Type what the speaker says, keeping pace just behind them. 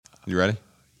You ready?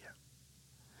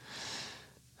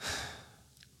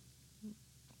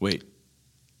 Wait.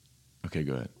 Okay,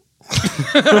 go ahead.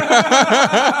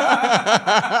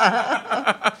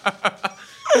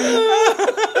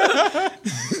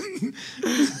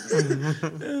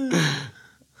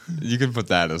 You can put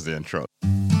that as the intro.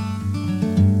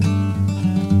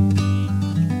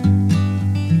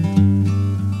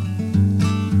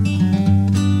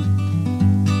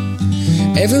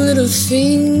 Every little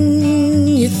thing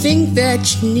you think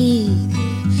that you need,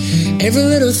 every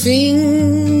little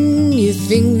thing you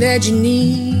think that you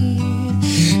need,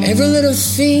 every little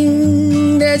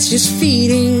thing that's just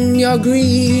feeding your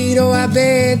greed. Oh, I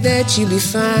bet that you'd be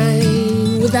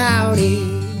fine without it.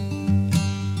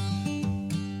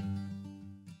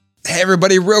 Hey,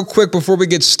 everybody, real quick before we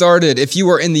get started, if you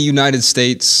are in the United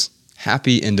States,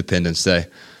 happy Independence Day.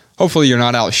 Hopefully you're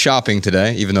not out shopping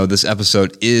today, even though this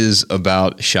episode is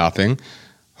about shopping.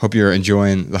 Hope you're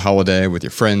enjoying the holiday with your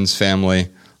friends, family,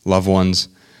 loved ones.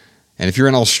 And if you're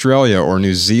in Australia or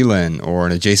New Zealand or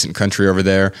an adjacent country over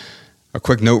there, a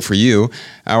quick note for you,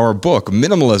 our book,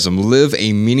 Minimalism, Live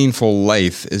a Meaningful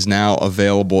Life, is now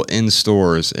available in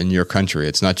stores in your country.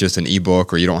 It's not just an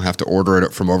ebook, or you don't have to order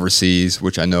it from overseas,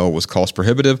 which I know was cost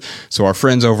prohibitive. So our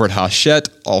friends over at Hachette,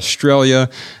 Australia,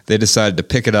 they decided to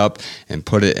pick it up and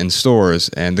put it in stores.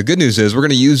 And the good news is we're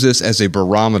going to use this as a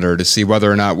barometer to see whether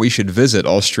or not we should visit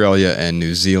Australia and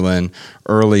New Zealand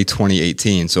early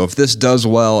 2018. So if this does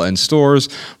well in stores,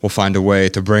 we'll find a way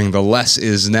to bring the Less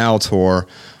Is Now tour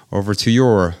over to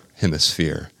your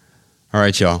hemisphere. All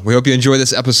right, y'all. We hope you enjoy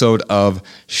this episode of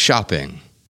Shopping.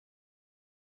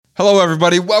 Hello,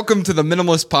 everybody. Welcome to the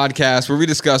Minimalist Podcast, where we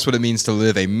discuss what it means to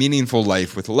live a meaningful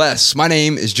life with less. My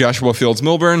name is Joshua Fields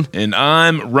Milburn. And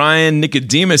I'm Ryan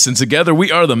Nicodemus, and together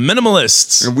we are the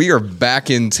Minimalists. And we are back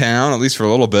in town, at least for a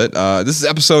little bit. This is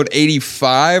episode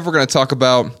 85. We're going to talk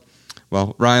about,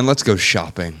 well, Ryan, let's go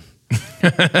shopping.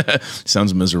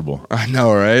 Sounds miserable. I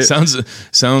know, right? Sounds.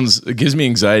 It gives me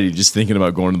anxiety just thinking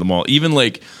about going to the mall. Even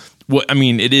like, what I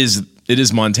mean, it is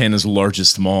Montana's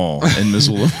largest mall in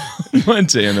Missoula,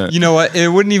 Montana. You know what? It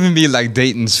wouldn't even be like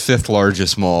Dayton's fifth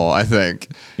largest mall, I think.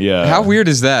 Yeah. How weird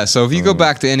is that? So if you go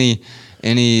back to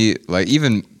any like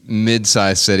even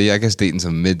mid-sized city, I guess Dayton's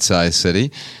a mid-sized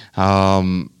city.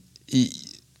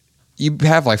 You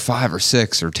have like 5 or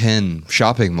 6 or 10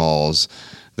 shopping malls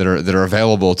that are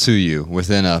available to you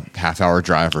within a half-hour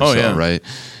drive or yeah. right?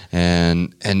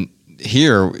 And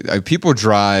here, people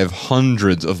drive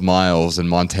hundreds of miles in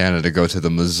Montana to go to the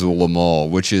Missoula Mall,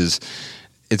 which it's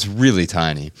really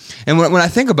tiny. And when I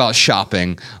think about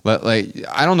shopping, like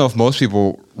I don't know if most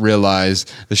people realize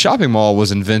the shopping mall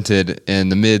was invented in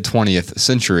the mid 20th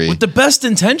century with the best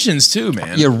intentions too,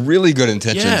 man. Yeah, really good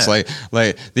intentions. Yeah.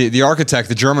 Like the architect,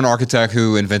 the German architect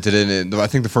who invented it, and I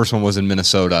think the first one was in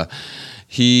Minnesota.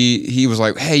 He was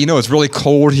like, hey, it's really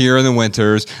cold here in the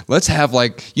winters. Let's have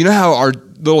how our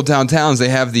little downtowns, they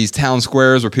have these town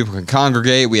squares where people can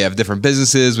congregate. We have different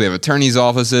businesses. We have attorneys'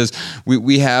 offices.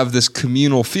 We have this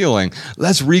communal feeling.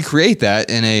 Let's recreate that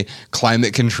in a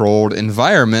climate-controlled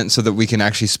environment so that we can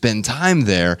actually spend time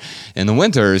there in the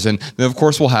winters. And then, of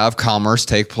course, we'll have commerce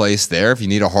take place there. If you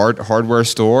need a hardware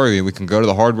store, we can go to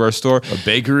the hardware store. A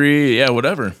bakery, yeah,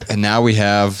 whatever. And now we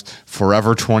have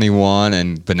Forever 21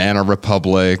 and Banana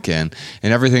Republic and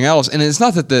everything else. And it's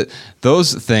not that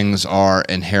those things are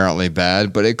inherently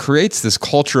bad, but it creates this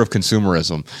culture of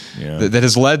consumerism that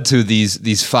has led to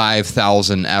these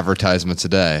 5,000 advertisements a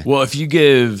day. Well, if you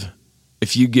give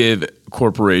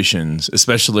corporations,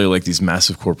 especially like these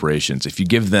massive corporations, if you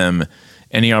give them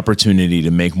any opportunity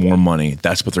to make more money,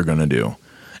 that's what they're going to do.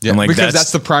 Yeah, and because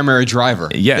that's the primary driver.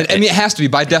 Yeah. I mean, it has to be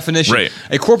by definition. Right.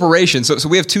 A corporation, so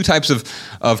we have two types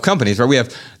of companies, right? We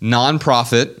have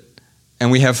nonprofit and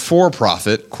we have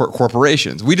for-profit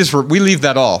corporations. We leave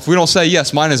that off. We don't say,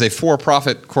 yes, mine is a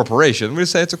for-profit corporation. We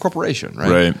just say it's a corporation, right?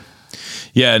 Right.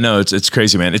 Yeah, no, it's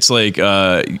crazy, man. It's like,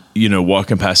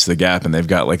 walking past the Gap and they've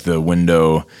got like the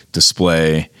window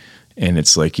display and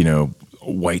it's like,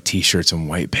 white t-shirts and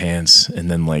white pants.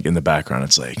 And then like in the background,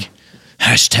 it's like,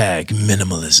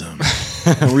 #minimalism.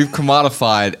 We've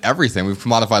commodified everything. We've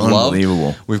commodified love.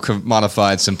 Unbelievable. We've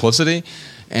commodified simplicity.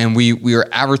 And we are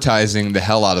advertising the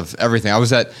hell out of everything. I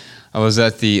was at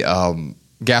the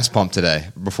gas pump today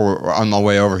before on my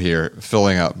way over here,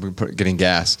 filling up, getting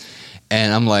gas.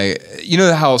 And I'm like,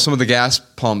 how some of the gas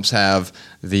pumps have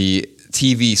the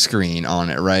TV screen on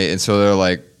it, right? And so they're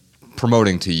like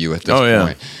promoting to you at this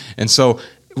point. And so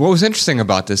what was interesting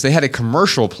about this, they had a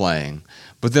commercial playing,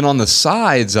 but then on the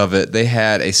sides of it, they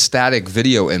had a static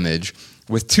video image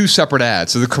with 2 separate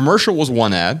ads. So the commercial was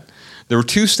one ad, There were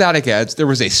 2 static ads. There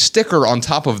was a sticker on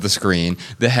top of the screen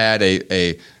that had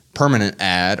a permanent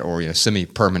ad or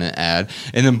semi-permanent ad,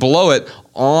 and then below it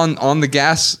on the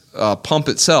gas pump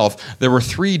itself, there were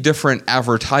 3 different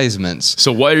advertisements.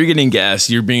 So while you're getting gas,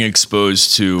 you're being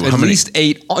exposed to at least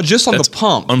 8 just on the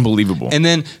pump. Unbelievable. And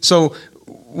then so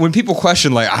when people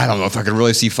question, like, I don't know if I could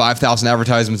really see 5,000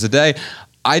 advertisements a day,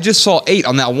 I just saw 8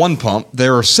 on that one pump.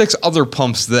 There are 6 other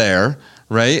pumps there,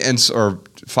 right? Or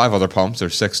 5 other pumps, or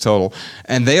 6 total,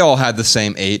 and they all had the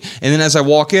same 8. And then as I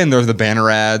walk in, there are the banner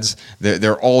ads.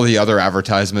 There are all the other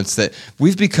advertisements that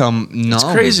we've become numb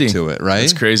to it, right?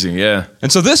 It's crazy, yeah.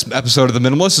 And so this episode of The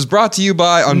Minimalist is brought to you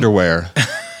by underwear.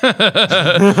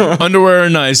 Underwear are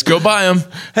nice. Go buy them.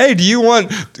 Hey, do you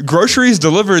want groceries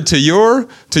delivered to your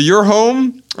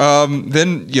home?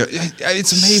 Then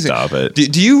it's amazing. Stop it.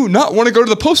 Do you not want to go to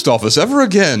the post office ever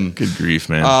again? Good grief,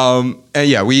 man. And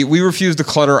yeah, we refuse to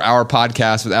clutter our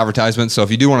podcast with advertisements. So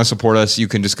if you do want to support us, you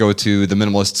can just go to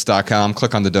theminimalists.com,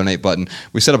 click on the donate button.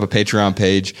 We set up a Patreon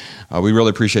page. We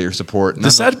really appreciate your support. The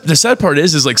sad part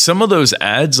is like some of those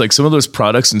ads, like some of those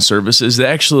products and services, they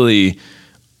actually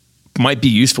might be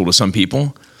useful to some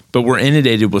people, but we're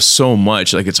inundated with so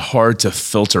much, like it's hard to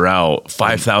filter out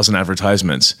 5,000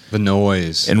 advertisements. The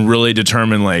noise. And really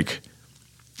determine like,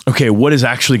 okay, what is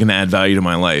actually going to add value to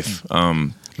my life?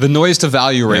 The noise to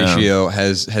value ratio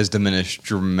has diminished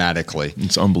dramatically.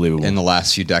 It's unbelievable in the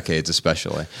last few decades,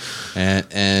 especially.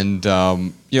 And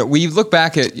we look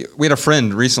back at, we had a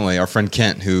friend recently, our friend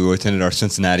Kent, who attended our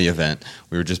Cincinnati event.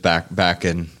 We were just back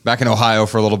in Ohio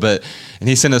for a little bit, and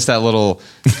he sent us that little.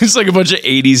 It's like a bunch of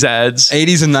 80s ads,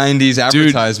 80s and 90s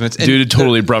advertisements. Dude, it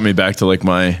totally brought me back to like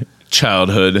my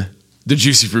childhood. The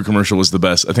Juicy Fruit commercial was the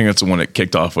best. I think that's the one it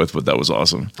kicked off with, but that was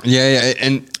awesome. Yeah,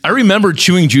 and I remember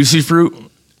chewing Juicy Fruit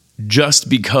just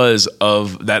because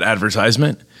of that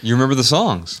advertisement. You remember the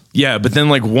songs? Yeah, but then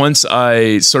like once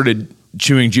I started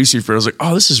chewing Juicy Fruit, I was like,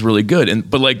 oh, this is really good.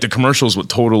 But like the commercials would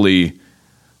totally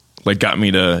like got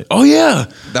me to, oh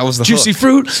yeah, that was the Juicy hook.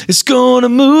 Fruit, it's gonna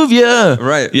move ya.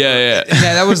 Right. Yeah,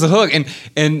 that was the hook.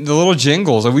 And the little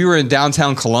jingles. We were in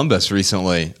downtown Columbus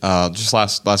recently, just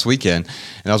last weekend,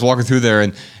 and I was walking through there,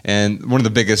 and one of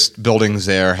the biggest buildings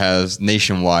there has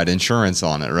Nationwide insurance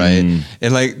on it, right?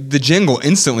 And like the jingle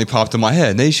instantly popped in my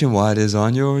head. Nationwide is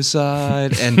on your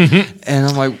side, and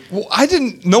I'm like, well,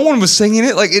 no one was singing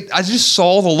it. Like I just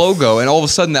saw the logo, and all of a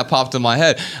sudden that popped in my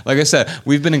head. Like I said,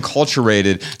 we've been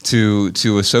enculturated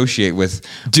to associate with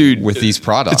these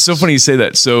products. It's so funny you say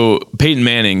that. So Peyton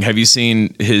Manning, have you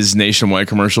seen his Nationwide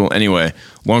commercial? Anyway,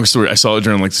 long story, I saw it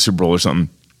during like the Super Bowl or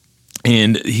something,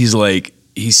 and he's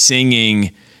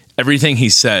singing everything he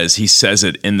says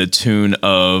it in the tune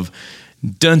of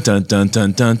dun dun dun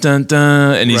dun dun dun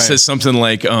dun, and he says something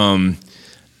like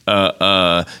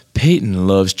Peyton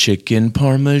loves chicken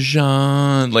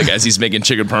parmesan, like as he's making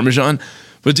chicken parmesan.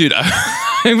 But dude,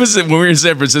 when we were in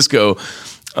San Francisco,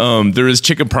 there was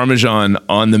chicken parmesan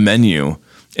on the menu,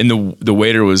 and the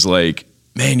waiter was like,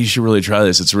 man, you should really try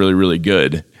this, it's really, really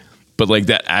good. But like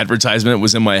that advertisement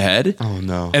was in my head. Oh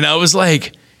no. And I was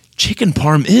like, chicken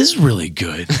parm is really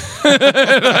good.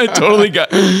 I totally got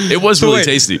it. Was really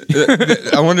tasty.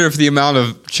 I wonder if the amount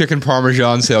of chicken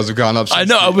parmesan sales have gone up. I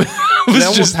know. I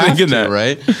was just thinking that,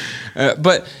 right?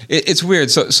 But it's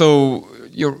weird. So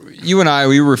you and I,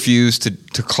 we refuse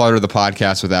to clutter the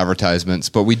podcast with advertisements,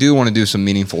 but we do want to do some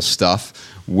meaningful stuff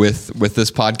with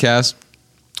this podcast.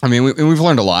 I mean, we've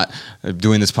learned a lot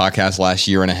doing this podcast last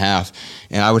year and a half,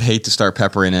 and I would hate to start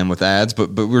peppering in with ads,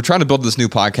 but we're trying to build this new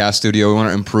podcast studio. We want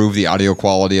to improve the audio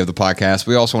quality of the podcast.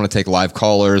 We also want to take live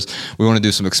callers. We want to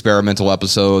do some experimental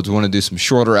episodes. We want to do some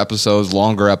shorter episodes,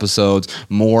 longer episodes,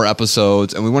 more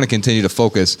episodes, and we want to continue to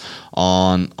focus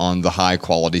on the high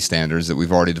quality standards that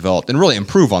we've already developed and really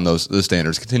improve on those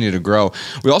standards, continue to grow.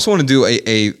 We also want to do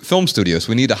a film studio, so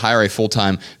we need to hire a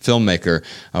full-time filmmaker.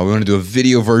 We want to do a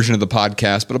video version of the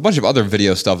podcast, but a bunch of other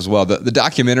video stuff as well. The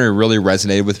documentary really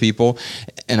resonated with people,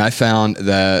 and I found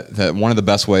that one of the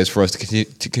best ways for us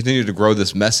to continue to grow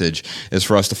this message is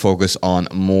for us to focus on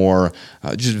more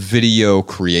just video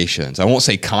creations. I won't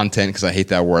say content because I hate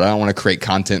that word. I don't want to create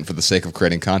content for the sake of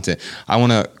creating content. I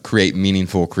want to create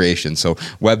meaningful creations. So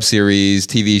web series,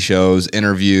 TV shows,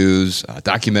 interviews,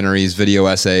 documentaries, video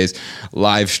essays,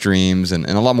 live streams, and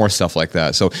a lot more stuff like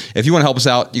that. So if you want to help us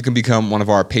out, you can become one of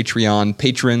our Patreon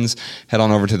patrons. Head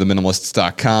on over to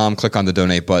theminimalists.com, click on the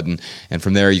donate button, and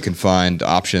from there you can find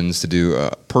options to do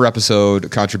a per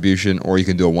episode contribution, or you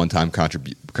can do a one-time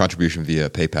contribution via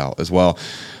PayPal as well.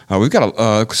 We've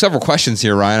got several questions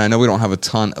here, Ryan. I know we don't have a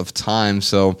ton of time,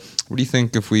 so what do you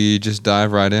think if we just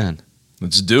dive right in?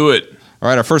 Let's do it. All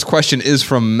right, our first question is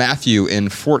from Matthew in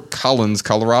Fort Collins,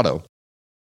 Colorado.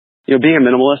 being a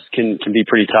minimalist can be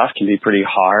pretty tough, can be pretty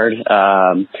hard.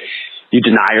 You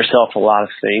deny yourself a lot of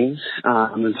things.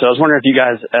 And so I was wondering if you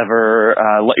guys ever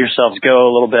let yourselves go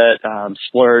a little bit,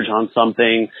 splurge on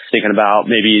something, thinking about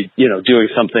maybe, doing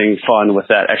something fun with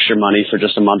that extra money for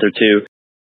just a month or two.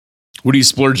 What do you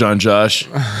splurge on, Josh?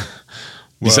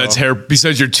 Besides your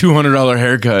 $200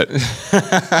 haircut.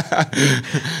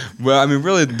 Well, I mean,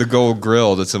 really, the gold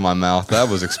grill that's in my mouth, that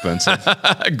was expensive.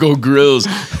 Gold grills.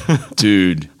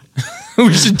 Dude.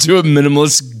 We should do a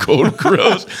minimalist gold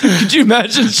grills. Could you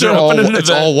imagine showing up in an It's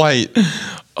event? all white.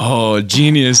 Oh,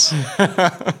 genius. You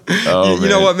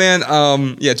know what, man?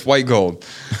 Yeah, it's white gold.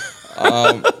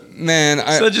 Man,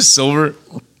 Is that just silver?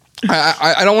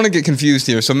 I don't want to get confused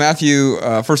here. So, Matthew,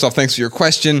 first off, thanks for your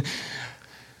question.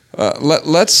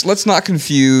 Let's not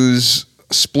confuse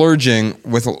splurging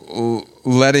with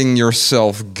letting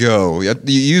yourself go. You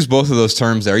use both of those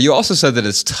terms there. You also said that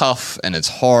it's tough and it's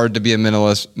hard to be a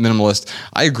minimalist.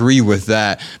 I agree with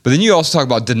that. But then you also talk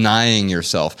about denying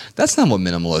yourself. That's not what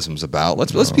minimalism is about.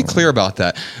 Let's be clear about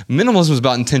that. Minimalism is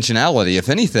about intentionality. If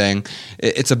anything,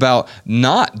 it's about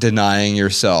not denying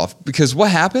yourself. Because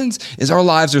what happens is our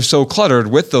lives are so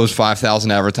cluttered with those 5,000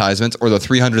 advertisements or the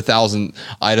 300,000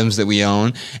 items that we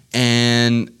own,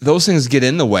 and those things get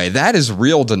in the way. That is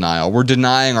real denial. We're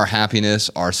denying our happiness,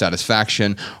 our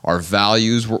satisfaction, our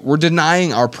values. We're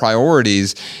denying our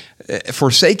priorities,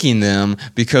 forsaking them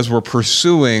because we're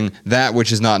pursuing that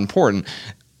which is not important.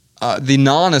 The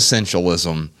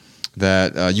non-essentialism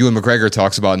that Ewan McGregor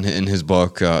talks about in his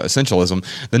book, Essentialism,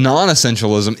 the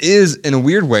non-essentialism is, in a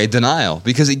weird way, denial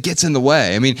because it gets in the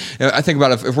way. I mean, I think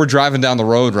about if we're driving down the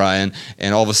road, Ryan,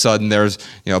 and all of a sudden there's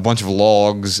a bunch of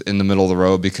logs in the middle of the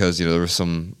road because there was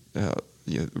some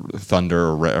thunder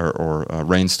or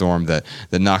rainstorm that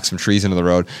knocks some trees into the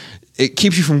road. It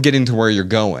keeps you from getting to where you're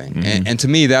going. Mm-hmm. And to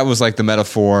me, that was like the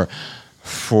metaphor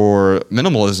for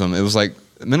minimalism. It was like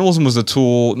minimalism was the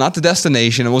tool, not the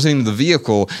destination. It wasn't even the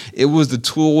vehicle. It was the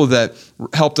tool that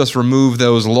helped us remove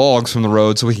those logs from the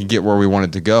road so we could get where we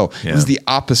wanted to go. Yeah. It was the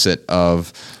opposite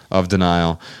of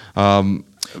denial.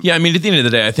 Yeah, I mean, at the end of the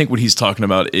day, I think what he's talking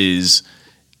about is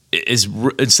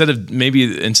instead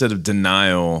of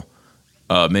denial,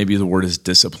 maybe the word is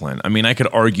discipline. I mean, I could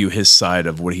argue his side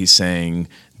of what he's saying,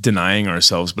 denying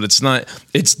ourselves, but it's not.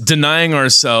 It's denying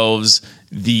ourselves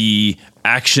the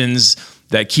actions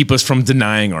that keep us from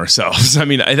denying ourselves. I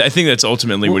mean, I think that's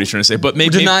ultimately what he's trying to say. But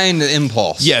maybe denying the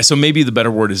impulse. Yeah, so maybe the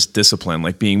better word is discipline,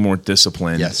 like being more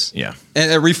disciplined. Yes. Yeah. And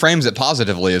it reframes it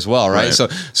positively as well, right? So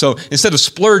instead of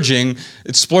splurging,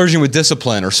 it's splurging with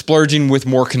discipline or splurging with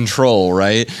more control,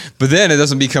 right? But then it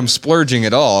doesn't become splurging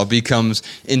at all. It becomes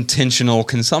intentional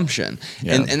consumption.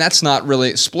 Yeah. And that's not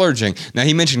really splurging. Now,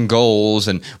 he mentioned goals,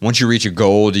 and once you reach a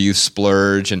goal, do you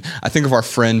splurge? And I think of our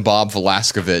friend Bob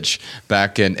Velaskovich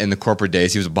back in the corporate days.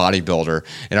 He was a bodybuilder.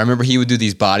 And I remember he would do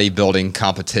these bodybuilding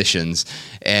competitions,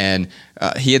 and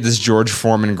he had this George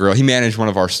Foreman grill. He managed one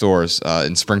of our stores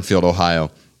in Springfield,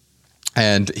 Ohio.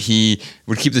 And he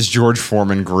would keep this George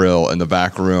Foreman grill in the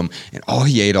back room, and all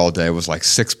he ate all day was like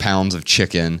 6 pounds of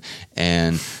chicken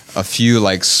and a few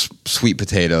like sweet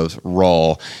potatoes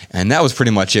raw, and that was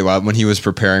pretty much it when he was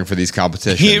preparing for these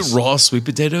competitions. He ate raw sweet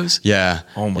potatoes? Yeah.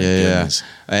 Oh my goodness.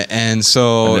 Yeah. And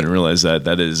so I didn't realize that.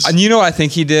 That is. And you know what I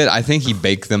think he did? I think he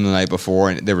baked them the night before,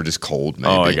 and they were just cold.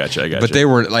 Maybe. Oh, I gotcha. But they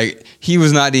were like, he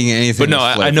was not eating anything. But no,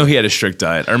 I know he had a strict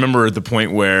diet. I remember at the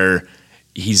point where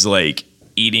he's like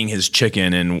eating his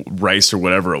chicken and rice or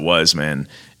whatever it was, man.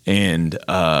 And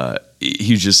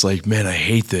he was just like, man, I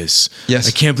hate this. Yes.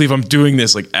 I can't believe I'm doing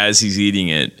this, like as he's eating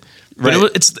it. But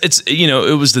right. it's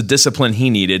it was the discipline he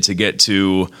needed to get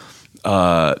to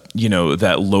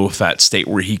that low fat state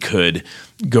where he could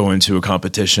go into a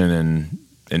competition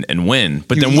and win.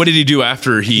 But then what did he do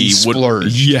after he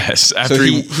splurged? Yes, after so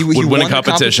he would win a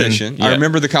competition. Yeah. I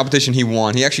remember the competition he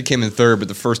won. He actually came in third, but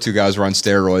the first two guys were on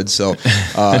steroids, so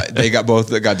they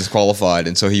got disqualified,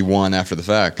 and so he won after the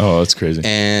fact. Oh, that's crazy.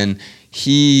 And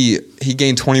he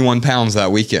gained 21 pounds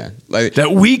that weekend. Like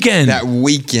that weekend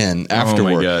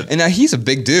afterward. Oh my God. And now he's a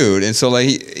big dude, and so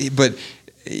but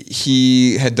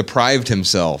he had deprived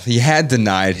himself. He had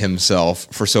denied himself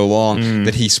for so long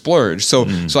that he splurged. So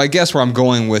I guess where I'm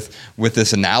going with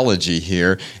this analogy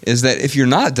here is that if you're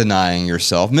not denying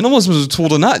yourself, minimalism is a tool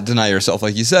to not deny yourself,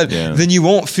 like you said, then you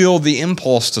won't feel the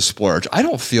impulse to splurge. I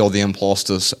don't feel the impulse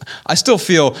to. I still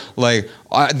feel like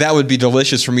that would be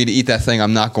delicious for me to eat that thing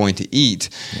I'm not going to eat.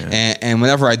 Yeah. And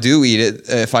whenever I do eat it,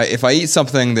 if I eat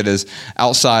something that is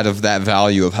outside of that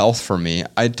value of health for me,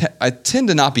 I tend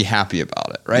to not be happy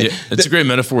about it, right? Yeah, it's a great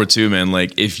metaphor too, man.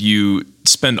 Like if you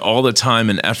spend all the time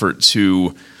and effort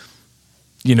to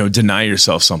deny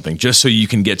yourself something just so you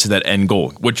can get to that end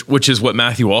goal, which is what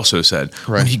Matthew also said.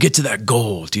 Right. When you get to that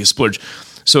goal, do you splurge?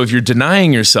 So if you're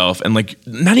denying yourself and like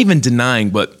not even denying,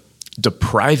 but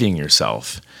depriving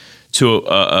yourself to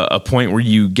a point where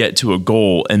you get to a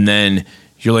goal and then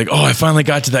you're like, oh, I finally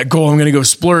got to that goal, I'm going to go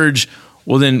splurge.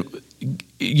 Well, then,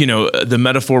 the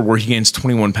metaphor where he gains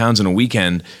 21 pounds in a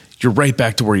weekend, you're right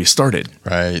back to where you started.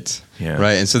 Right. Yeah.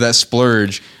 Right. And so that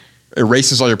splurge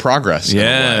erases all your progress.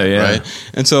 Yeah. Right.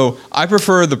 And so I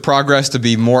prefer the progress to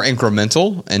be more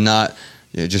incremental and not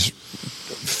just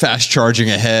fast charging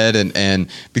ahead, and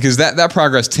because that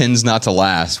progress tends not to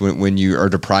last when you are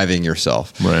depriving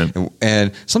yourself. Right.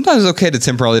 And sometimes it's okay to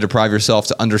temporarily deprive yourself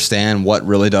to understand what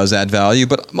really does add value,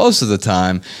 but most of the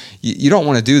time you don't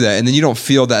want to do that, and then you don't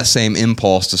feel that same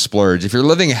impulse to splurge. If you're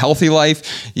living a healthy life,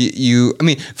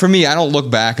 for me, I don't look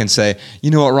back and say,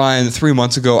 you know what, Ryan, 3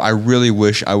 months ago, I really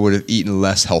wish I would have eaten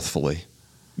less healthfully.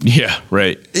 Yeah,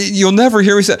 right. You'll never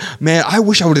hear me say, man, I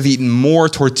wish I would have eaten more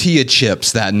tortilla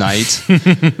chips that night.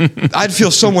 I'd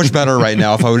feel so much better right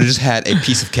now if I would have just had a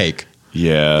piece of cake.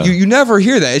 Yeah. You never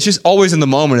hear that. It's just always in the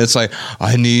moment. It's like,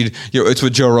 I need, it's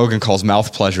what Joe Rogan calls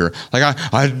mouth pleasure. Like,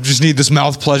 I just need this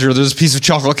mouth pleasure. There's a piece of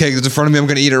chocolate cake that's in front of me. I'm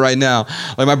going to eat it right now.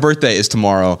 Like, my birthday is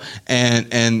tomorrow,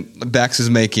 and Bex is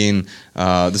making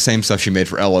the same stuff she made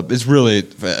for Ella. It's really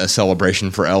a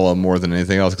celebration for Ella more than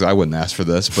anything else, because I wouldn't ask for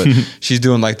this, but she's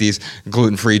doing like these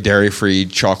gluten-free, dairy-free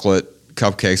chocolate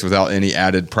cupcakes without any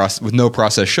added with no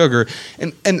processed sugar,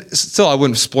 and still I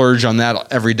wouldn't splurge on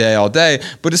that every day, all day,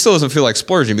 but it still doesn't feel like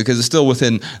splurging because it's still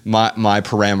within my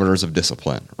parameters of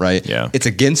discipline, right? Yeah. It's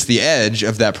against the edge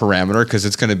of that parameter because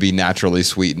it's going to be naturally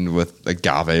sweetened with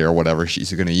agave or whatever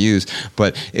she's going to use,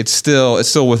 but it's still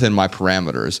within my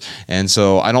parameters, and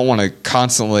so I don't want to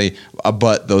constantly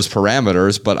abut those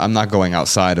parameters, but I'm not going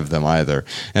outside of them either.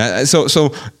 And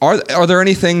so are there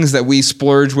any things that we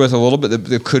splurge with a little bit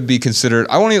that could be considered?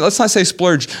 Let's not say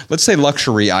splurge. Let's say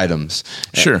luxury items.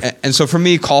 Sure. And so for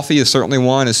me, coffee is certainly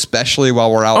one, especially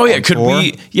while we're out. Oh yeah, on tour.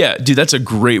 Yeah, dude, that's a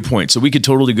great point. So we could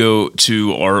totally go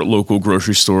to our local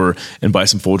grocery store and buy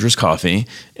some Folgers coffee,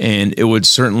 and it would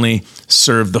certainly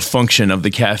serve the function of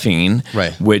the caffeine,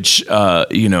 right? Which a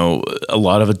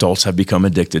lot of adults have become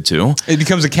addicted to. It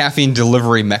becomes a caffeine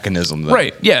delivery mechanism, though.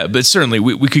 Right? Yeah, but certainly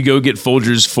we could go get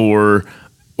Folgers for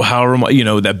however much,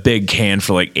 that big can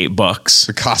for like $8.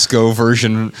 The Costco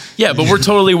version. Yeah, but we're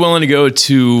totally willing to go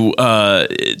to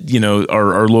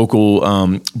our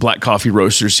local black coffee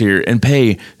roasters here and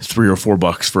pay $3 or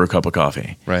 $4 for a cup of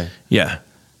coffee. Right. Yeah.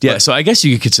 Yeah, so I guess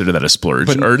you could consider that a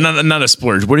splurge, or not a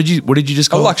splurge. What did you just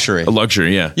call a it? luxury? A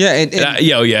luxury, yeah. Yeah,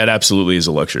 it absolutely is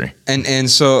a luxury. And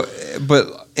so,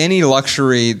 but any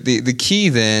luxury, the key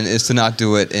then is to not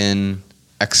do it in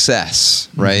excess,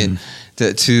 right?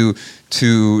 Mm-hmm.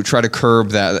 To try to curb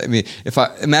that. I mean, if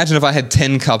I had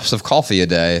 10 cups of coffee a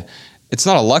day, it's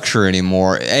not a luxury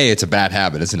anymore. A, it's a bad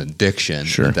habit. It's an addiction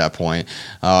at that point.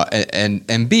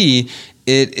 And B,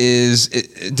 it is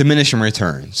diminishing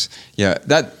returns. Yeah,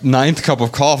 that 9th cup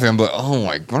of coffee, I'm like, oh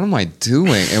my, what am I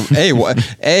doing? And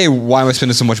A, why am I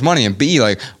spending so much money? And B,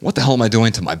 like, what the hell am I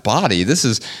doing to my body? This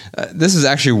is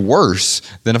actually worse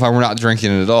than if I were not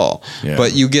drinking it at all. Yeah.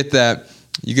 But you get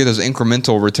those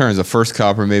incremental returns. The first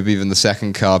cup, or maybe even the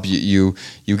second cup, you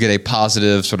get a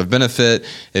positive sort of benefit.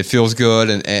 It feels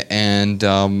good, and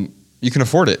you can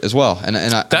afford it as well. And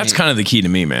that's kind of the key to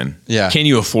me, man. Yeah. Can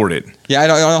you afford it? Yeah, I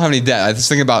don't have any debt. I was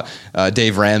thinking about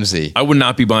Dave Ramsey. I would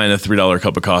not be buying a $3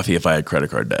 cup of coffee if I had credit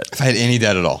card debt. If I had any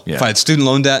debt at all. Yeah. If I had student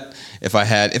loan debt, if I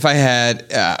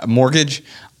had a mortgage,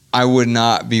 I would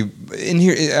not be in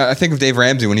here. I think of Dave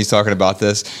Ramsey when he's talking about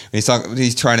this.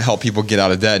 He's trying to help people get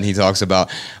out of debt, and he talks about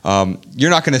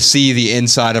you're not going to see the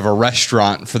inside of a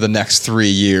restaurant for the next 3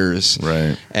 years,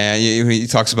 right? And he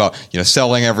talks about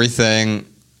selling everything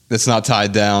that's not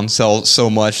tied down, sell so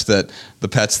much that the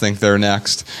pets think they're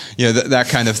next, that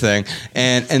kind of thing.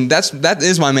 And that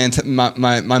is my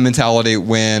mentality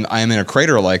when I am in a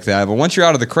crater like that. But once you're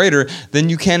out of the crater, then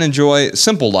you can enjoy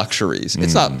simple luxuries.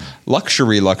 It's not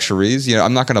luxuries.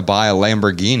 I'm not going to buy a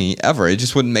Lamborghini ever. It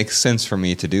just wouldn't make sense for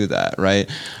me to do that, right?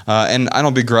 And I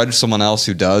don't begrudge someone else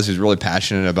who's really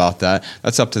passionate about that.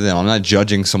 That's up to them. I'm not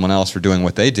judging someone else for doing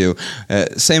what they do.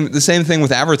 The same thing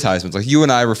with advertisements. Like, you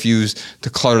and I refuse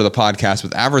to clutter the podcast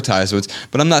with advertisements,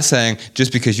 but I'm not saying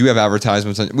just because you have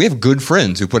advertisements, we have good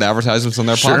friends who put advertisements on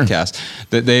their podcast,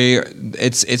 that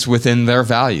it's within their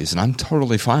values, and I'm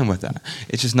totally fine with that.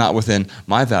 It's just not within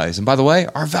my values. And by the way,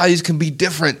 our values can be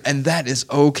different, and that is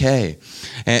okay.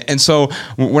 And so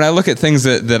when I look at things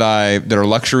that are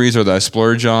luxuries or that I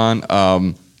splurge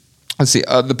on, let's see,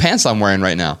 the pants I'm wearing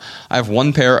right now. I have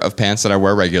one pair of pants that I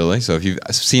wear regularly. So if you've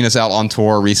seen us out on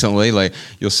tour recently, like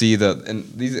you'll see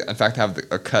and these in fact have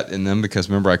a cut in them because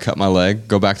remember I cut my leg.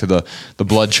 Go back to the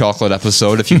blood chocolate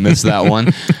episode if you missed that one.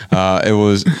 It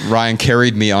was Ryan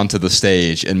carried me onto the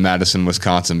stage in Madison,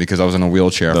 Wisconsin because I was in a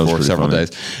wheelchair for several days.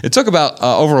 It took about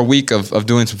over a week of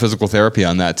doing some physical therapy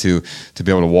on that to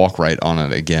be able to walk right on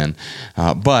it again.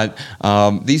 But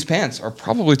these pants are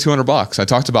probably $200. I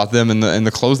talked about them in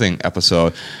the clothing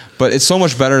episode, but it's so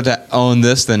much better to own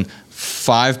this than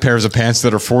 5 pairs of pants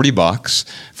that are $40.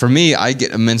 For me, I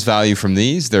get immense value from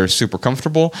these. They're super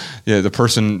comfortable. The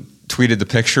person tweeted the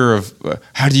picture of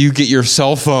how do you get your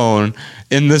cell phone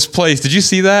in this place? Did you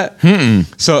see that?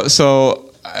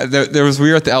 So we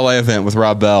were at the LA event with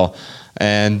Rob Bell,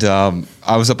 and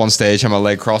I was up on stage, had my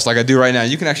leg crossed like I do right now.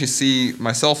 You can actually see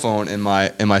my cell phone in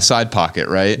my side pocket,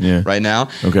 right? Yeah. Right now.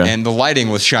 Okay. And the lighting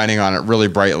was shining on it really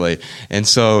brightly. And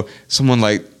so someone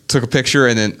took a picture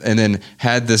and then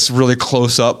had this really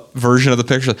close up version of the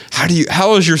picture.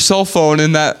 How is your cell phone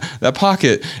in that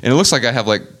pocket? And it looks like I have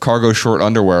like cargo short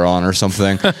underwear on or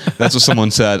something. That's what someone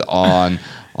said on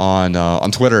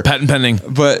Twitter. Patent pending.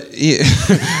 But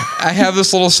I have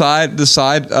this little side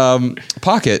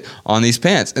pocket on these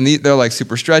pants, and they're like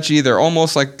super stretchy. They're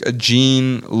almost like a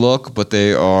jean look, but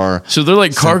they are so they're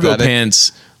like synthetic. cargo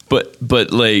pants,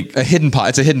 but like a hidden pocket.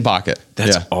 It's a hidden pocket.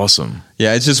 That's awesome.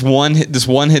 Yeah, it's just one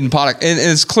hidden pocket, and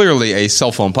it's clearly a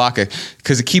cell phone pocket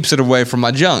because it keeps it away from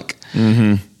my junk,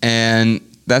 and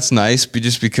that's nice.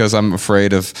 Just because I'm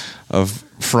afraid of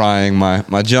frying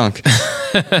my junk.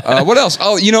 What else?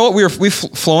 Oh, you know what? We've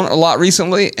flown a lot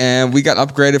recently, and we got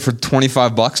upgraded for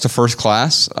 $25 to first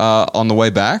class on the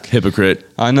way back. Hypocrite.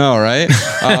 I know, right?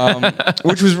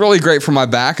 Which was really great for my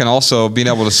back and also being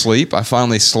able to sleep. I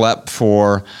finally slept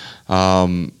for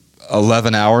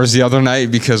 11 hours the other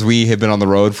night because we had been on the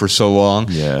road for so long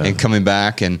and coming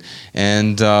back, and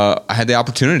I had the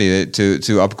opportunity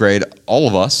to upgrade all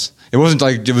of us. It wasn't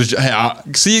like it was, hey, I'll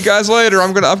see you guys later,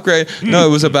 I'm going to upgrade. No, it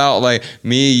was about like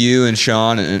me, you, and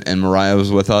Sean, and Mariah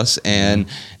was with us, and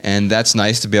that's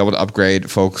nice to be able to upgrade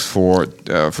folks for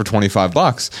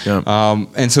 $25. Yeah.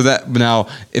 And so that now,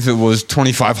 if it was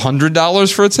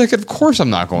 $2,500 for a ticket, of course I'm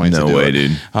not going to do it. No way,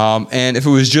 dude. And if it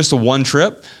was just a one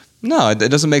trip, no, it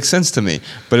doesn't make sense to me.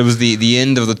 But it was the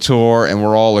end of the tour, and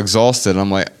we're all exhausted. I'm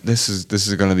like, this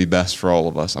is going to be best for all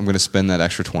of us. I'm going to spend that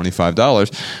extra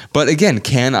 $25. But again,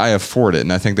 can I afford it?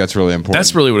 And I think that's really important.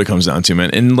 That's really what it comes down to, man.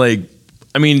 And like,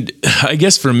 I mean, I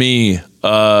guess for me,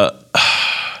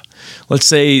 let's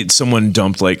say someone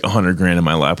dumped like $100,000 in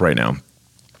my lap right now.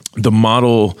 The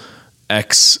Model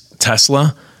X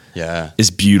Tesla, is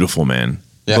beautiful, man.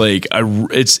 Yeah. Like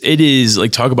it is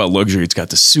like, talk about luxury. It's got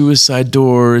the suicide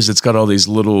doors. It's got all these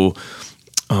little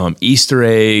Easter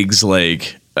eggs.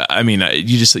 Like, I mean,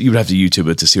 you would have to YouTube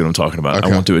it to see what I'm talking about. Okay.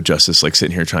 I won't do it justice. Like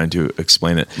sitting here trying to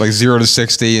explain it. Like 0 to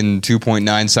 60 in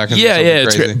 2.9 seconds. Yeah,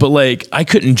 it's great. But like, I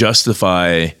couldn't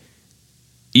justify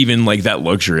even like that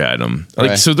luxury item. Like,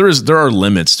 right. So there are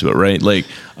limits to it, right? Like,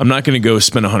 I'm not going to go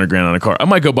spend $100,000 on a car. I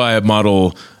might go buy a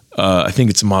model. I think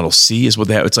it's a Model C is what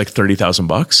they have. It's like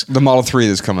 $30,000. The Model 3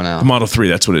 that's coming out. The Model 3,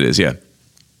 that's what it is. Yeah,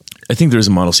 I think there's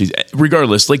a Model C.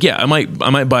 Regardless, like, yeah, I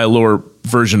might buy a lower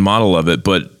version model of it,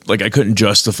 but like I couldn't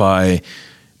justify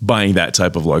buying that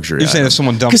type of luxury. You're saying if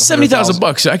someone dumped because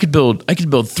 $70,000, I could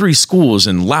build 3 schools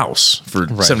in Laos for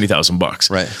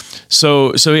 $70,000. Right.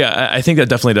 So yeah, I think that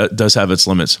definitely does have its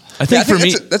limits. I think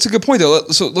that's a good point though.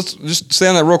 So let's just stay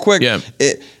on that real quick. Yeah.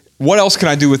 What else can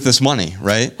I do with this money,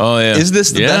 right? Oh, yeah. Is this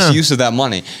the best use of that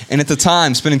money? And at the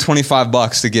time, spending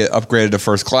 $25 to get upgraded to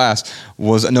first class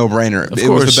was a no-brainer. It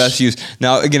was the best use.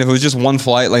 Now, again, if it was just one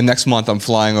flight, like next month I'm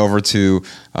flying over to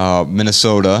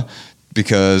Minnesota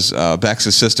because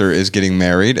Bax's sister is getting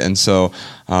married, and so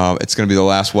it's going to be the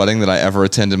last wedding that I ever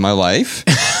attend in my life.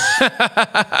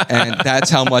 And that's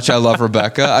how much I love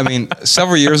Rebecca. I mean,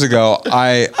 several years ago,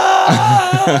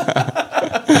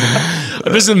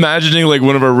 I'm just imagining like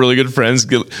one of our really good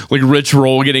friends, like Rich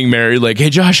Roll, getting married. Like, hey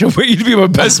Josh, I want you to be my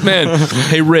best man.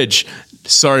 Hey Rich,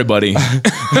 sorry buddy,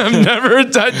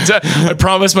 I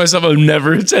promised myself I'll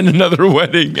never attend another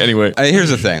wedding. Anyway,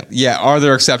 here's the thing. Yeah, are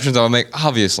there exceptions I'll make?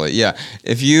 Obviously, yeah.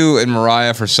 If you and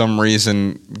Mariah for some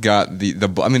reason got the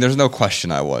I mean, there's no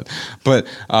question I would, but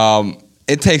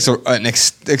it takes an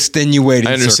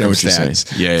extenuating circumstance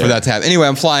for that to happen. Anyway,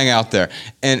 I'm flying out there,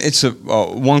 and it's a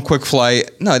one quick flight.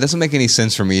 No, it doesn't make any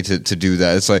sense for me to do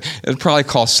that. It's like it would probably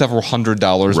cost several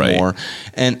 $100s more,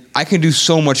 and I can do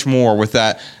so much more with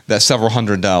that several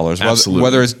 $100s. Absolutely.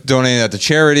 Whether it's donating that to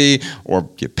charity or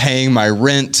paying my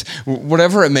rent,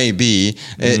 whatever it may be,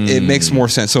 it makes more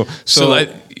sense. So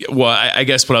well, I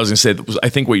guess what I was going to say was, I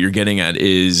think what you're getting at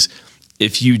is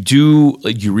if you do,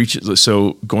 like, you reach,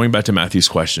 so going back to Matthew's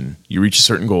question, you reach a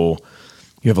certain goal,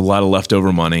 you have a lot of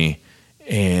leftover money,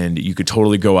 and you could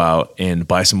totally go out and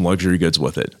buy some luxury goods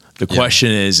with it. The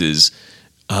question is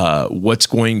what's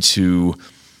going to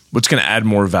add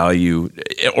more value,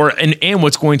 and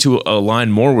what's going to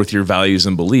align more with your values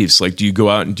and beliefs? Like, do you go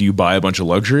out and do you buy a bunch of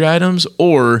luxury items,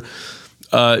 or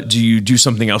do you do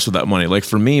something else with that money? Like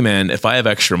for me, man, if I have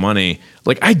extra money,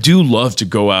 like I do love to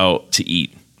go out to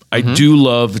eat. I do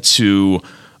love to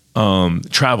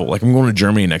travel. Like I'm going to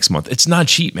Germany next month. It's not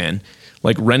cheap, man.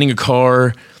 Like renting a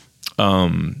car,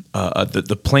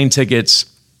 the plane tickets,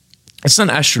 it's not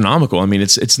astronomical. I mean,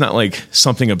 it's not like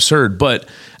something absurd, but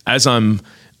as I'm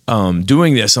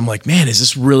doing this, I'm like, man, is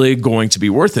this really going to be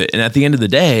worth it? And at the end of the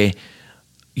day,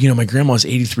 you know, my grandma's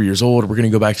 83 years old. We're going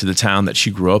to go back to the town that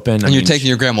she grew up in. And you're taking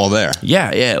your grandma there.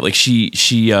 Yeah. Like she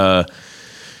is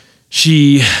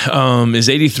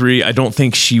 83. I don't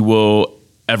think she will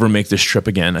ever make this trip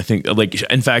again. I think, like,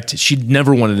 in fact, she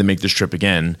never wanted to make this trip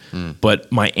again, but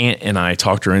my aunt and I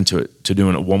talked her into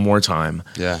doing it one more time.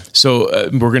 Yeah. So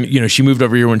we're going to, you know, she moved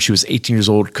over here when she was 18 years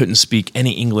old, couldn't speak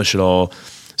any English at all.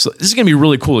 So this is going to be a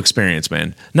really cool experience,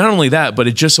 man. Not only that, but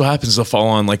it just so happens to fall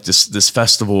on like this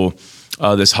festival,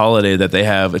 this holiday that they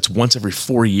have. It's once every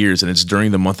 4 years, and it's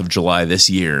during the month of July this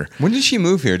year. When did she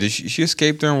move here? Did she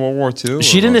escape during World War II?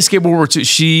 She didn't escape World War II.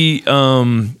 She,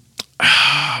 man,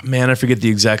 I forget the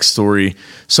exact story.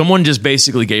 Someone just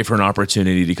basically gave her an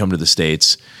opportunity to come to the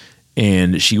States,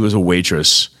 and she was a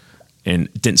waitress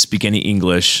and didn't speak any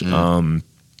English.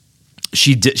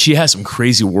 She has some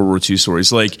crazy World War II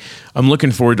stories. Like, I'm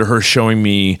looking forward to her showing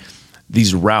me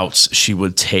these routes she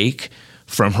would take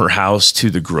from her house to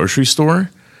the grocery store.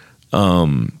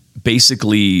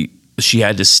 Basically, she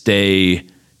had to stay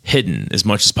hidden as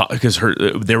much as possible because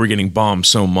they were getting bombed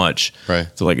so much. Right.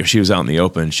 So, like, if she was out in the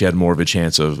open, she had more of a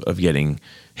chance of getting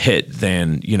hit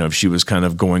than, you know, if she was kind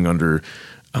of going under,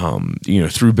 you know,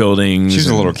 through buildings. She was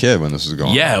a little kid when this was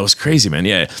going on. Yeah, it was crazy, man.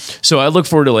 Yeah. So I look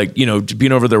forward to, like, you know,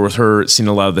 being over there with her, seeing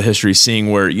a lot of the history,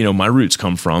 seeing where, you know, my roots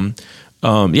come from.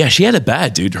 Yeah, she had it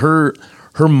bad, dude. Her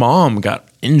mom got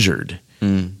injured,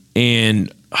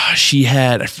 and she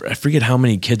had, I forget how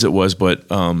many kids it was, but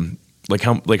like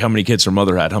how many kids her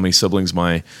mother had, how many siblings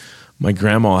my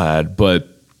grandma had, but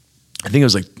I think it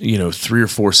was like, you know, 3 or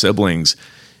 4 siblings.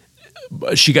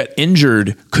 She got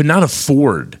injured, could not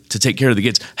afford to take care of the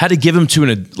kids, had to give them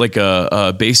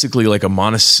to basically like a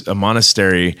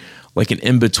monastery, like an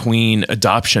in-between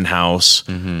adoption house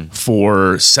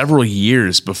for several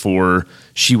years before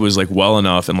she was like well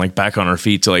enough and like back on her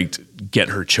feet to like get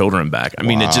her children back. I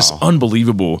mean, it's just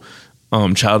unbelievable.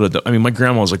 Childhood. I mean, my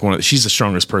grandma was like she's the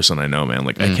strongest person I know, man.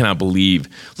 Like, I cannot believe,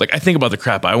 like, I think about the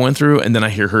crap I went through, and then I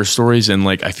hear her stories, and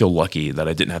like, I feel lucky that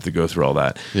I didn't have to go through all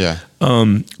that. Yeah.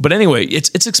 But anyway,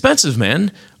 it's expensive,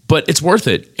 man, but it's worth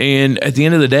it. And at the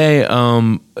end of the day,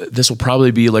 this will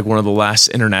probably be like one of the last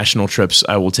international trips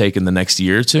I will take in the next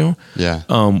year or two. Yeah.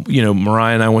 You know,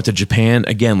 Mariah and I went to Japan,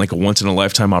 again, like a once in a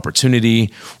lifetime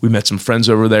opportunity. We met some friends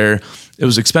over there. It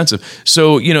was expensive.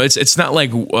 So, you know, it's not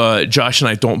like Josh and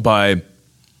I don't buy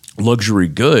luxury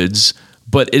goods,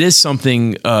 but it is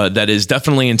something that is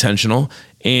definitely intentional.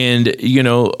 And, you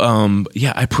know,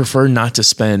 I prefer not to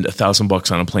spend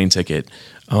 $1,000 on a plane ticket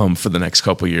for the next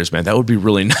couple of years, man. That would be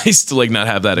really nice to like not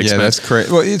have that expense. Yeah, that's great.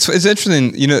 Well, it's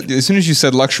interesting. You know, as soon as you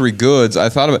said luxury goods, I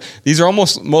thought about these are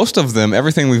almost most of them.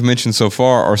 Everything we've mentioned so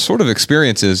far are sort of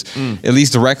experiences, at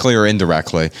least directly or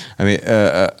indirectly. I mean,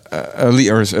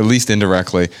 at least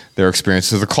indirectly, they're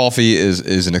experiences. The coffee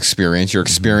is an experience. You're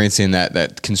experiencing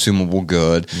that consumable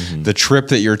good. The trip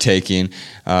that you're taking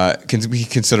can be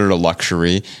considered a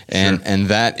luxury, and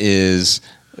that is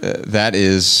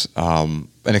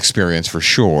an experience for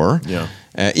sure. Yeah.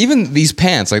 Even these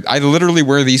pants, like I literally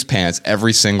wear these pants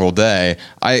every single day.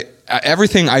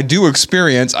 Everything I do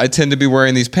experience, I tend to be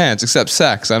wearing these pants, except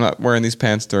sex. I'm not wearing these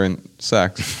pants during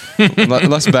sex,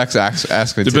 unless Bex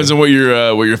asks me. Depends on what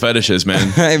your fetish is, man.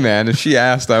 Hey, man, if she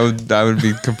asked, I would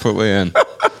be completely in.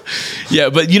 Yeah,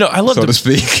 but you know, I love to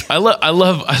speak. I'm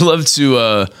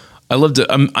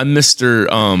Mr.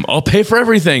 I'll pay for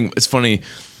everything. It's funny.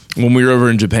 When we were over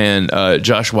in Japan,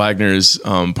 Josh Wagner's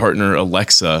partner,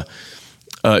 Alexa,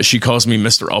 she calls me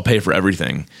Mr. I'll pay for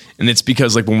everything. And it's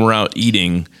because like when we're out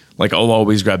eating, like I'll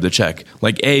always grab the check.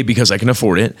 Like A, because I can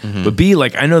afford it. But B,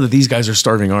 like I know that these guys are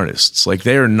starving artists. Like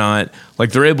they're not,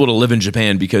 like they're able to live in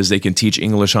Japan because they can teach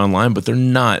English online, but they're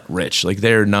not rich. Like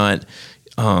they're not,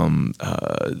 all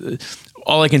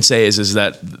all I can say is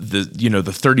that the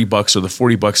 $30 or the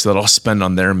 $40 that I'll spend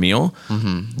on their meal,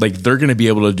 like they're going to be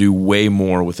able to do way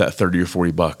more with that $30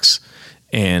 or $40.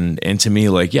 And to me,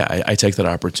 like, yeah, I take that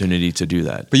opportunity to do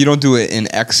that. But you don't do it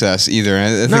in excess either.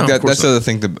 And I think that's the other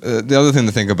thing. The other thing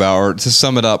to think about, or to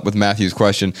sum it up with Matthew's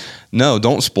question, no,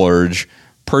 don't splurge.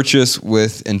 Purchase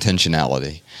with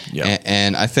intentionality. Yeah.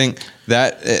 And I think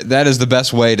that is the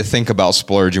best way to think about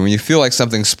splurging. When you feel like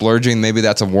something's splurging, maybe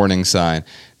that's a warning sign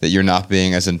that you're not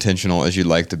being as intentional as you'd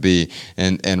like to be.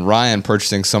 And Ryan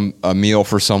purchasing a meal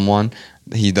for someone,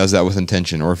 he does that with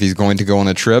intention. Or if he's going to go on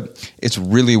a trip, it's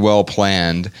really well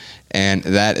planned, and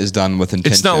that is done with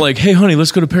intention. It's not like, hey, honey,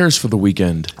 let's go to Paris for the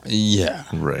weekend. Yeah.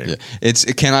 Right. Yeah. It's,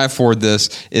 can I afford this?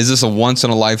 Is this a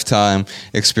once-in-a-lifetime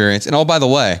experience? And oh, by the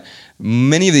way,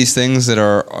 many of these things that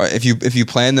are, if you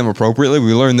plan them appropriately,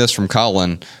 we learned this from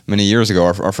Colin many years ago,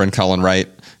 our friend Colin Wright,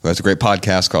 who has a great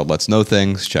podcast called Let's Know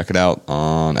Things. Check it out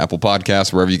on Apple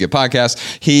Podcasts, wherever you get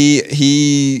podcasts.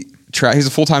 He's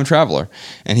a full-time traveler,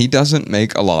 and he doesn't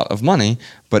make a lot of money,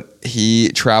 but he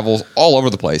travels all over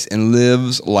the place and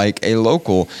lives like a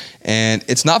local. And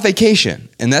it's not vacation,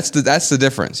 and that's the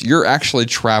difference. You're actually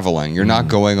traveling. You're not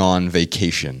going on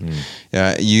vacation.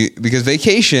 Because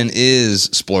vacation is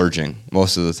splurging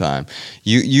most of the time.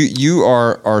 You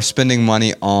are spending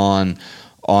money on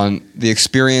the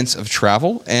experience of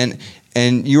travel, and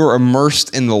you're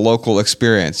immersed in the local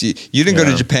experience. You didn't go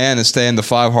to Japan and stay in the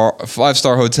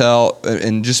five-star hotel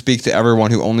and just speak to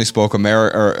everyone who only spoke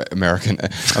American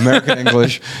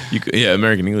English.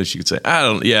 American English. You could say.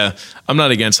 I'm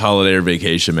not against holiday or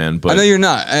vacation, man. But I know you're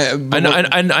not.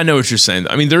 I know what you're saying.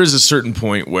 I mean, there is a certain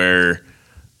point where,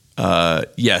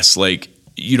 yes, like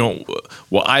you don't.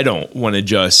 Well, I don't want to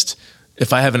just.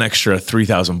 If I have an extra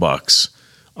 $3,000.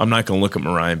 I'm not going to look at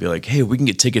Mariah and be like, hey, we can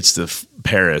get tickets to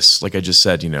Paris. Like I just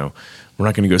said, we're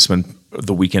not going to go spend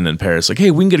the weekend in Paris. Like,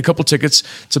 hey, we can get a couple tickets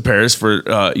to Paris for,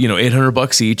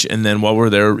 $800 each. And then while we're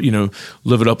there,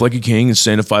 live it up like a king and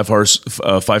stay in a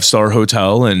five-star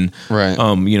hotel and,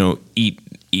 eat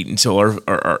until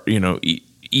our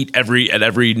eat at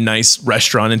every nice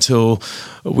restaurant until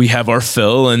we have our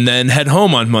fill and then head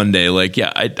home on Monday. Like,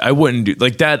 yeah, I wouldn't do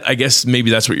like that. I guess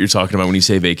maybe that's what you're talking about when you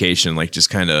say vacation, like just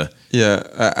kind of.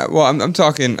 Yeah. Well, I'm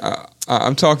talking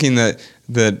that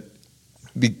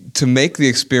to make the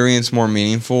experience more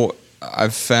meaningful,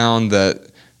 I've found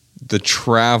that the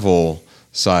travel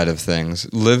side of things,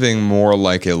 living more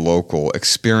like a local,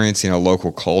 experiencing a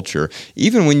local culture.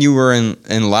 Even when you were in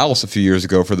Laos a few years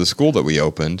ago for the school that we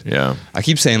opened. Yeah. I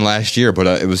keep saying last year, but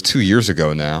it was 2 years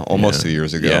ago now, almost 2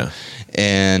 years ago. Yeah.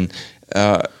 And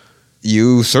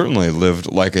you certainly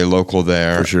lived like a local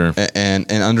there. For sure.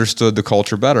 And understood the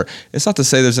culture better. It's not to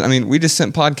say we just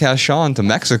sent Podcast Sean to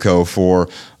Mexico for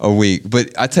a week.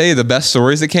 But I tell you, the best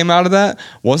stories that came out of that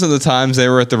wasn't the times they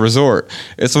were at the resort.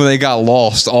 It's when they got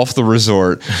lost off the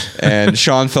resort and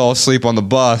Sean fell asleep on the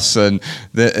bus and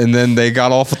then they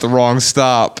got off at the wrong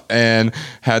stop and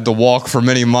had to walk for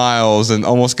many miles and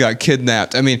almost got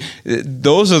kidnapped. I mean,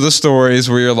 those are the stories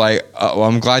where you're like, well,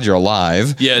 I'm glad you're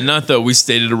alive. Yeah, not that we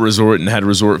stayed at a resort and had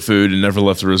resort food and never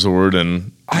left the resort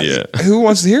and who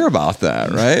wants to hear about that,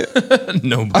 right?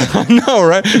 Nobody. I know,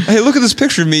 right? Hey, look at this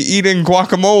picture of me eating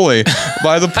guacamole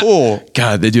by the pool.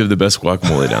 God, they do have the best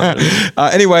guacamole down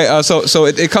there. Anyway, so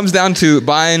it comes down to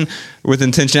buying with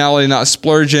intentionality, not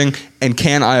splurging, and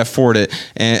can I afford it?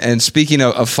 And speaking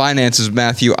of finances,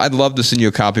 Matthew, I'd love to send you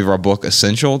a copy of our book,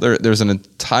 Essential. There's an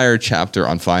entire chapter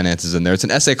on finances in there. It's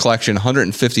an essay collection,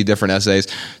 150 different essays,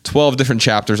 12 different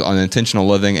chapters on intentional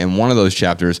living, and one of those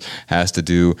chapters has to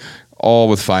do all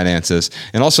with finances.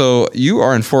 And also, you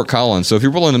are in Fort Collins, so if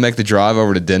you're willing to make the drive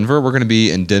over to Denver, we're going to be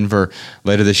in Denver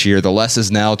later this year, the Less Is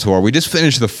Now tour. We just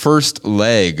finished the first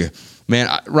leg. Man,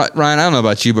 Ryan, I don't know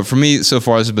about you, but for me, so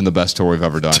far, this has been the best tour we've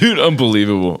ever done. Dude,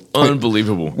 unbelievable.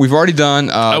 Unbelievable. We've already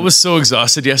done... I was so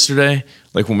exhausted yesterday,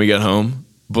 like when we got home.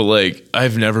 But like,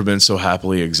 I've never been so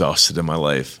happily exhausted in my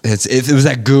life. It was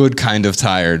that good kind of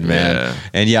tired, man. Yeah.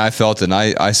 And yeah, I felt it. And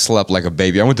I slept like a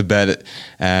baby. I went to bed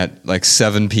at like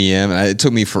 7 p.m. and it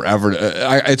took me forever.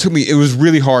 It was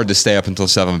really hard to stay up until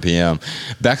 7 p.m.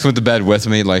 Bex went to bed with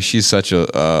me. Like, she's such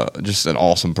just an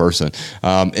awesome person.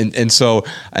 And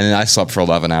then I slept for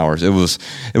 11 hours. It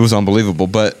was unbelievable.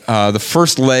 But the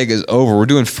first leg is over. We're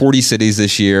doing 40 cities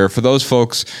this year. For those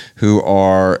folks who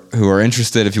are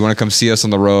interested, if you want to come see us on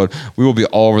the road, we will be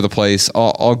all over the place.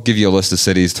 I'll give you a list of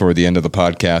cities toward the end of the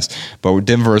podcast, but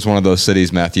Denver is one of those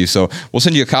cities, Matthew. So we'll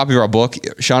send you a copy of our book.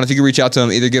 Sean, if you can reach out to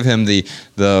him, either give him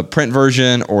the print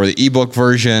version or the ebook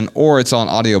version, or it's on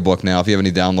audiobook now. If you have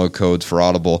any download codes for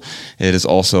Audible, it is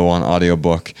also on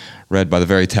audiobook read by the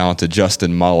very talented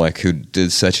Justin Malik, who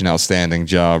did such an outstanding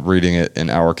job reading it in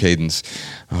our cadence.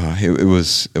 It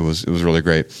was really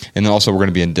great. And then also we're going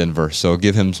to be in Denver, so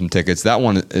give him some tickets. That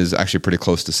one is actually pretty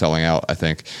close to selling out, I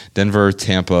think. Denver,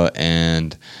 Tampa,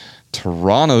 and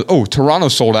Toronto. Oh, Toronto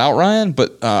sold out, Ryan.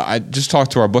 But I just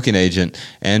talked to our booking agent,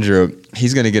 Andrew.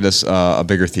 He's going to get us a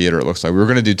bigger theater, it looks like. We were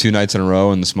going to do 2 nights in a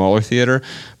row in the smaller theater,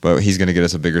 but he's going to get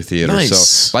us a bigger theater. Nice.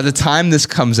 So by the time this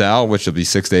comes out, which will be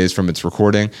 6 days from its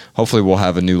recording, hopefully we'll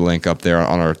have a new link up there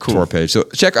on our tour page. So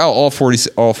check out all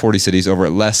 40 cities over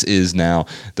at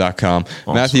lessisnow.com.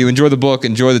 Awesome. Matthew, enjoy the book,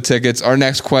 enjoy the tickets. Our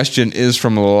next question is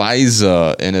from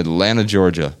Liza in Atlanta,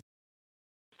 Georgia.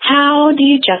 How do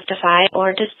you justify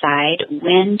or decide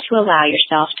when to allow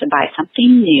yourself to buy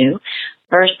something new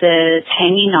versus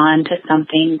hanging on to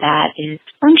something that is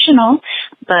functional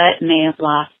but may have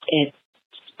lost its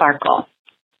sparkle?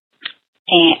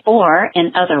 Or,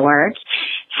 in other words,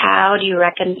 how do you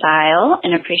reconcile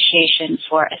an appreciation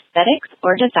for aesthetics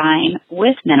or design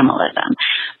with minimalism?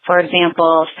 For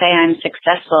example, say I'm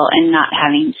successful in not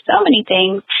having so many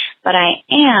things, but I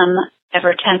am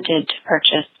ever tempted to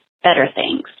purchase better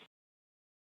things.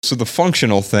 So the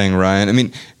functional thing, Ryan, I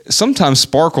mean, sometimes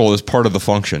sparkle is part of the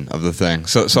function of the thing.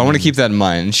 So I want to keep that in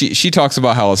mind. And she talks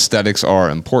about how aesthetics are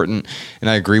important, and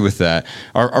I agree with that.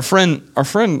 Our friend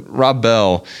Rob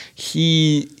Bell,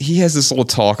 he has this little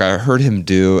talk I heard him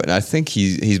do, and I think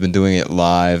he's been doing it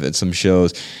live at some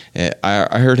shows.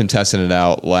 I heard him testing it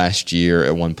out last year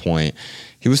at one point.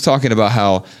 He was talking about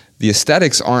how the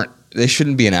aesthetics they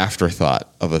shouldn't be an afterthought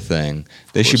of a thing.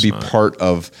 They should be part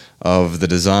of the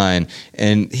design.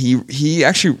 And he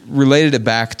actually related it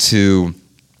back to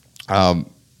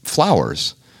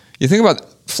flowers. You think about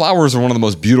flowers are one of the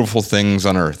most beautiful things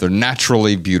on earth. They're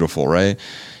naturally beautiful, right?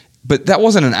 But that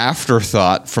wasn't an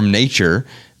afterthought from nature.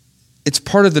 It's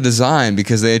part of the design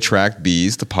because they attract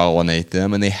bees to pollinate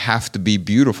them, and they have to be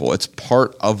beautiful. It's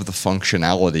part of the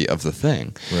functionality of the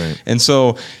thing. Right. And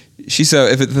so she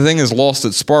said, if the thing has lost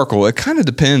its sparkle, it kind of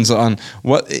depends on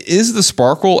what is the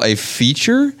sparkle a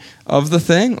feature of the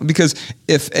thing? Because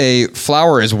if a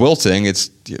flower is wilting,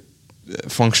 it's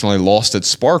functionally lost its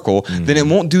sparkle, then it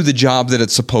won't do the job that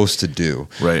it's supposed to do.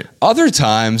 Right. Other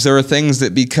times, there are things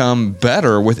that become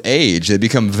better with age. They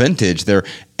become vintage. They're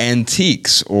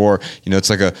antiques, or it's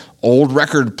like a old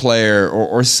record player,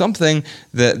 or something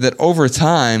that over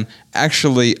time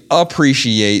actually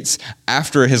appreciates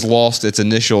after it has lost its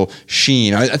initial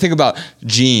sheen. I think about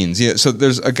jeans. So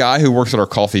there's a guy who works at our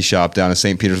coffee shop down in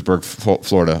St. Petersburg,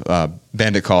 Florida,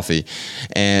 Bandit Coffee,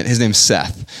 and his name's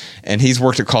Seth. And he's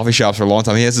worked at coffee shops for a long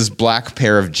time. He has this black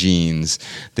pair of jeans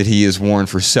that he has worn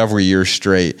for several years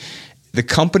straight. The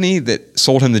company that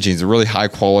sold him the jeans, a really high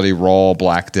quality raw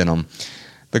black denim,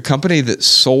 the company that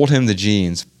sold him the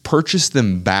jeans purchased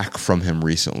them back from him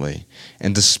recently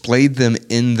and displayed them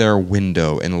in their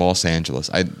window in Los Angeles.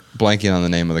 I'm blanking on the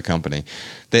name of the company.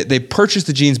 They purchased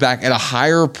the jeans back at a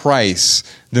higher price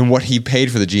than what he paid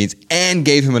for the jeans, and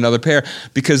gave him another pair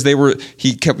because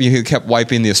he kept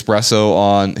wiping the espresso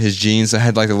on his jeans that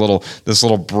had like this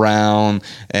little brown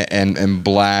and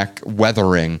black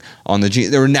weathering on the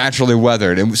jeans. They were naturally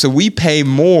weathered, and so we pay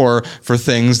more for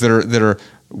things that are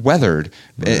weathered,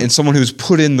 and someone who's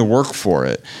put in the work for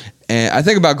it. And I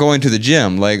think about going to the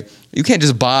gym. Like, you can't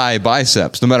just buy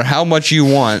biceps. No matter how much you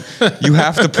want, you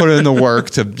have to put in the work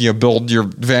to build your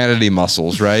vanity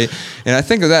muscles, right? And I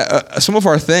think of that. Some of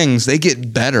our things, they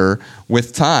get better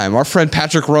with time. Our friend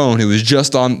Patrick Rohn, who was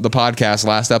just on the podcast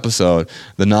last episode,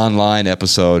 the non-line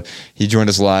episode, he joined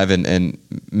us live in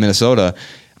Minnesota.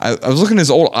 I was looking at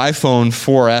his old iPhone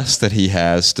 4S that he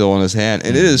has still in his hand,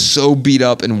 and it is so beat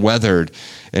up and weathered,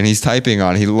 and he's typing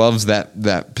on it. He loves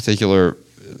that particular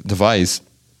device.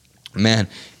 Man,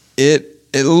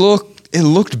 it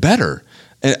looked better.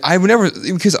 And I would never,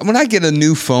 because when I get a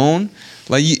new phone,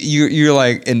 like you're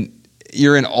like, and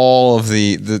you're in awe of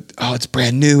the it's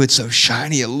brand new, it's so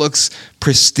shiny, it looks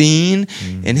pristine.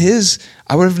 And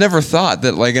I would have never thought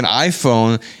that like an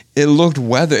iPhone, it looked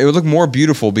weathered. It would look more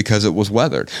beautiful because it was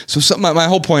weathered. So my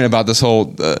whole point about this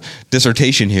whole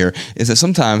dissertation here is that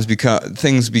sometimes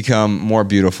things become more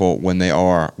beautiful when they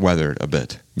are weathered a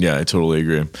bit. Yeah, I totally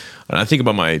agree. And I think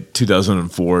about my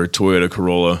 2004 Toyota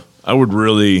Corolla. I would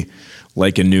really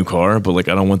like a new car, but like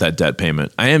I don't want that debt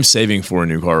payment. I am saving for a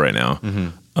new car right now,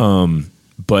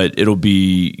 but it'll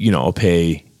be I'll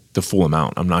pay the full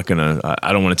amount. I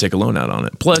don't want to take a loan out on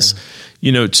it. Plus,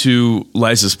 to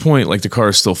Liza's point, like the car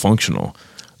is still functional.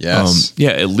 Yes.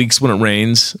 It leaks when it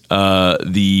rains.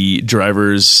 The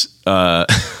driver's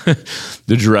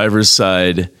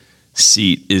side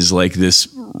seat is like this,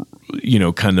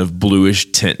 kind of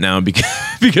bluish tint now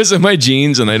because of my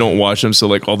jeans, and I don't wash them. So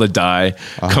like all the dye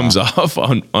comes off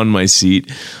on my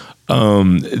seat.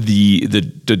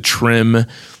 The trim,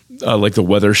 like the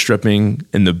weather stripping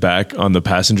in the back on the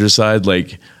passenger side,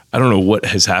 like I don't know what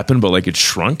has happened, but like it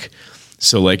shrunk.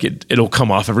 So like it'll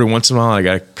come off every once in a while. I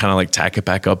got to kind of like tack it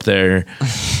back up there.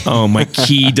 My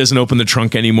key doesn't open the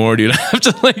trunk anymore, dude.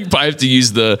 I have to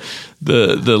use the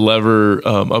lever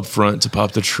up front to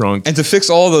pop the trunk. And to fix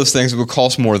all of those things, it would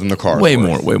cost more than the car. Way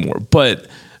more. But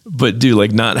dude,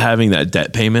 like not having that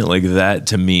debt payment, like that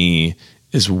to me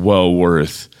is well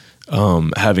worth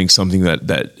having something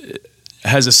that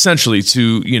has essentially,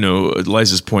 to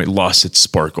Liza's point, lost its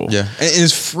sparkle. Yeah, and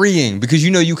it's freeing because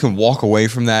you can walk away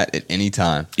from that at any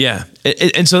time. Yeah,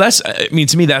 and so to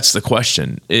me, that's the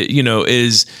question.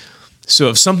 So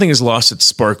if something has lost its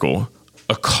sparkle,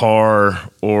 a car,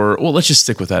 or let's just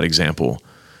stick with that example.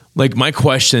 Like my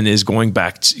question is going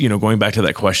back to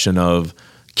that question of,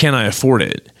 can I afford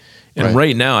it? And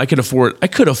right now I could afford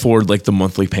like the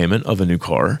monthly payment of a new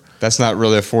car. That's not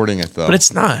really affording it though. But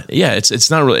it's not. Yeah,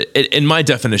 it's not really. In my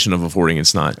definition of affording,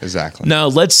 it's not. Exactly. Now,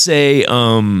 let's say,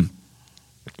 something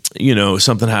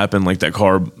happened, like that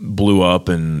car blew up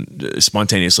and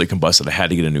spontaneously combusted. I had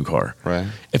to get a new car. Right.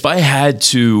 If I had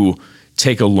to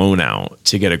take a loan out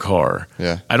to get a car,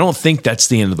 I don't think that's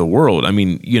the end of the world. I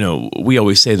mean, we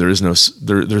always say there's no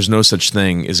such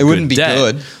thing as it good wouldn't be debt.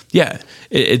 good. Yeah,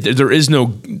 there is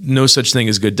no such thing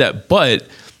as good debt, but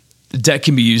debt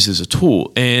can be used as a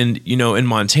tool. And in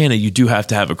Montana, you do have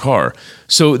to have a car.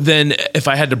 So then, if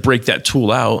I had to break that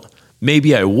tool out,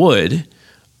 maybe I would,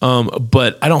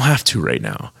 but I don't have to right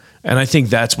now. And I think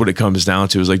that's what it comes down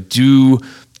to: is like, do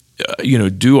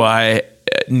I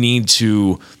need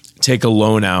to take a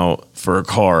loan out for a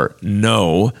car?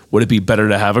 No. Would it be better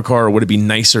to have a car, or would it be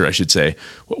nicer, I should say?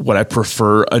 Would I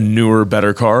prefer a newer,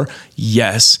 better car?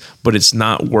 Yes, but it's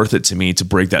not worth it to me to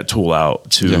break that tool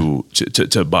out to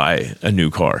buy a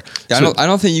new car. Yeah, I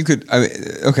don't think you could.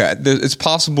 It's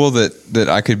possible that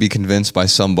I could be convinced by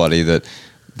somebody that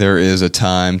there is a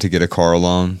time to get a car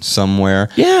loan somewhere.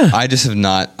 Yeah. I just have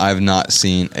not. I've not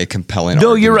seen a compelling.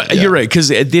 No, you're right. yet. You're right. Because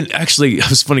it actually, it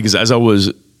was funny because as I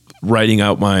was writing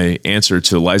out my answer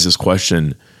to Liza's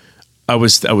question, I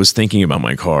was thinking about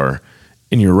my car,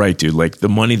 and you're right, dude. Like the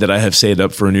money that I have saved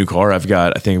up for a new car, I think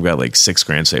I've got like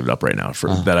 $6,000 saved up right now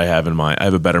that I have I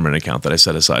have a Betterment account that I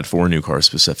set aside for a new car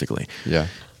specifically. Yeah.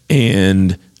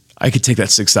 And I could take that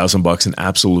 $6,000 and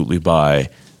absolutely buy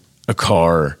a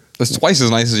car that's twice as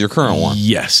nice as your current one.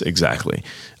 Yes, exactly.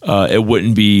 It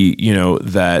wouldn't be,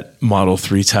 that Model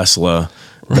 3 Tesla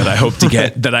that I hope to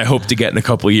get in a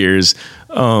couple of years.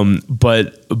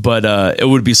 But it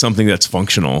would be something that's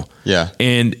functional. Yeah.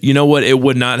 And you know what? It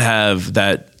would not have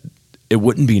that. It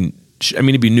wouldn't be. I mean,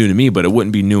 it'd be new to me, but it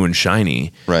wouldn't be new and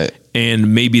shiny. Right.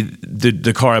 And maybe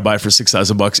the car I buy for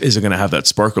 $6,000 isn't going to have that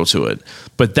sparkle to it.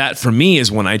 But that for me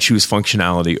is when I choose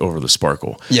functionality over the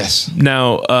sparkle. Yes.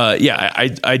 Now,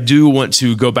 I do want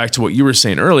to go back to what you were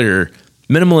saying earlier.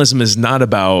 Minimalism is not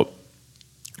about.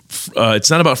 It's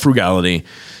not about frugality.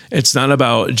 It's not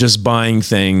about just buying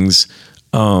things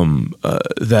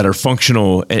that are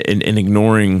functional and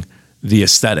ignoring the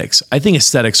aesthetics. I think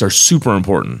aesthetics are super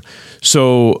important.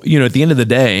 So, at the end of the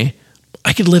day,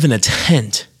 I could live in a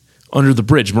tent under the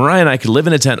bridge. Mariah and I could live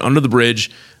in a tent under the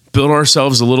bridge, build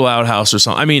ourselves a little outhouse or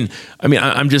something. I mean,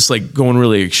 I'm just like going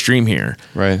really extreme here.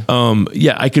 Right.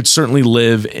 I could certainly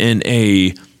live in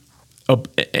an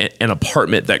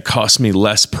apartment that costs me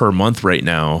less per month right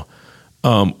now,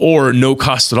 or no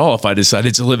cost at all if I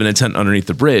decided to live in a tent underneath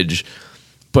the bridge.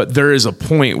 But there is a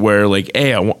point where, like,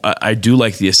 A, I do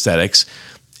like the aesthetics,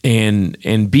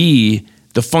 and B,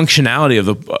 the functionality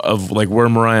of like where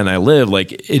Mariah and I live,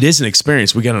 like it is an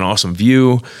experience. We got an awesome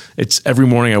view. It's every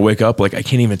morning I wake up, like I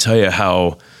can't even tell you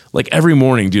how. Like every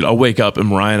morning, dude, I'll wake up and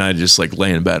Mariah and I just like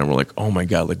lay in bed and we're like, oh my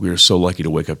God, like we are so lucky to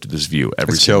wake up to this view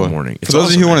every single morning. For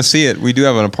those of you who want to see it, we do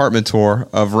have an apartment tour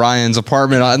of Ryan's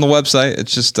apartment on the website.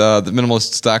 It's just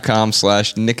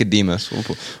theminimalists.com/Nicodemus. We'll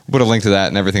put a link to that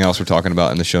and everything else we're talking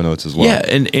about in the show notes as well. Yeah,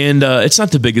 and it's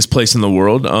not the biggest place in the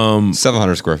world.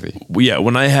 700 square feet. Yeah,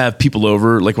 when I have people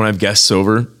over, like when I have guests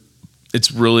over,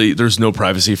 it's really, there's no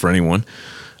privacy for anyone.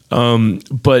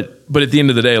 But at the end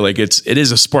of the day, like it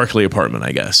is a sparkly apartment,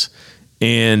 I guess,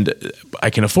 and I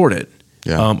can afford it.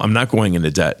 Yeah. I'm not going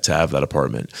into debt to have that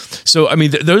apartment. So, I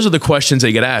mean, those are the questions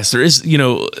that get asked. There is,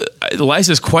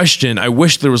 Liza's question, I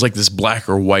wish there was like this black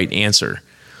or white answer.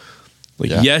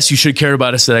 Like, yes, you should care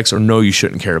about aesthetics, or no, you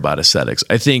shouldn't care about aesthetics.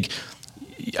 I think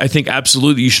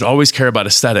absolutely you should always care about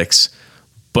aesthetics,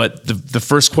 but the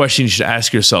first question you should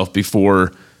ask yourself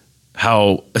before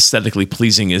how aesthetically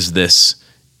pleasing is this?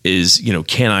 Is,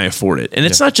 can I afford it? And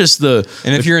it's not just and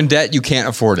if you're in debt, you can't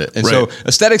afford it. And right. so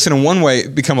aesthetics in one way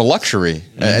become a luxury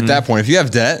at that point. If you have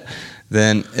debt,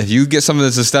 then if you get something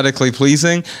that's aesthetically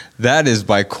pleasing, that is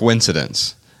by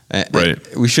coincidence. Right.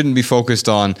 We shouldn't be focused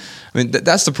on,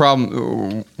 that's the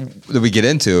problem that we get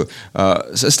into.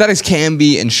 So aesthetics can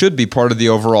be and should be part of the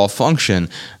overall function,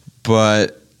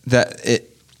 but that it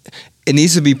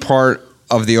needs to be part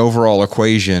of the overall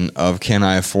equation of can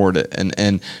I afford it?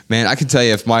 And man, I can tell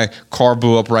you if my car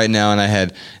blew up right now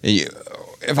and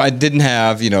if I didn't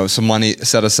have, some money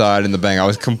set aside in the bank, I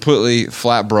was completely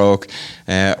flat broke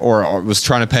or was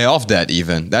trying to pay off debt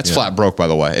even. That's flat broke, by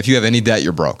the way. If you have any debt,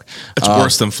 you're broke. It's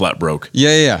worse than flat broke.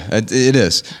 Yeah, it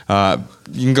is.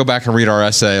 You can go back and read our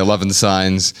essay, 11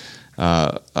 Signs.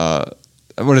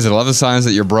 What is it, 11 signs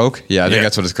that you're broke? Yeah, I think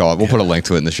that's what it's called. We'll put a link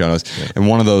to it in the show notes. Yeah. And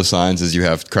one of those signs is you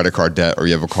have credit card debt or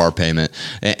you have a car payment.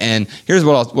 And here's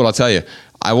what I'll tell you.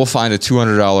 I will find a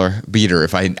 $200 beater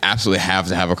if I absolutely have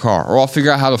to have a car. Or I'll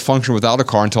figure out how to function without a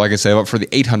car until I can save up for the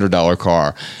 $800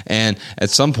 car. And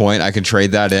at some point, I can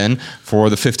trade that in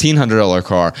for the $1,500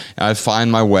 car. And I'd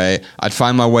find my way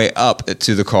up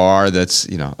to the car that's, a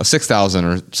 $6,000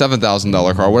 or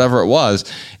 $7,000 car, whatever it was.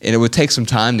 And it would take some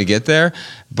time to get there,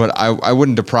 but I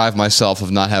wouldn't deprive myself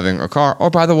of not having a car. Or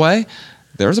by the way,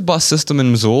 there's a bus system in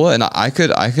Missoula, and I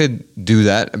could do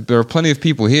that. There are plenty of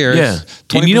people here. Yeah,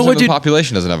 20% of the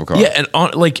population doesn't have a car. Yeah, and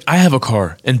I have a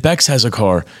car, and Bex has a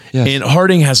car, and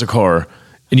Harding has a car,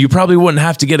 and you probably wouldn't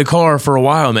have to get a car for a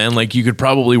while, man. Like you could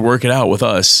probably work it out with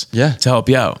us, to help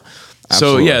you out.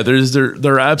 Absolutely. So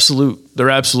they're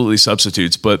absolutely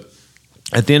substitutes, but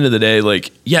at the end of the day,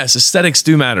 like yes, aesthetics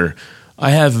do matter.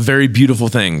 I have very beautiful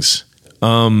things,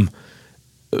 but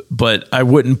I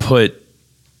wouldn't put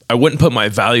my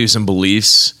values and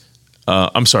beliefs.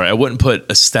 I wouldn't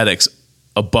put aesthetics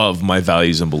above my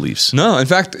values and beliefs. No, in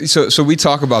fact, so we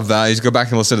talk about values. Go back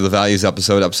and listen to the values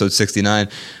episode 69.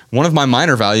 One of my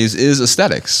minor values is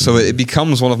aesthetics. So it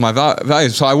becomes one of my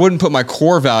values. So I wouldn't put my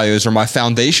core values or my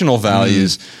foundational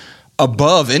values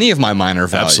above any of my minor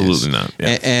values. Absolutely not.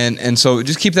 Yeah. And so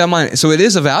just keep that in mind. So it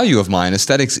is a value of mine.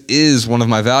 Aesthetics is one of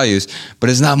my values, but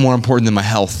it's not more important than my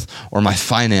health or my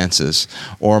finances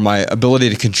or my ability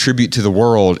to contribute to the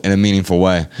world in a meaningful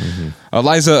way.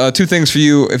 Liza, two things for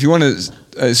you. If you want to,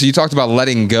 so you talked about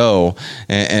letting go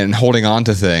and holding on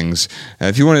to things.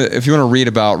 If you want to read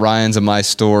about Ryan's and my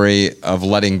story of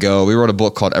letting go, we wrote a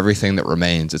book called Everything That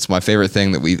Remains. It's my favorite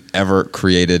thing that we've ever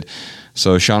created.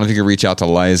 So, Sean, if you could reach out to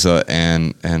Liza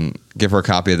and give her a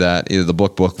copy of that, either the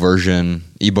book version,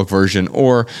 ebook version,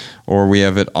 or we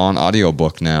have it on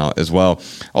audiobook now as well.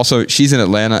 Also, she's in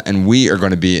Atlanta, and we are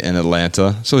going to be in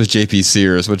Atlanta. So is JP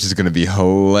Sears, which is going to be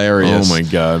hilarious. Oh my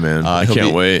God, man! I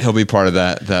can't wait. He'll be part of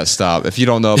that stop. If you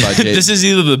don't know about JP, this is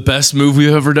either the best move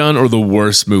we've ever done or the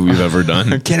worst move we've ever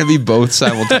done. Can it be both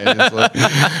simultaneously?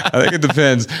 I think it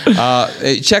depends.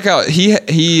 Check out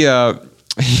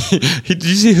did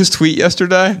you see his tweet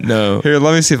yesterday? No. Here,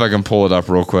 let me see if I can pull it up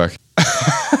real quick.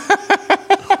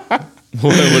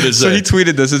 What is that? So he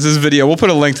tweeted this. It's his video. We'll put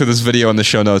a link to this video in the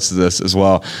show notes to this as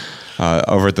well,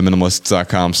 over at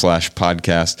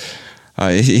theminimalists.com/podcast.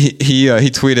 He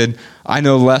tweeted, "I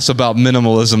know less about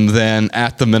minimalism than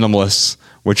at the minimalists,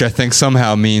 which I think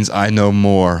somehow means I know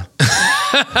more."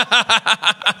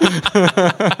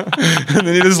 And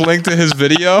then he just linked to his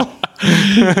video.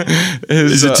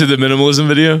 Is it to the minimalism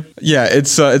video? Yeah,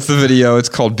 it's the video. It's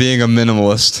called "Being a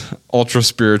Minimalist: Ultra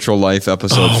Spiritual Life,"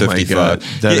 episode 55.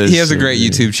 My God. He has a great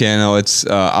YouTube channel. It's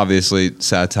obviously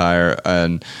satire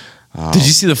and. Did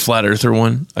you see the Flat Earther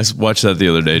one? I watched that the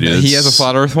other day, dude. He has a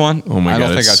Flat Earth one? Oh my God, I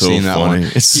don't think I've seen that one.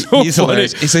 It's so He's funny.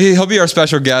 hilarious. So he'll be our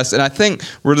special guest, and I think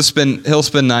he'll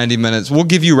spend 90 minutes. We'll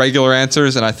give you regular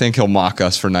answers, and I think he'll mock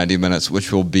us for 90 minutes,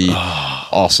 which will be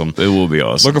awesome. It will be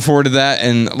awesome. Looking forward to that.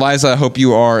 And Liza, I hope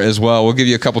you are as well. We'll give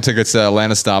you a couple tickets to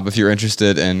Atlanta stop if you're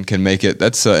interested and can make it.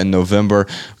 That's in November.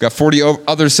 We've got 40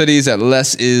 other cities at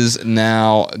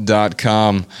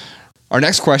lessisnow.com. Our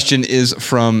next question is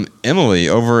from Emily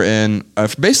over in,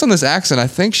 based on this accent, I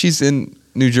think she's in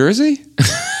New Jersey?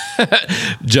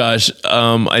 Josh,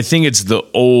 I think it's the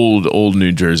old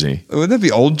New Jersey. Would that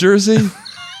be Old Jersey?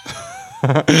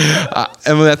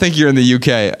 Emily, I think you're in the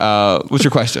UK. What's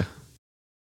your question?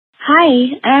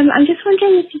 Hi, I'm just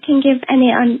wondering if you can give any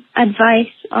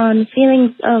advice on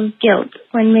feelings of guilt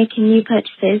when making new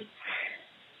purchases.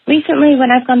 Recently,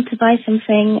 when I've gone to buy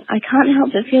something, I can't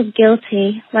help but feel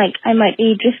guilty, like I might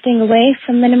be drifting away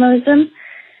from minimalism.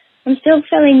 I'm still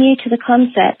fairly new to the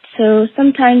concept, so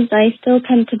sometimes I still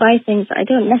tend to buy things I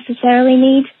don't necessarily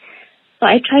need. but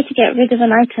I try to get rid of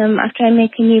an item after I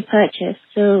make a new purchase,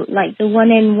 so like the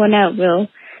one in, one out rule.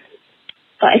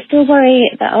 But I still worry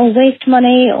that I'll waste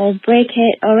money or break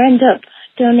it or end up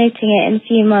donating it in a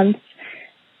few months.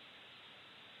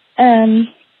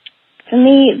 For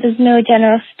me, there's no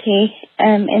generosity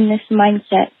in this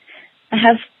mindset. I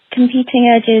have competing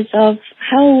urges of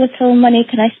how little money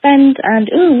can I spend and,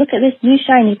 ooh, look at this new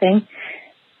shiny thing.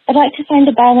 I'd like to find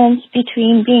a balance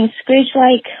between being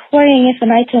Scrooge-like, worrying if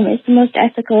an item is the most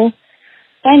ethical,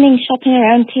 finding shopping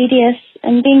around tedious,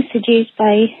 and being seduced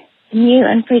by the new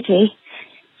and pretty.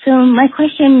 So my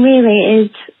question really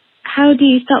is, how do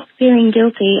you stop feeling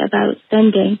guilty about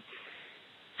spending?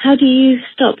 How do you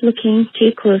stop looking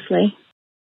too closely?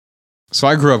 So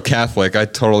I grew up Catholic. I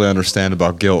totally understand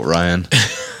about guilt, Ryan.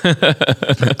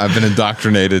 I've been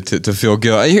indoctrinated to feel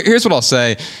guilt. Here's what I'll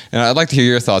say, and I'd like to hear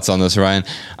your thoughts on this, Ryan.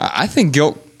 I think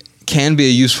guilt can be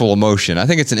a useful emotion. I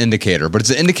think it's an indicator, but it's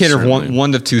an indicator of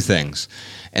one of two things.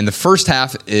 And the first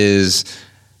half is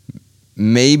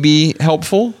maybe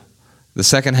helpful. The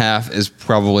second half is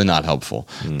probably not helpful.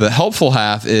 The helpful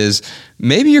half is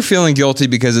maybe you're feeling guilty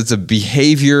because it's a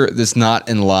behavior that's not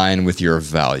in line with your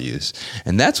values.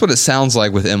 And that's what it sounds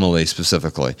like with Emily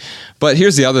specifically. But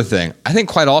here's the other thing. I think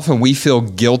quite often we feel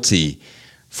guilty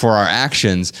for our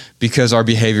actions because our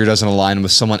behavior doesn't align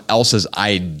with someone else's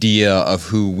idea of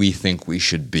who we think we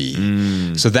should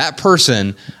be. So that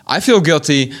person, I feel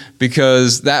guilty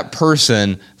because that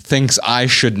person thinks I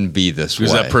shouldn't be this way.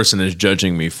 Because that person is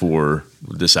judging me for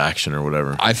this action or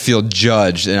whatever. I feel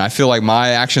judged, and I feel like my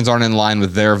actions aren't in line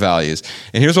with their values.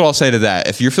 And here's what I'll say to that.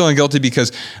 If you're feeling guilty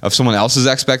because of someone else's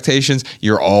expectations,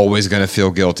 you're always going to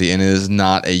feel guilty, and it is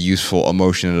not a useful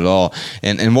emotion at all.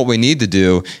 And what we need to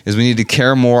do is we need to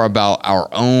care more about our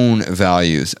own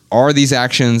values. Are these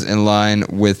actions in line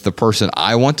with the person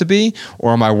I want to be,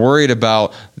 or am I worried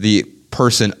about the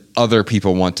person other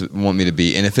people want me to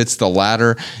be? And if it's the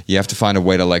latter, you have to find a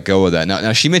way to let go of that.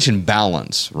 Now she mentioned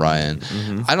balance, Ryan.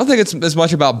 I don't think it's as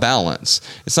much about balance.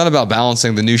 It's not about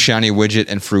balancing the new shiny widget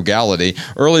and frugality.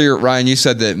 Earlier, Ryan, you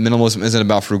said that minimalism isn't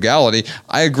about frugality.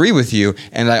 I agree with you.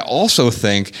 And I also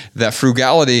think that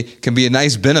frugality can be a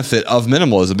nice benefit of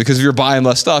minimalism, because if you're buying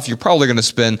less stuff, you're probably going to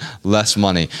spend less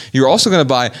money. You're also going to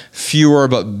buy fewer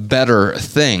but better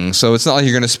things. So it's not like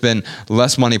you're going to spend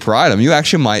less money per item. You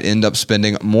actually might end up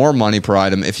spending more money per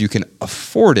item if you can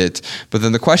afford it. But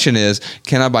then the question is,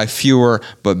 can I buy fewer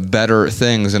but better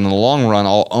things? And in the long run,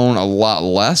 I'll own a lot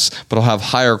less, but I'll have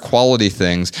higher quality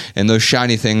things. And those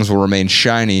shiny things will remain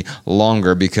shiny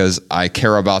longer because I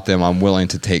care about them. I'm willing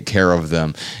to take care of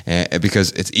them. And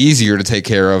because it's easier to take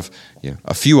care of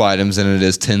a few items than it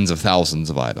is tens of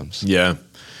thousands of items. Yeah.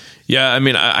 Yeah. I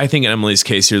mean, I think in Emily's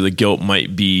case here, the guilt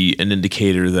might be an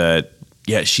indicator that,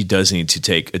 she does need to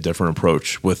take a different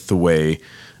approach with the way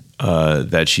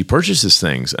that she purchases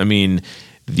things. I mean,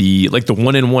 the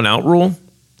one in, one out rule.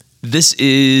 This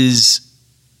is,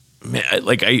 man,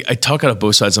 I talk out of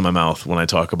both sides of my mouth when I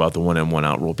talk about the one in, one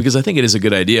out rule, because I think it is a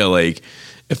good idea. Like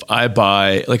if I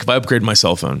upgrade my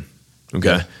cell phone,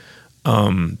 okay,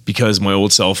 because my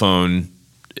old cell phone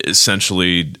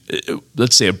essentially,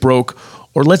 let's say it broke,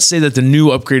 or let's say that the new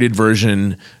upgraded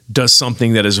version does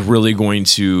something that is really going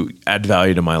to add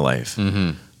value to my life.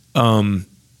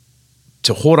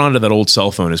 To hold on to that old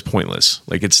cell phone is pointless.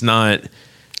 Like it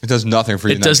does nothing for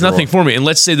you. It does nothing for me. And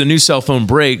let's say the new cell phone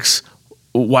breaks.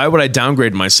 Why would I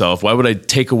downgrade myself? Why would I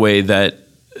take away that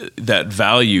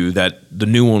value that the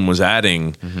new one was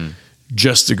adding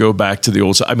just to go back to the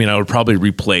old? I mean, I would probably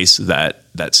replace that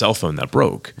cell phone that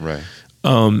broke. Right.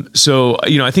 So,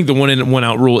 I think the one in, one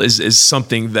out rule is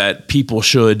something that people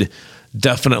should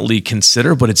definitely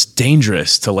consider, but it's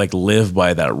dangerous to live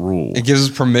by that rule. It gives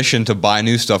us permission to buy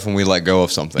new stuff when we let go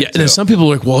of something. Yeah, and then some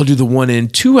people are like, well, I'll do the one in,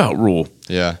 two out rule.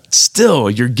 Yeah. Still,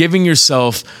 you're giving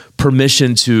yourself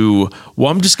permission to,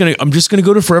 I'm just gonna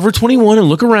go to Forever 21 and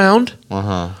look around.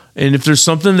 And if there's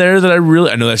something there that I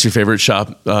know that's your favorite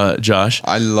shop, Josh.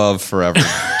 I love Forever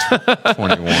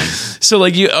 21. So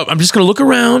I'm just gonna look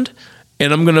around.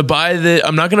 And I'm not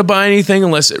going to buy anything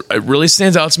unless it really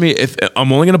stands out to me. If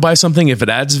I'm only going to buy something if it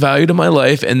adds value to my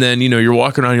life. And then, you're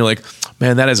walking around, you're like,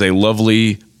 man, that is a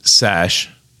lovely sash.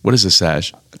 What is a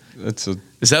sash?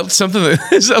 Is that something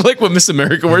is that like what Miss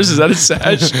America wears? Is that a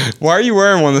sash? Why are you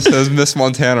wearing one that says Miss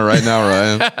Montana right now,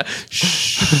 Ryan?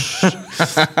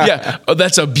 Yeah. Oh,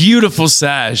 that's a beautiful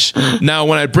sash. Now,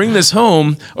 when I bring this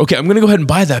home, okay, I'm going to go ahead and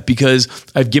buy that because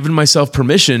I've given myself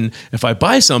permission. If I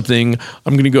buy something,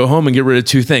 I'm going to go home and get rid of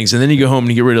two things. And then you go home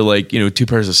and you get rid of two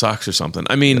pairs of socks or something.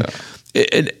 I mean,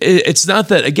 it's not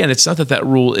that, again, it's not that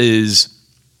rule is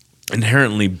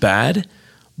inherently bad,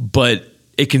 but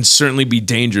it can certainly be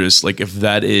dangerous. Like if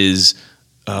that is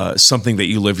something that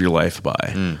you live your life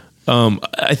by.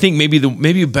 I think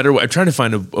maybe a better way. I'm trying to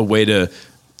find a way to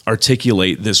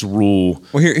articulate this rule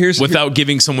without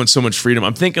giving someone so much freedom.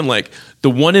 I'm thinking like the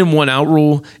 1 in 1 out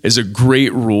rule is a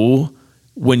great rule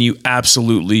when you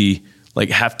absolutely like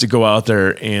have to go out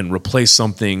there and replace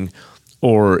something,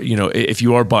 or if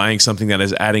you are buying something that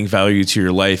is adding value to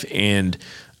your life and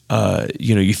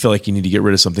you feel like you need to get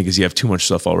rid of something because you have too much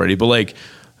stuff already. But like,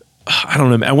 I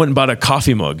don't know, I went and bought a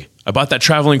coffee mug. I bought that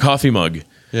traveling coffee mug.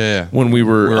 Yeah. When we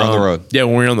were on the road. Yeah,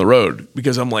 when we were on the road,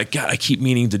 because I'm like, God, I keep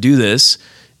meaning to do this.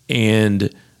 And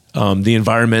the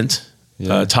environment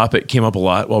topic came up a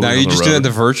lot while we were on the road. Now, are you just doing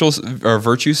the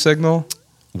virtue signal?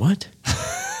 What?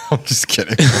 I'm just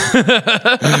kidding.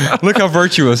 Look how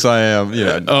virtuous I am.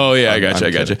 Oh yeah, I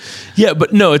gotcha. Yeah,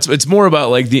 but no, it's more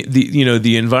about like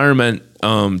the environment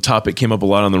topic came up a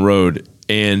lot on the road.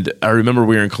 And I remember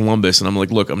we were in Columbus and I'm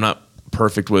like, look, I'm not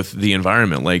perfect with the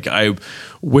environment. Like I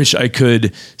wish I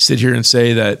could sit here and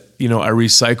say that, I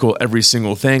recycle every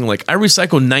single thing. Like I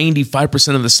recycle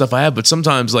 95% of the stuff I have, but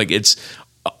sometimes like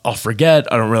I'll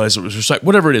forget. I don't realize it was recycled,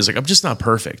 whatever it is. Like I'm just not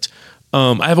perfect.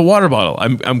 I have a water bottle.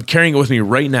 I'm carrying it with me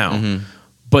right now,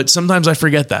 but sometimes I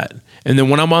forget that. And then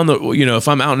when I'm on if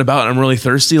I'm out and about and I'm really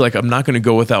thirsty, like I'm not going to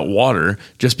go without water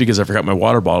just because I forgot my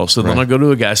water bottle. So then I'll go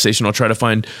to a gas station. I'll try to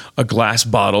find a glass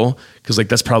bottle because like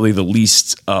that's probably the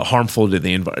least harmful to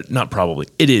the environment. Not probably.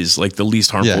 It is like the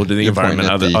least harmful to the environment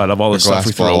out of all the stuff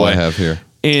we throw away. I have here.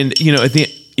 And at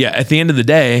the end of the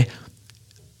day,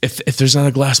 if there's not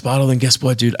a glass bottle, then guess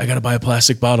what, dude? I got to buy a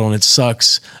plastic bottle and it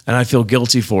sucks and I feel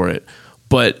guilty for it.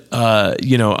 But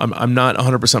I'm not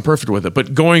 100% perfect with it.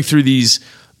 But going through these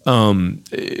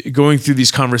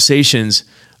conversations,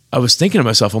 I was thinking to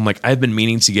myself, I'm like, I've been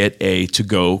meaning to get a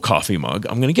to-go coffee mug.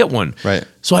 I'm going to get one. Right.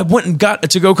 So I went and got a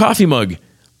to-go coffee mug.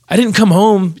 I didn't come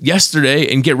home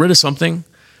yesterday and get rid of something.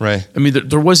 Right. I mean,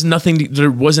 there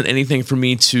wasn't anything for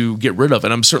me to get rid of.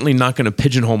 And I'm certainly not going to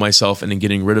pigeonhole myself into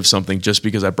getting rid of something just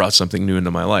because I brought something new into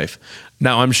my life.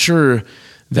 Now, I'm sure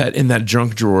that in that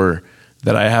junk drawer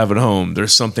that I have at home,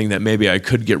 there's something that maybe I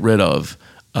could get rid of.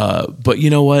 But you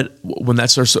know what? When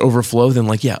that starts to overflow, then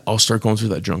I'll start going through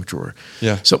that junk drawer.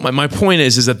 Yeah. So my point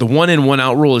is that the 1 in 1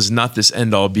 out rule is not this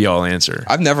end all be all answer.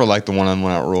 I've never liked the 1 in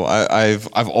 1 out rule.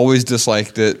 I've always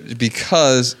disliked it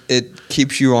because it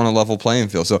keeps you on a level playing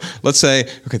field. So let's say,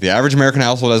 the average American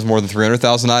household has more than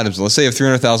 300,000 items. Let's say you have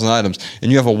 300,000 items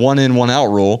and you have a 1 in 1 out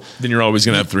rule. Then you're always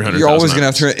going to have 300,000. You're always going to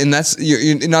have 300, and that's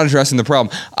you're not addressing the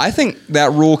problem. I think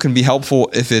that rule can be helpful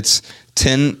if it's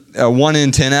 1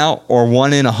 in 10 out or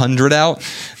 1 in 100 out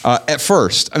at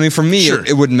first. I mean, for me, sure,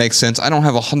 it wouldn't make sense. I don't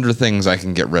have 100 things I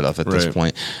can get rid of at this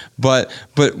point. But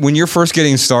when you're first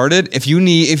getting started, if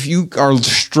you are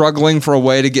struggling for a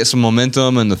way to get some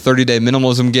momentum in the 30-day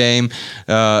minimalism game,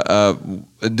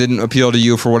 it didn't appeal to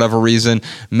you for whatever reason,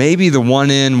 maybe the 1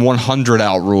 in 100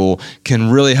 out rule can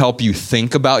really help you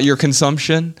think about your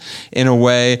consumption in a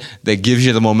way that gives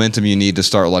you the momentum you need to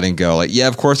start letting go. Like, yeah,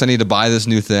 of course I need to buy this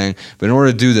new thing, but in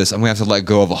order to do this, I'm going to have to let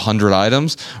go of 100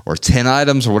 items or 10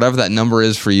 items or whatever that number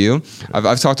is for you.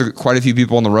 I've talked to quite a few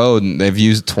people on the road and they've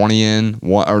used 20 in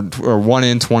or 1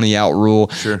 in 20 out rule.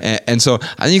 Sure. And so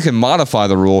I think you can modify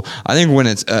the rule. I think when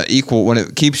it's equal, when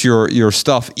it keeps your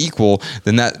stuff equal,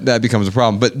 then that becomes a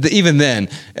problem. But even then,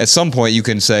 at some point you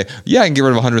can say, yeah, I can get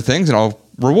rid of 100 things and I'll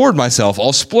reward myself.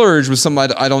 I'll splurge with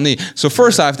something I don't need. So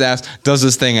first I have to ask, does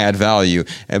this thing add value?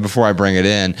 And before I bring it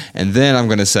in, and then I'm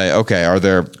going to say, okay, are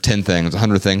there 10 things,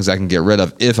 100 things I can get rid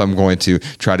of if I'm going to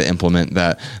try to implement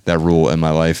that rule in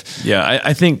my life? Yeah,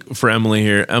 I think for Emily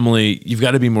here, you've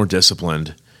got to be more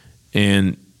disciplined.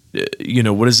 And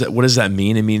what does that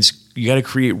mean? It means you got to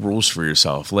create rules for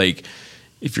yourself. Like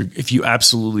if you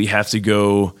absolutely have to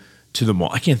go to the mall.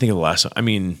 I can't think of the last time.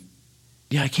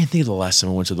 I can't think of the last time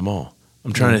I went to the mall.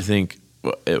 I'm trying to think,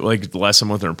 like the last time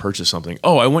I went there and purchased something.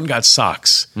 Oh, I went and got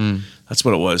socks. That's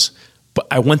what it was. But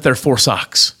I went there for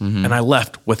socks and I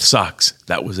left with socks.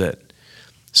 That was it.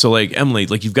 So like Emily,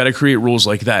 you've got to create rules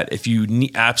like that. If you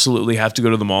absolutely have to go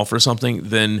to the mall for something,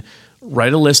 then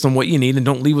write a list on what you need and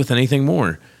don't leave with anything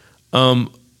more.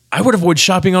 I would avoid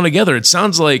shopping altogether. It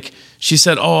sounds like she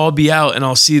said, oh, I'll be out and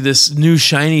I'll see this new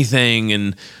shiny thing,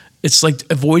 and it's like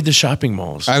avoid the shopping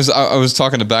malls. I was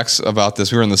talking to Bex about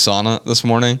this. We were in the sauna this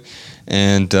morning,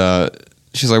 and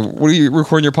she's like, what are you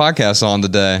recording your podcast on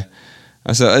today?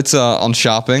 I said, it's on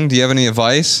shopping. Do you have any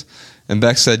advice? And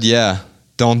Bex said, yeah,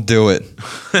 don't do it.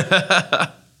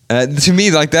 To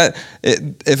me, like that,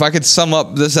 if I could sum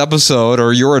up this episode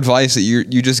or your advice that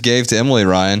you just gave to Emily,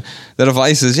 Ryan, that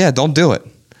advice is, yeah, don't do it.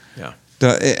 Yeah.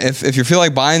 If you feel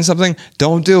like buying something,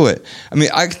 don't do it. I mean,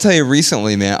 I can tell you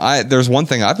recently, man, there's one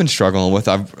thing I've been struggling with.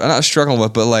 I'm not struggling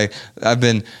with, but like I've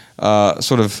been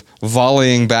sort of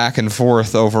volleying back and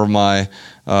forth over my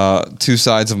two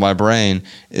sides of my brain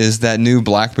is that new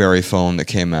BlackBerry phone that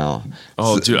came out.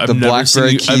 Oh, dude, the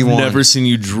BlackBerry Key One. I've never seen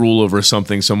you drool over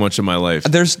something so much in my life.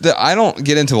 I don't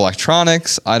get into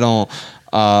electronics. I don't.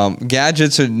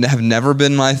 Gadgets have never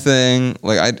been my thing.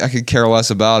 Like I could care less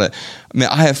about it. I mean,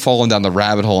 I have fallen down the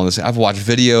rabbit hole in this. I've watched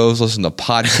videos, listened to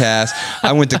podcasts.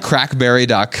 I went to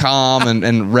crackberry.com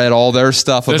and read all their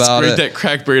stuff about it. That's great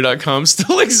that crackberry.com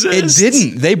still exists. It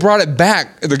didn't. They brought it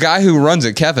back. The guy who runs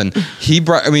it, Kevin,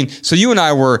 so you and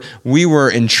I were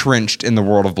entrenched in the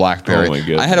world of BlackBerry. Oh my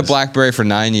goodness. I had a BlackBerry for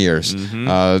 9 years,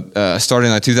 starting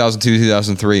in like 2002,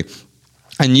 2003.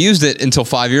 And used it until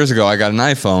 5 years ago. I got an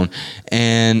iPhone,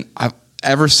 and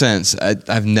ever since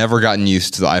I've never gotten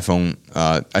used to the iPhone.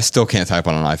 I still can't type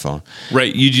on an iPhone.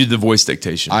 Right, you do the voice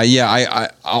dictation. I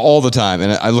all the time,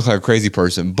 and I look like a crazy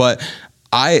person. But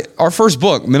our first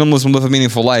book, Minimalism: Live a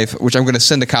Meaningful Life, which I'm going to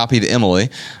send a copy to Emily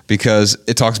because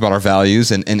it talks about our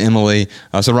values. And Emily,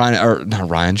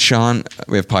 Sean,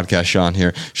 we have podcast Sean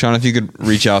here. Sean, if you could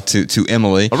reach out to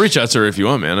Emily. I'll reach out to her if you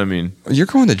want, man. I mean, you're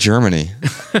going to Germany.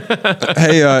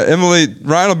 Hey, Emily,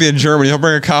 Ryan will be in Germany. He'll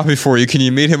bring a copy for you. Can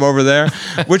you meet him over there?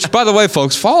 Which, by the way,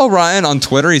 folks, follow Ryan on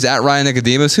Twitter. He's at Ryan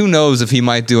Nicodemus. Who knows if he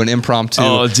might do an impromptu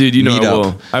Oh, dude, you know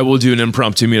meetup. I will do an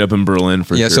impromptu meetup in Berlin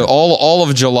for sure. Yeah, so all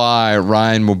of July,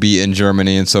 Ryan will be in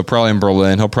Germany, and so probably in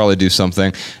Berlin. He'll probably do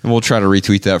something, and we'll try to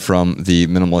retweet that from the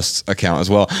Minimalist account as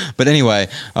well. But anyway,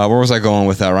 where was I going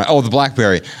with that, Ryan? Oh, the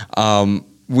BlackBerry.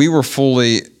 We were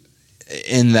fully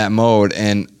in that mode,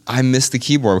 and I missed the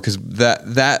keyboard because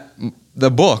the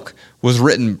book was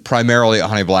written primarily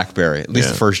on a BlackBerry, at least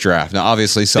the first draft. Now,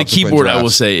 obviously, the keyboard, I will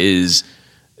say,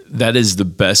 that is the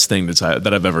best thing that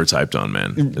I've ever typed on,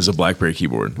 man, is a BlackBerry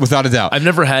keyboard. Without a doubt. I've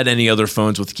never had any other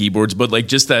phones with keyboards, but like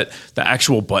just the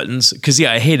actual buttons. Because,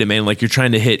 I hate it, man. Like you're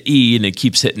trying to hit E and it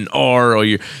keeps hitting R, or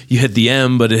you hit the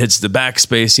M, but it hits the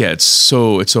backspace. Yeah, it's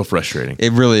so frustrating.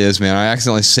 It really is, man. I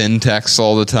accidentally send texts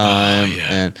all the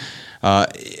time.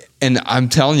 And I'm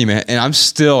telling you, man, and I'm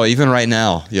still, even right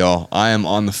now, y'all, I am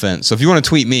on the fence. So if you want to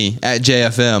tweet me at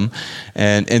JFM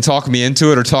and talk me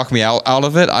into it or talk me out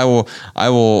of it, I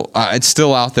will. It's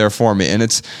still out there for me, and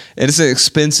it's an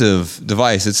expensive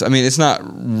device. It's not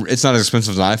as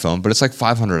expensive as an iPhone, but it's like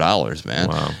 $500, man.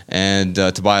 Wow. And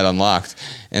to buy it unlocked,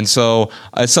 and so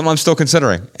it's something I'm still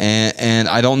considering. And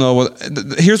I don't know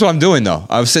here's what I'm doing though.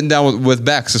 I was sitting down with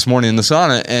Bex this morning in the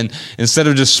sauna, and instead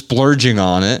of just splurging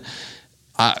on it,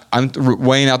 I'm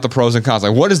weighing out the pros and cons.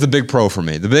 Like, what is the big pro for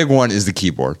me? The big one is the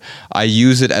keyboard. I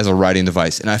use it as a writing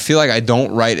device, and I feel like I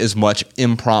don't write as much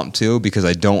impromptu because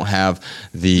I don't have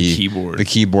the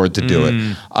keyboard to do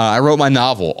it. I wrote my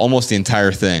novel, almost the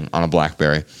entire thing, on a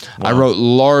BlackBerry. Wow. I wrote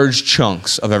large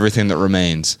chunks of Everything That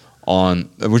Remains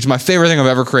which is my favorite thing I've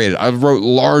ever created. I wrote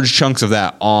large chunks of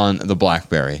that on the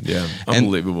BlackBerry. Yeah,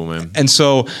 unbelievable, man. And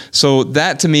so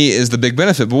that to me is the big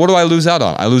benefit. But what do I lose out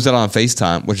on? I lose out on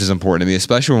FaceTime, which is important to me,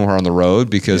 especially when we're on the road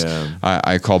because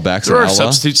I call Bex and Ella. There are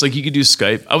substitutes, like you could do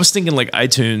Skype. I was thinking like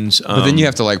iTunes. But then you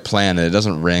have to like plan it. It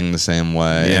doesn't ring the same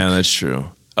way. Yeah, that's true.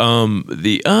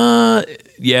 You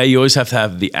always have to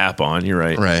have the app on. You're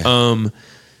right. Right.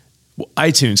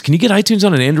 iTunes. Can you get iTunes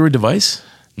on an Android device?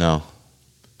 No.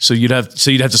 So you'd have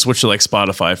to switch to like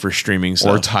Spotify for streaming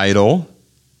stuff. Or Tidal.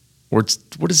 What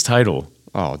is Tidal?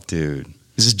 Oh, dude.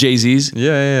 Is this Jay-Z's?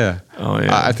 Yeah. Oh,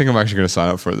 yeah. I think I'm actually going to sign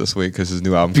up for it this week because his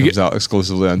new album comes out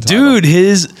exclusively on Tidal.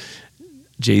 Dude,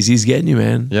 Jay-Z's getting you,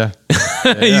 man. Yeah.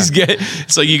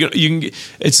 It's like you can.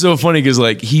 It's so funny because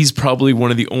like he's probably one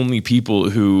of the only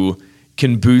people who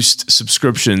can boost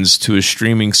subscriptions to a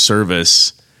streaming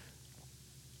service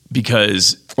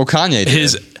because Kanye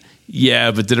did.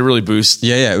 Yeah, but did it really boost?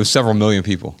 Yeah, it was several million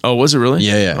people. Oh, was it really?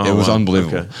 Yeah, oh, it was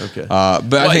unbelievable. Okay.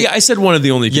 I said one of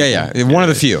the only people. Yeah, one of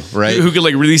the few, right? Who could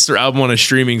like release their album on a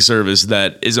streaming service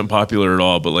that isn't popular at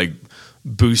all, but like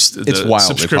boost the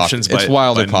subscriptions by It's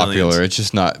wildly popular. Millions. It's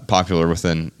just not popular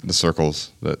within the circles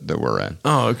that we're in.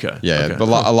 Oh, okay. Yeah, okay. but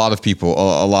a lot of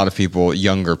people,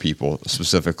 younger people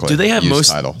specifically, do they have use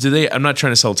Tidal. I'm not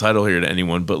trying to sell Tidal here to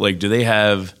anyone, but like, do they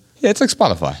have? Yeah, it's like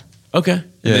Spotify. Okay.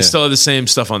 Yeah, they still have the same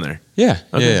stuff on there. Yeah.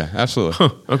 Okay. Yeah, absolutely.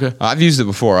 Okay. I've used it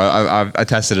before. I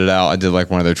tested it out. I did like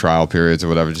one of their trial periods or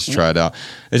whatever, just to try it out.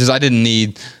 It's just I didn't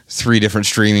need 4 different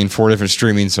streaming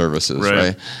services,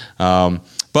 right?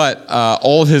 But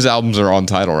all of his albums are on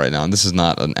Tidal right now, and this is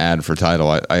not an ad for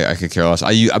Tidal. I could care less.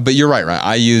 But you're right, Ryan.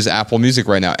 I use Apple Music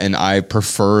right now, and I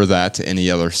prefer that to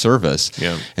any other service.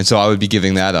 Yeah. And so I would be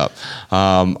giving that up.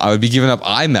 I would be giving up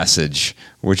iMessage,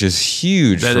 which is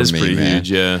huge for me, man. That is pretty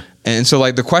huge, yeah. And so,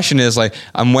 like, the question is, like,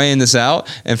 I'm weighing this out,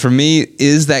 and for me,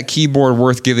 is that keyboard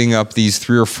worth giving up these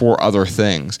 3 or 4 other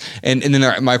things? And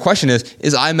then my question is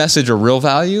iMessage a real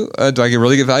value? Do I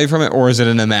really get value from it, or is it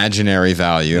an imaginary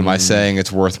value? Am I saying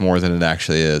it's worth more than it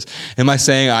actually is? Am I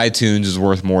saying iTunes is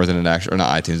worth more than it actually, or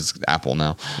not iTunes, it's Apple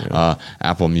now,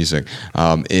 Apple Music.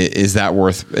 Is that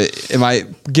worth, am I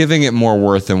giving it more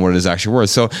worth than what it is actually worth?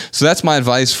 So that's my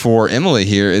advice for Emily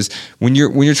here is when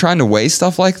you're trying to weigh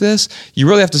stuff like this, you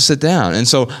really have to sit down. And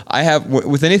so I have,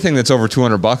 with anything that's over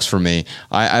 $200 for me,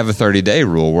 I have a 30-day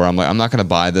rule where I'm like, I'm not going to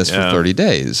buy this for 30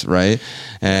 days, right?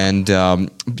 And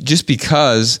just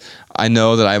because I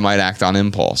know that I might act on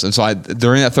impulse. And so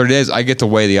during that 30 days, I get to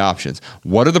weigh the options.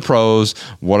 What are the pros?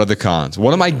 What are the cons?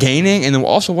 What am I gaining? And then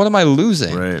also, what am I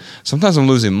losing? Right. Sometimes I'm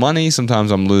losing money.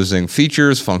 Sometimes I'm losing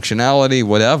features, functionality,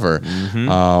 whatever.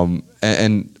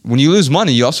 And when you lose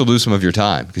money, you also lose some of your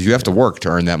time because you have to work to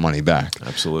earn that money back.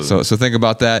 Absolutely. So think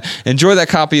about that. Enjoy that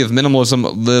copy of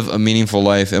Minimalism, Live a Meaningful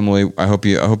Life. Emily, I hope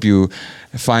you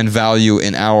find value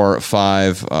in our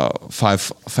five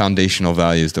foundational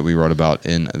values that we wrote about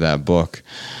in that book.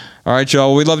 All right,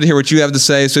 y'all. We'd love to hear what you have to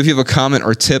say. So if you have a comment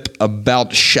or tip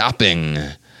about shopping,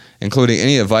 including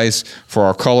any advice for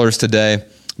our callers today,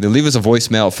 then leave us a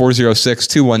voicemail at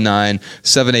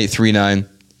 406-219-7839.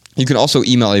 You can also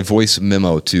email a voice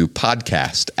memo to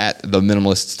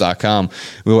podcast@theminimalists.com.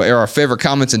 We will air our favorite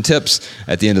comments and tips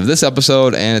at the end of this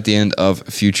episode and at the end of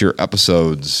future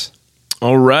episodes.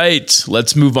 All right,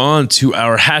 let's move on to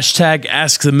our hashtag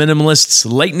Ask the Minimalists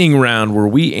lightning round, where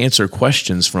we answer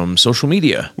questions from social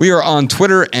media. We are on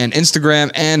Twitter and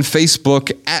Instagram and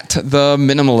Facebook at The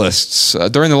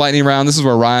Minimalists. During the lightning round, this is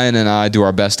where Ryan and I do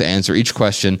our best to answer each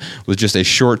question with just a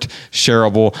short,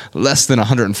 shareable, less than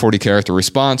 140-character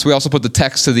response. We also put the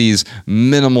text to these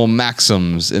minimal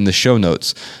maxims in the show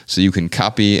notes, so you can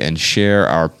copy and share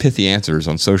our pithy answers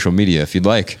on social media if you'd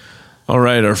like. All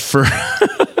right, our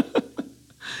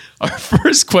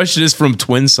first question is from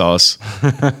Twin Sauce.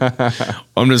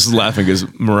 I'm just laughing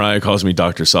because Mariah calls me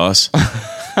Dr. Sauce.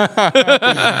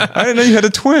 I didn't know you had a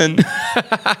twin.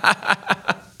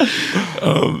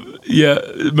 Yeah,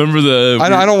 remember the... I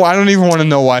don't even want to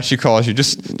know why she calls you.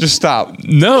 Just stop.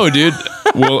 No, dude.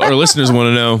 Well, our listeners want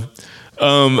to know.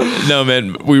 No,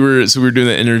 man. We were doing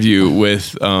the interview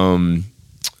with the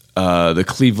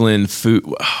Cleveland food...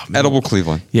 Edible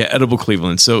Cleveland. Yeah, Edible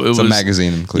Cleveland. So it's a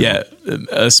magazine in Cleveland.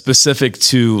 Yeah, specific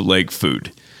to like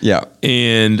food. Yeah.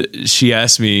 And she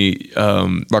asked me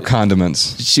about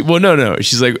condiments. No.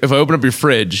 She's like, if I open up your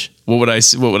fridge, what would I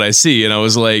see? And I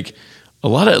was like, a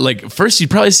lot of, like, first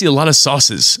you'd probably see a lot of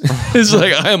sauces. It's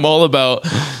like, I am all about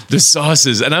the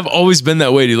sauces. And I've always been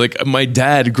that way, dude. Like, my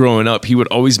dad growing up, he would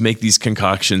always make these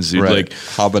concoctions, dude. Right. Like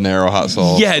habanero hot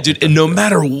sauce. Yeah, dude. And no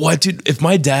matter what, dude, if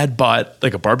my dad bought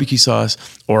like a barbecue sauce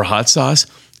or a hot sauce,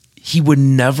 he would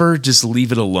never just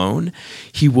leave it alone.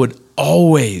 He would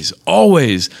always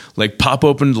like pop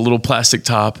open the little plastic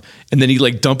top, and then he'd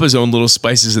like dump his own little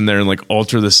spices in there and like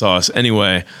alter the sauce.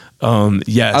 Anyway,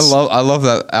 yes. I love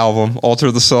that album,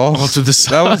 Alter the Sauce. Alter the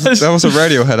Sauce. That was a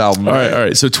Radiohead album. All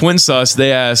right. So Twin Sauce,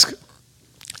 they ask,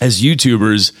 as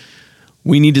YouTubers,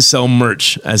 we need to sell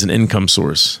merch as an income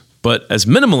source. But as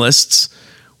minimalists,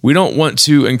 we don't want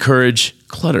to encourage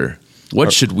clutter.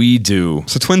 What should we do?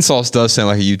 So Twin Sauce does sound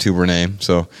like a YouTuber name.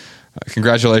 So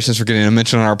congratulations for getting a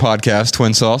mention on our podcast,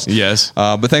 Twin Sauce. Yes.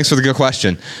 But thanks for the good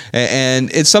question.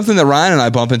 And it's something that Ryan and I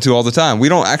bump into all the time. We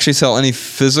don't actually sell any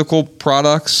physical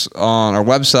products on our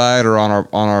website or on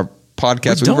our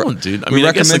podcast. We don't, dude. I mean,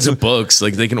 I guess like the books,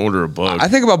 like they can order a book. I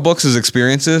think about books as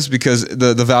experiences because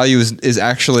the value is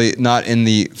actually not in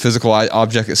the physical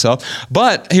object itself.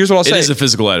 But here's what I'll say. It is a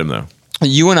physical item, though.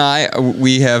 You and I,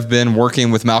 we have been working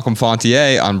with Malcolm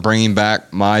Fontier on bringing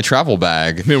back my travel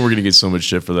bag. Man, we're going to get so much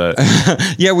shit for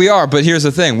that. Yeah, we are. But here's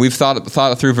the thing. We've thought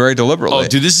it through very deliberately. Oh,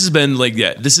 dude, this has been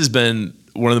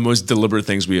one of the most deliberate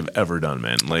things we have ever done,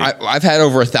 man. Like I've had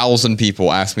over 1,000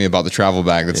 people ask me about the travel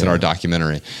bag that's in our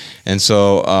documentary. And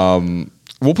so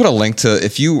we'll put a link to,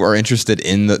 if you are interested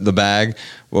in the bag,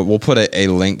 we'll put a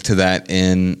link to that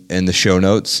in the show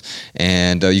notes,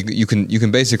 and you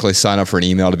can basically sign up for an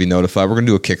email to be notified. We're going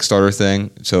to do a Kickstarter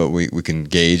thing so we can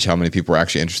gauge how many people are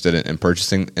actually interested in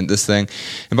purchasing this thing.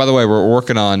 And by the way, we're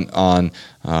working on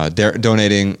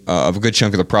donating a good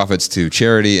chunk of the profits to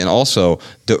charity, and also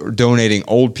donating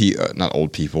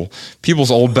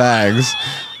people's old bags.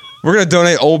 We're going to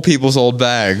donate old people's old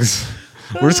bags.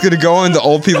 We're just going to go into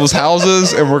old people's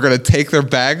houses and we're going to take their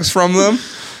bags from them.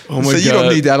 Oh my so you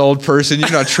don't need that old person.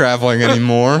 You're not traveling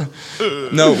anymore.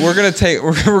 No, we're going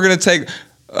to take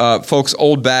folks'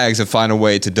 old bags and find a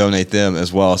way to donate them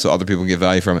as well so other people can get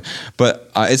value from it. But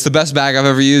it's the best bag I've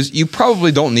ever used. You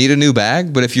probably don't need a new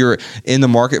bag, but if you're in the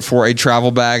market for a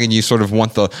travel bag and you sort of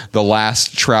want the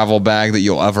last travel bag that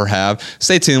you'll ever have,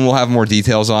 stay tuned. We'll have more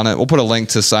details on it. We'll put a link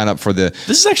to sign up for the...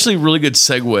 This is actually a really good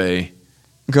segue.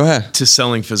 Go ahead. To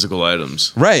selling physical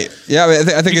items. Right. Yeah,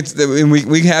 I think it's...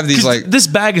 We have these like... This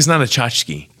bag is not a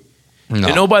tchotchke. No.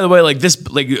 And by the way, like this,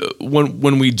 like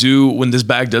when this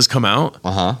bag does come out,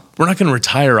 we're not going to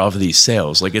retire off of these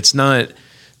sales. Like it's not.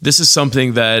 This is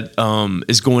something that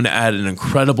is going to add an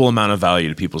incredible amount of value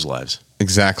to people's lives.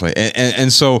 Exactly.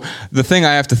 And so the thing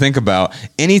I have to think about,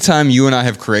 anytime you and I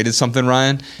have created something,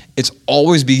 Ryan, it's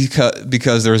always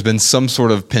because there's been some sort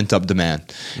of pent-up demand.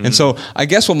 Mm-hmm. And so I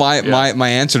guess what my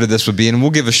answer to this would be, and we'll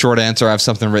give a short answer, I have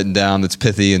something written down that's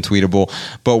pithy and tweetable,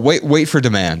 but wait for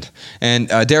demand. And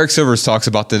Derek Sivers talks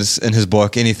about this in his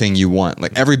book, Anything You Want.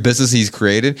 Like every business he's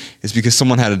created is because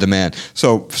someone had a demand.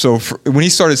 So when he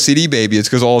started CD Baby, it's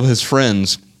because all of his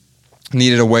friends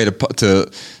needed a way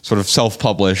to sort of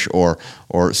self-publish or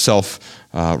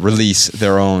self-release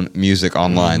their own music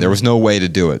online. There was no way to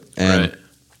do it. And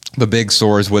the big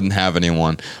stores wouldn't have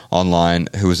anyone online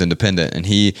who was independent, and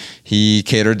he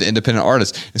catered to independent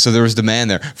artists, and so there was demand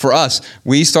there. For us,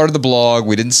 we started the blog.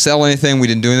 We didn't sell anything. We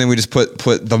didn't do anything. We just put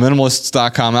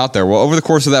theminimalists.com out there. Well, over the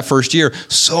course of that first year,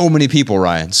 so many people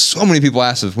asked us, when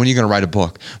are you going to write a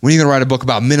book? When are you going to write a book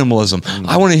about minimalism?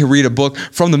 I want to read a book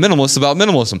from the minimalists about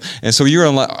minimalism. And so you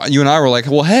and I were like,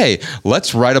 well, hey,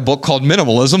 let's write a book called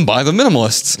Minimalism by the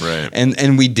Minimalists. Right.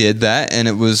 And we did that, and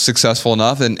it was successful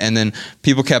enough, and then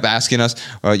people kept asking us,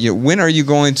 when are you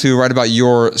going to write about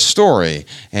your story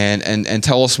and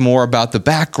tell us more about the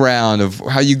background of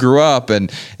how you grew up,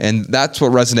 and that's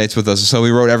what resonates with us. So we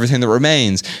wrote Everything That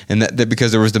Remains, and that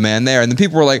because there was demand there. And then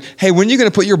people were like, hey, when are you going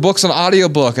to put your books on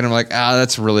audiobook? And I'm like,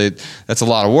 that's a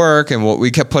lot of work. And we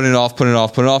kept putting it off.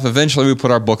 Eventually we put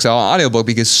our books out on audiobook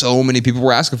because so many people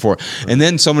were asking for it. And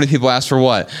then so many people asked for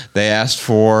what? They asked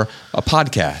for a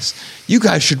podcast. You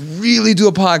guys should really do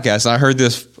a podcast. And I heard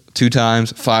this 2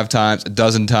 times, 5 times,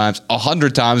 12 times,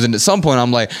 100 times. And at some point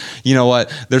I'm like, you know what?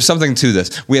 There's something to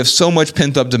this. We have so much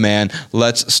pent up demand.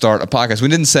 Let's start a podcast. We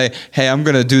didn't say, hey, I'm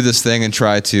going to do this thing and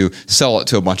try to sell it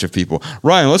to a bunch of people.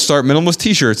 Ryan, let's start minimalist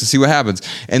t-shirts and see what happens.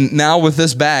 And now with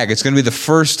this bag, it's going to be the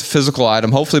first physical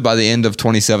item, hopefully by the end of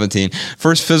 2017,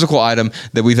 first physical item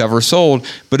that we've ever sold.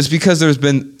 But it's because there's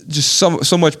been just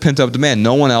so much pent-up demand.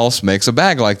 No one else makes a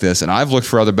bag like this. And I've looked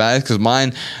for other bags because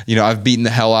mine, I've beaten the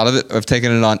hell out of it. I've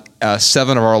taken it on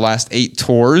 7 of our last 8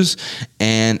 tours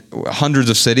and hundreds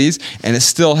of cities, and it's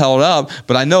still held up.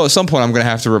 But I know at some point I'm going to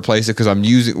have to replace it because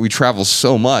we travel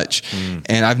so much,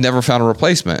 and I've never found a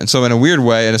replacement. And so in a weird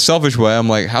way, in a selfish way, I'm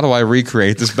like, how do I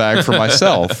recreate this bag for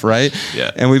myself, right?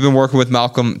 Yeah. And we've been working with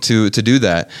Malcolm to do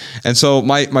that. And so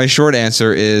my short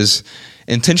answer is,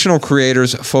 intentional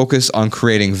creators focus on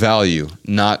creating value,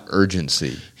 not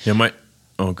urgency. Yeah,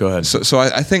 go ahead. So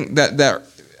I think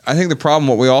I think the problem,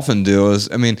 what we often do is,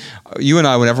 you and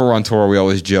I, whenever we're on tour, we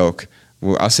always joke.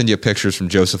 I'll send you pictures from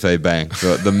Joseph A. Bank,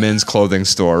 the men's clothing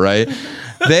store, right?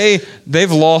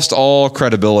 They've lost all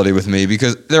credibility with me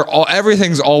because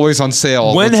everything's always on sale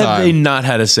all the time. When have they not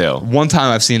had a sale? One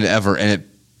time I've seen it ever, and it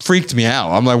freaked me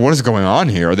out. I'm like, what is going on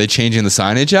here? Are they changing the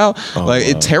signage out?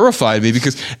 It terrified me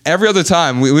because every other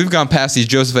time we've gone past these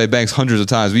Joseph A. Banks hundreds of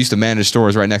times. We used to manage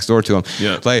stores right next door to them.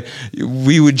 Yeah. Like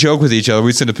we would joke with each other.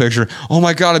 We'd send a picture. Oh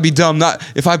my God, I'd be dumb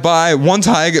if I buy 1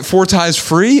 tie, I get 4 ties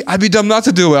free. I'd be dumb not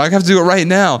to do it. I have to do it right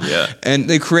now. Yeah. And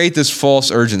they create this false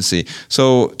urgency.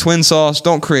 So Twin Sauce,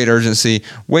 don't create urgency.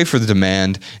 Wait for the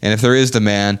demand. And if there is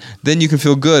demand, then you can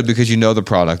feel good because you know the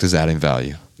product is adding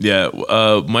value. Yeah,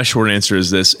 my short answer is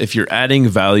this. If you're adding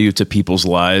value to people's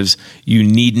lives, you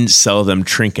needn't sell them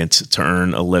trinkets to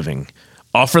earn a living.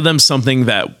 Offer them something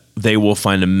that they will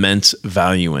find immense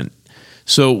value in.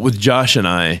 So with Josh and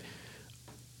I,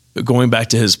 going back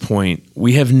to his point,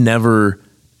 we have never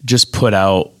just put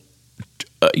out,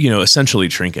 essentially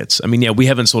trinkets. We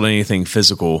haven't sold anything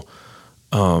physical.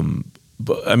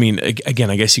 But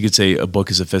again, I guess you could say a book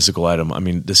is a physical item.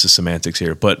 This is semantics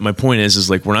here. But my point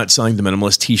is like, we're not selling the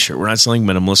minimalist t-shirt. We're not selling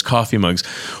minimalist coffee mugs.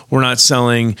 We're not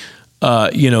selling,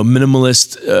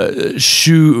 minimalist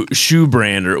shoe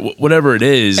brand or whatever it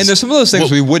is. And there's some of those things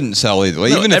we wouldn't sell either.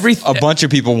 Like, even if a bunch of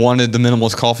people wanted the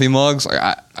minimalist coffee mugs,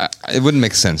 it wouldn't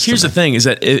make sense. Here's the thing: is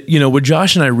that what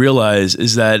Josh and I realize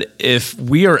is that if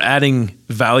we are adding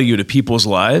value to people's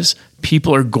lives,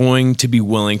 people are going to be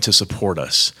willing to support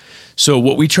us. So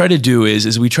what we try to do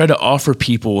is we try to offer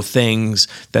people things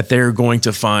that they're going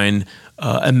to find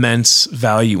immense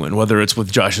value in, whether it's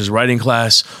with Josh's writing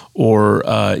class or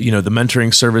the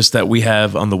mentoring service that we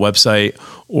have on the website,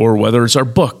 or whether it's our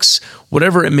books,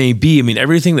 whatever it may be. I mean,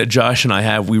 everything that Josh and I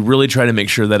have, we really try to make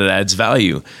sure that it adds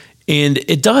value. And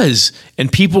it does.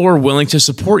 And people are willing to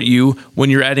support you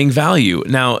when you're adding value.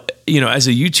 Now, as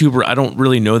a YouTuber, I don't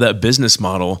really know that business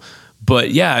model.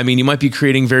 But yeah, I mean, you might be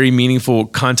creating very meaningful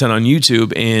content on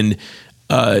YouTube, and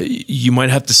you might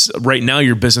have to, right now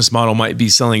your business model might be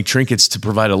selling trinkets to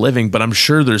provide a living, but I'm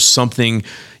sure there's something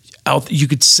out, you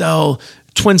could sell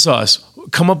Twin Sauce,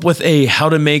 come up with how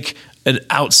to make an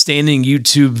outstanding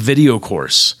YouTube video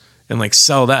course and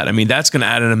sell that. I mean, that's going to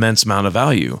add an immense amount of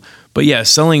value. But yeah,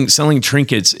 selling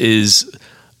trinkets is,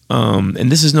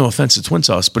 and this is no offense to Twin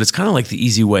Sauce, but it's kind of like the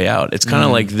easy way out. It's kind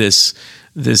of like this,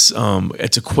 it's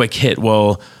a quick hit.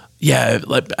 Well, yeah,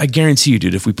 I guarantee you,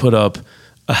 dude, if we put up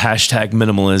a hashtag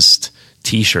minimalist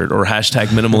t-shirt or hashtag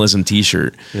minimalism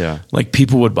t-shirt, yeah,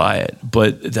 people would buy it,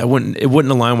 but it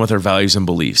wouldn't align with our values and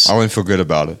beliefs. I wouldn't feel good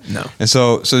about it. No. And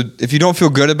so if you don't feel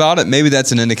good about it, maybe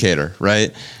that's an indicator,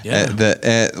 right?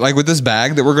 Yeah. Like with this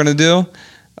bag that we're going to do,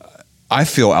 I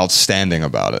feel outstanding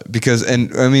about it because,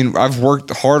 and I mean, I've worked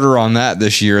harder on that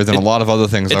this year than a lot of other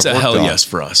things I've worked on. It's a hell yes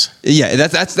for us. Yeah,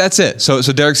 that's it. So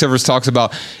Derek Sivers talks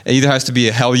about it either has to be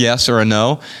a hell yes or a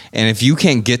no. And if you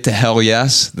can't get to hell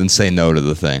yes, then say no to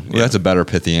the thing. Well, that's a better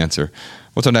pithy answer.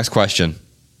 What's our next question?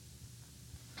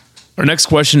 Our next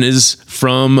question is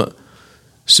from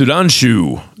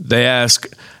Sudanshu. They ask,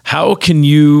 how can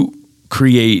you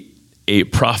create a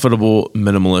profitable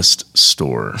minimalist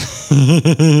store?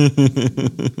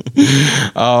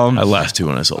 I laughed too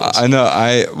when I saw this. I know.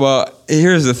 Well,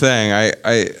 here's the thing.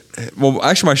 Well,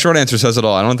 actually, my short answer says it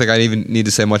all. I don't think I even need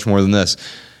to say much more than this.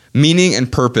 Meaning and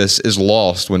purpose is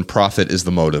lost when profit is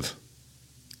the motive.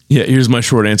 Yeah, here's my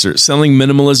short answer. Selling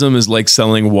minimalism is like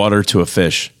selling water to a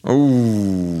fish.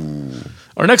 Ooh.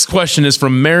 Our next question is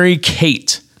from Mary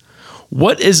Kate.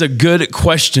 What is a good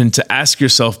question to ask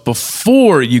yourself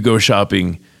before you go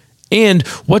shopping? And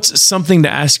what's something to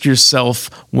ask yourself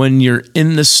when you're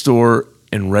in the store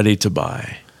and ready to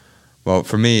buy? Well,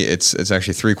 for me, it's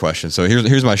actually 3 questions. So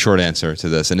here's my short answer to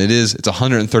this. And it's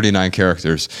 139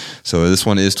 characters. So this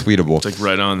one is tweetable. It's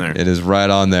right on there. It is right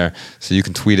on there. So you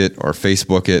can tweet it or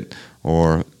Facebook it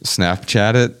or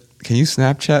Snapchat it. Can you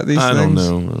Snapchat these things? I don't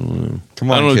know. Come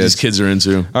on, I don't know kids. what these kids are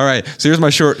into. All right. So here's my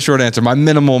short answer. My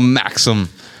minimal maxim.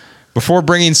 Before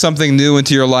bringing something new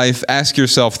into your life, ask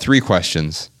yourself 3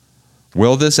 questions.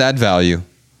 Will this add value?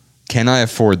 Can I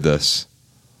afford this?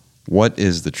 What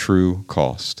is the true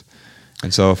cost?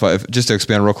 And so, if just to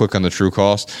expand real quick on the true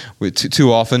cost,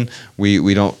 too often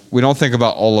we don't think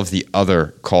about all of the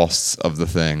other costs of the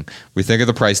thing. We think of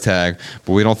the price tag,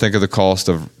 but we don't think of the cost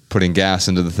of putting gas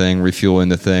into the thing, refueling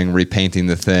the thing, repainting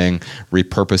the thing,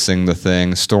 repurposing the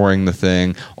thing, storing the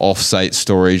thing, off-site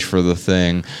storage for the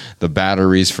thing, the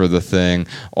batteries for the thing,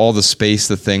 all the space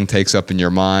the thing takes up in your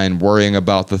mind, worrying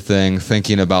about the thing,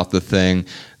 thinking about the thing.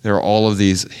 There are all of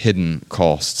these hidden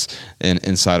costs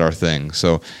inside our thing.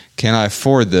 So can I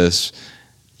afford this?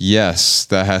 Yes,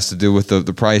 that has to do with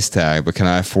the price tag, but can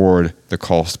I afford the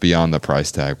cost beyond the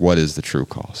price tag? What is the true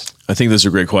cost? I think those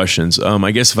are great questions. I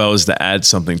guess if I was to add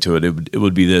something to it, it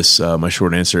would be this. My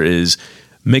short answer is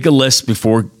make a list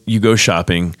before you go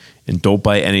shopping and don't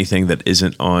buy anything that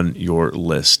isn't on your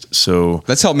list. So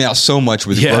that's helped me out so much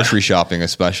with grocery shopping,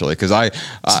 especially because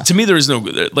to me, there's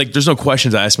no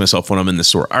questions I ask myself when I'm in the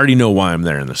store. I already know why I'm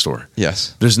there in the store.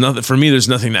 Yes. There's nothing for me. There's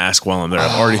nothing to ask while I'm there.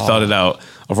 I've already thought it out.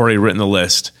 I've already written the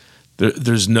list.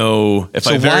 There's no.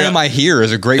 Why am I here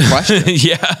is a great question.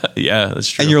 Yeah, that's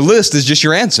true. And your list is just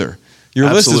your answer. Your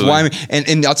Absolutely. list is why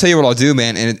and I'll tell you what I'll do,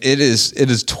 man, and it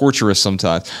is torturous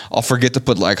sometimes. I'll forget to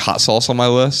put hot sauce on my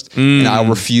list, and I'll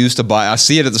refuse to buy. I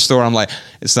see it at the store, and I'm like,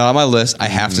 it's not on my list. I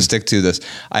have to stick to this.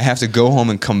 I have to go home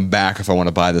and come back if I want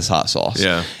to buy this hot sauce.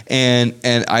 Yeah. And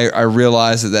I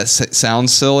realize that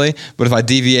sounds silly, but if I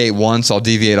deviate once, I'll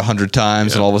deviate 100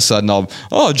 times, and all of a sudden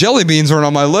jelly beans aren't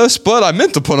on my list, but I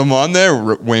meant to put them on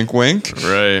there. Wink, wink.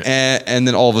 Right. And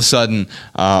then all of a sudden,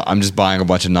 I'm just buying a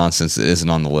bunch of nonsense that isn't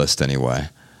on the list anyway.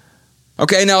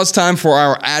 Okay, now it's time for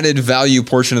our added value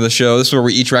portion of the show. This is where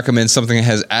we each recommend something that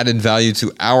has added value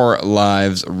to our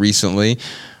lives recently.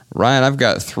 Ryan, I've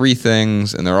got 3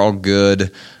 things, and they're all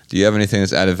good. Do you have anything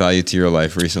that's added value to your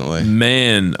life recently?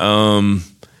 Man,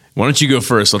 why don't you go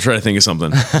first? I'll try to think of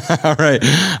something. All right.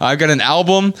 I've got an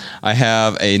album, I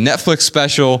have a Netflix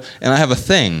special, and I have a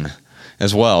thing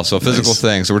as well. So a physical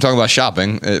thing. So we're talking about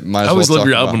shopping. It might as I always well love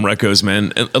talk your about- album recos,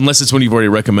 man. Unless it's one you've already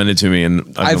recommended to me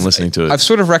and I've been listening to it. I've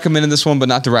sort of recommended this one, but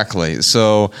not directly.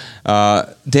 So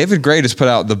David Gray just put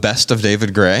out The Best of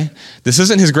David Gray. This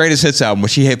isn't his greatest hits album,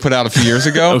 which he had put out a few years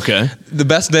ago. Okay. The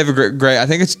Best of David Gray, I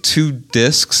think it's 2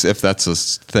 discs, if that's a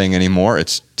thing anymore.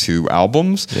 It's 2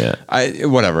 albums. Yeah.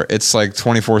 Whatever. It's like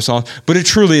 24 songs. But it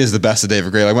truly is the best of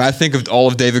David Gray. Like when I think of all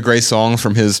of David Gray's songs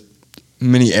from his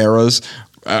many eras,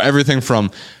 everything from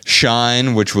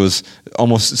Shine, which was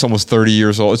almost 30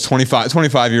 years old. It's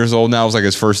 25 years old now. It was like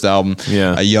his first album.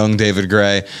 Yeah. A young David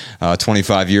Gray,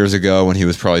 25 years ago when he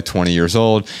was probably 20 years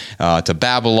old, to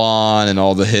Babylon and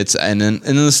all the hits. And then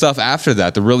the stuff after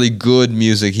that, the really good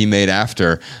music he made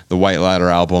after the White Ladder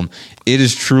album. It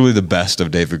is truly the best of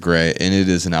David Gray, and it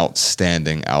is an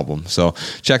outstanding album. So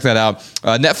check that out.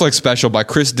 Netflix special by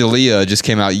Chris D'Elia just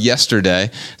came out yesterday.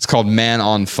 It's called Man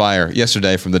on Fire.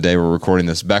 Yesterday, from the day we're recording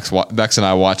this, Bex and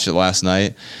I watched it last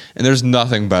night, and there's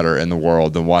nothing better in the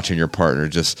world than watching your partner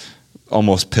just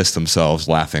almost piss themselves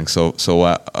laughing so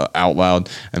out loud.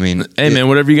 I mean, hey, man,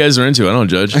 whatever you guys are into, I don't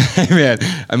judge. Man,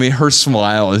 I mean, her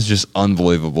smile is just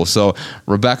unbelievable. So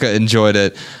Rebecca enjoyed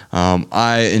it.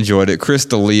 I enjoyed it. Chris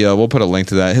D'Elia, we'll put a link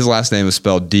to that. His last name is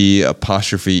spelled D''Elia.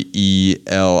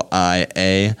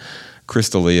 Chris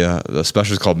D'Elia. The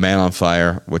special is called Man on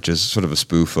Fire, which is sort of a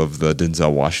spoof of the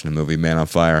Denzel Washington movie Man on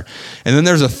Fire. And then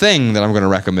there's a thing that I'm going to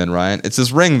recommend, Ryan. It's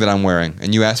this ring that I'm wearing,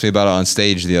 and you asked me about it on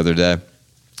stage the other day.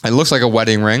 It looks like a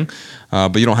wedding ring,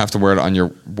 but you don't have to wear it on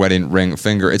your wedding ring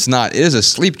finger. It's not. It is a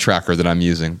sleep tracker that I'm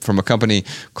using from a company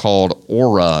called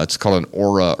Aura. It's called an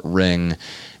Aura ring.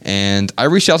 And I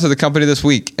reached out to the company this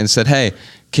week and said, hey,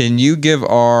 can you give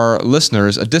our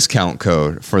listeners a discount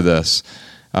code for this,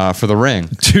 for the ring?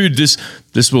 Dude,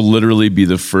 this will literally be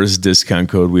the first discount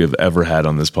code we have ever had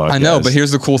on this podcast. I know, but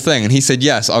here's the cool thing. And he said,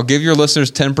 yes, I'll give your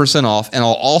listeners 10% off, and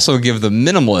I'll also give the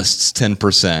minimalists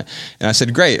 10%. And I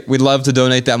said, great, we'd love to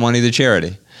donate that money to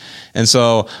charity. And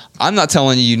so I'm not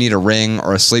telling you need a ring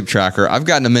or a sleep tracker. I've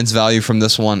gotten immense value from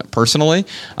this one personally.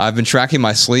 I've been tracking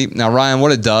my sleep. Now, Ryan,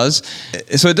 what it does,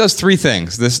 so it does 3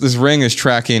 things. This ring is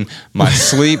tracking my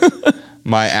sleep,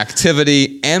 my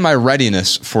activity, and my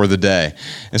readiness for the day.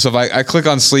 And so if I click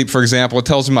on sleep, for example, it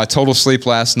tells me my total sleep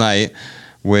last night,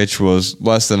 which was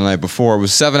less than the night before. It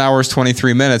was 7 hours,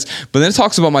 23 minutes. But then it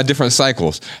talks about my different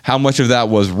cycles. How much of that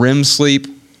was REM sleep,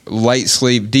 light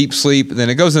sleep, deep sleep. Then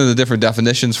it goes into the different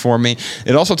definitions for me.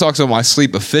 It also talks about my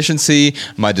sleep efficiency,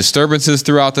 my disturbances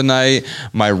throughout the night,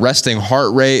 my resting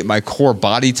heart rate, my core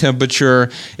body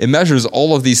temperature. It measures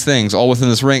all of these things all within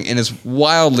this ring, and it's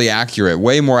wildly accurate,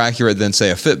 way more accurate than, say,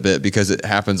 a Fitbit, because it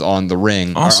happens on the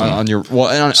ring. Awesome. On your,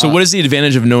 so what is the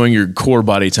advantage of knowing your core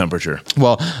body temperature?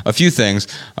 Well, a few things.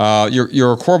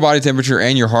 Your core body temperature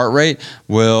and your heart rate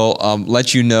will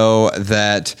let you know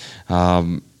that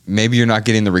maybe you're not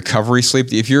getting the recovery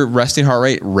sleep. If your resting heart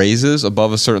rate raises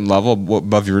above a certain level,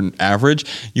 above your average,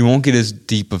 you won't get as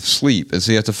deep of sleep. And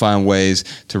so you have to find ways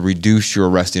to reduce your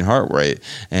resting heart rate.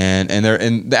 And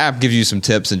the app gives you some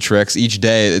tips and tricks. Each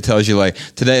day it tells you, like,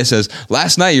 today it says,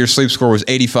 last night your sleep score was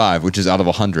 85, which is out of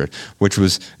 100, which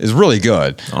is really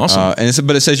good. Awesome.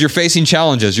 But it says you're facing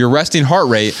challenges. Your resting heart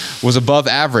rate was above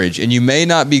average, and you may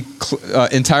not be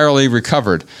entirely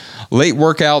recovered. Late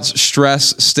workouts,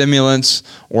 stress, stimulants,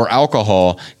 or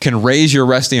alcohol can raise your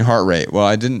resting heart rate. Well,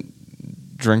 I didn't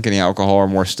drink any alcohol or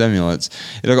more stimulants.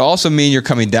 It'll also mean you're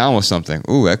coming down with something.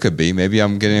 Ooh, that could be. Maybe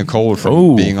I'm getting a cold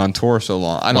from being on tour so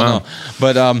long. I don't know.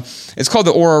 But it's called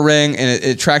the Aura Ring, and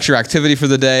it tracks your activity for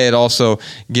the day. It also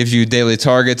gives you daily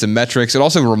targets and metrics. It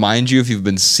also reminds you if you've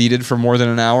been seated for more than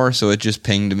an hour. So it just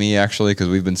pinged me, actually, because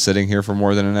we've been sitting here for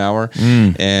more than an hour.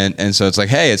 And so it's like,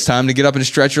 hey, it's time to get up and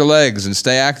stretch your legs and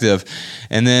stay active.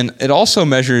 And then it also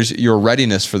measures your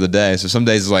readiness for the day. So some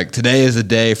days it's like, today is a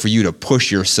day for you to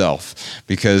push yourself,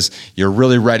 because you're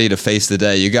really ready to face the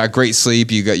day. You got great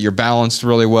sleep, you're balanced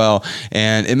really well,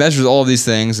 and it measures all of these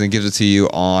things and gives it to you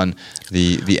on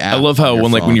the app. I love how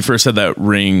when you first had that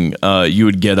ring, you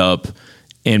would get up,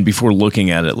 and before looking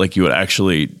at it, like, you would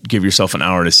actually give yourself an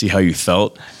hour to see how you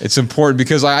felt. It's important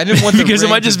because I didn't want the because it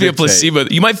ring might just to be a dictate. placebo.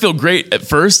 You might feel great at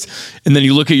first, and then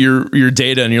you look at your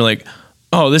data and you're like,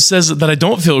 oh, this says that I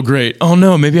don't feel great. Oh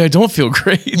no, maybe I don't feel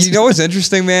great. You know what's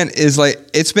interesting, man, is like,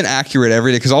 it's been accurate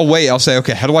every day, because I'll say,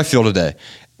 okay, how do I feel today?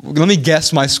 Let me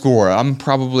guess my score. I'm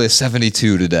probably a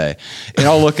 72 today. And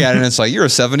I'll look at it and it's like, you're a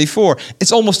 74.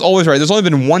 It's almost always right. There's only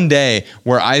been one day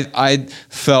where I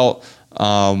felt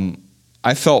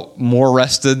I felt more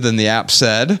rested than the app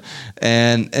said.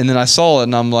 And then I saw it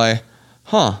and I'm like,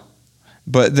 huh.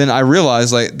 But then I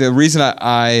realized like the reason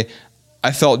I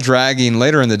felt dragging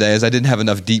later in the day is I didn't have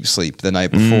enough deep sleep the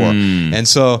night before. And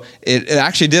so it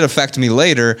actually did affect me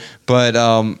later. But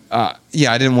I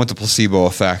didn't want the placebo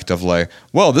effect of like,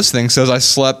 well, this thing says I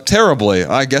slept terribly.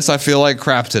 I guess I feel like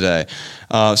crap today.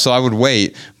 So I would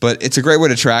wait. But it's a great way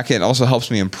to track it. It also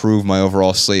helps me improve my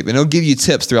overall sleep. And it'll give you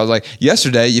tips throughout. Like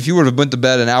yesterday, if you would have went to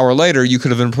bed an hour later, you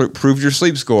could have improved your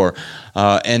sleep score.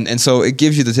 And so it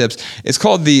gives you the tips. It's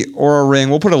called the Oura Ring.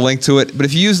 We'll put a link to it. But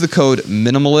if you use the code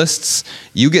MINIMALISTS,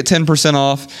 you get 10%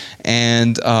 off.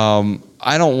 And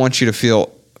I don't want you to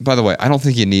feel, by the way, I don't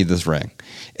think you need this ring.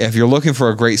 If you're looking for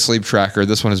a great sleep tracker,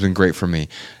 this one has been great for me.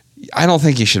 I don't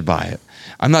think you should buy it.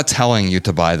 I'm not telling you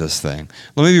to buy this thing.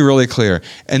 Let me be really clear.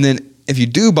 And then if you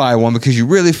do buy one because you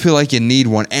really feel like you need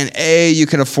one, and A, you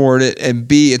can afford it, and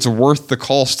B, it's worth the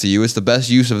cost to you, it's the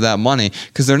best use of that money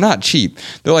because they're not cheap.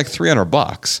 They're like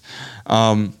 $300.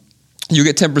 You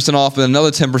get 10% off, and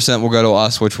another 10% will go to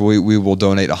us, which we will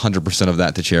donate 100% of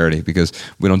that to charity because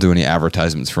we don't do any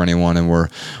advertisements for anyone, and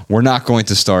we're not going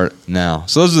to start now.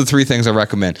 So those are the three things I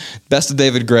recommend. Best of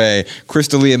David Gray,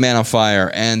 Crystalia Man on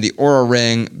Fire, and the Oura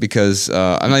Ring because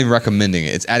I'm not even recommending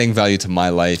it. It's adding value to my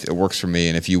life. It works for me,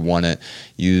 and if you want it,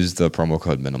 use the promo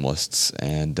code MINIMALISTS,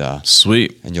 and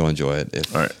sweet. And you'll enjoy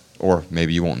it. All right. Or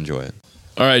maybe you won't enjoy it.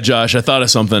 All right, Josh, I thought of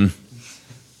something.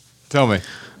 Tell me.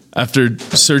 After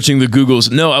searching the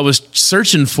Googles, no, I was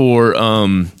searching for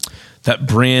that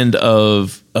brand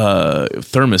of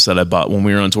thermos that I bought when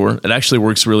we were on tour. It actually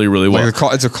works really, really well.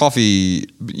 Like it's a coffee.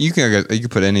 You can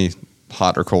put any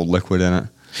hot or cold liquid in it.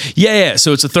 Yeah.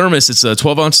 So it's a thermos. It's a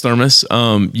 12-ounce thermos.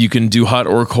 You can do hot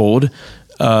or cold.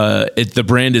 The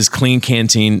brand is Clean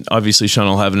Canteen. Obviously, Sean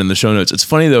will have it in the show notes. It's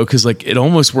funny though because like it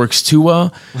almost works too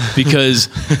well because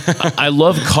I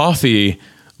love coffee.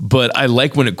 But I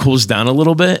like when it cools down a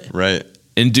little bit. Right.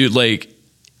 And dude, like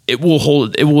it will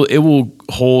hold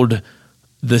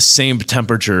the same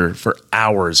temperature for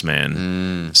hours,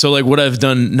 man. So like what I've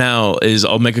done now is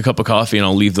I'll make a cup of coffee and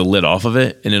I'll leave the lid off of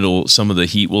it and some of the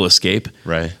heat will escape.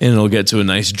 Right. And it'll get to a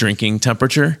nice drinking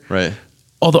temperature. Right.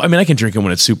 Although, I mean, I can drink it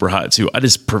when it's super hot too. I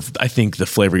think the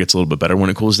flavor gets a little bit better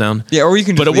when it cools down. Yeah, or you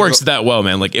can. But it works that well,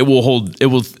 man. Like it will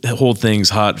hold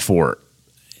things hot for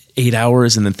 8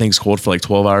 hours and then things cold for like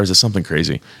 12 hours. It's something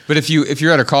crazy. But if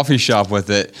you're at a coffee shop with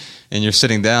it and you're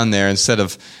sitting down there, instead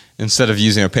of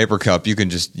using a paper cup, you can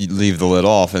just leave the lid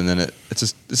off, and then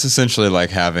it's essentially like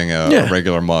having a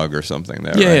regular mug or something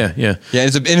there. Yeah.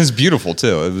 It's beautiful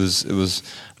too. It was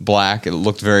black. It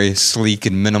looked very sleek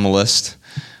and minimalist.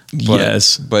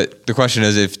 Yes. But the question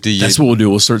is, that's what we'll do.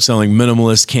 We'll start selling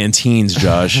minimalist canteens,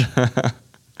 Josh.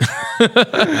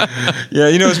 Yeah,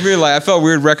 it's weird. Like I felt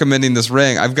weird recommending this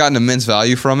ring. I've gotten immense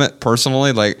value from it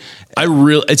personally. Like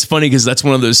it's funny because that's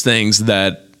one of those things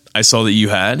that I saw that you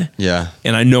had. Yeah,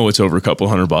 and I know it's over a couple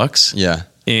 $100. Yeah,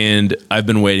 and I've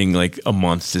been waiting like a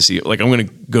month to see it. Like I'm going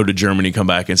to go to Germany, come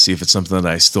back, and see if it's something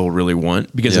that I still really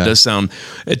want because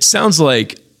it sounds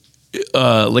like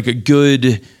a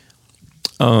good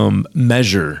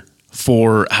measure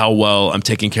for how well I'm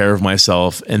taking care of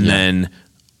myself, and then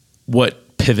what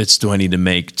pivots do I need to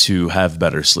make to have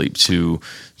better sleep, to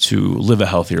live a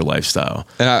healthier lifestyle?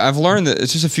 And I've learned that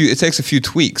it takes a few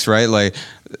tweaks, right? Like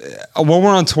when we're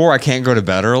on tour, I can't go to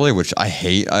bed early, which I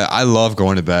hate. I love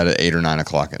going to bed at 8 or 9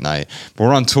 o'clock at night. But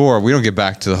we're on tour, we don't get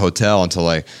back to the hotel until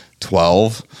like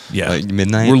 12, like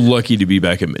midnight. We're lucky to be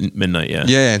back at midnight,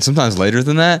 Yeah, and sometimes later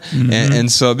than that. Mm-hmm.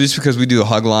 And so just because we do a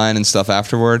hug line and stuff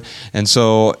afterward. And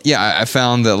so, I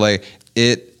found that like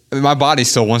my body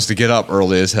still wants to get up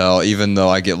early as hell, even though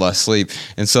I get less sleep.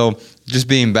 And so just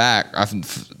being back, I've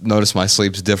noticed my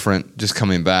sleep's different just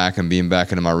coming back and being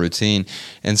back into my routine.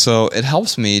 And so it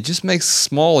helps me just make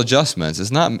small adjustments.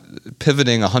 It's not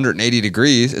pivoting 180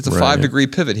 degrees. It's a 5-degree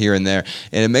pivot here and there.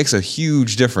 And it makes a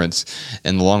huge difference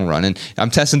in the long run. And I'm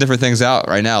testing different things out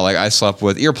right now. Like I slept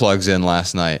with earplugs in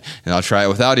last night, and I'll try it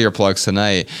without earplugs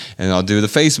tonight. And I'll do the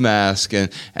face mask. And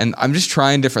I'm just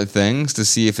trying different things to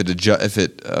see if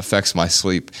it affects my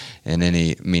sleep in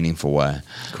any meaningful way.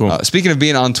 Cool. Speaking of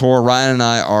being on tour, Ryan and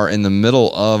I are in the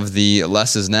middle of the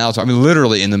Less Is Now tour. I mean,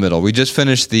 literally in the middle. We just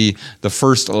finished the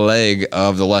first leg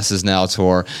of the Less Is Now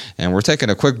tour, and we're taking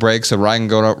a quick break so Ryan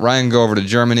can go over to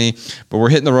Germany, but we're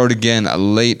hitting the road again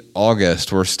late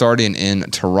August. We're starting in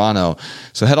Toronto.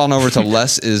 So head on over to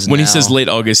Less Is Now. When he says late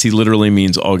August, he literally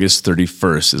means August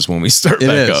 31st is when we start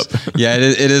back up. Yeah,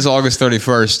 it is August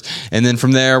 31st. And then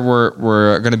from there,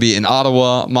 we're going to be in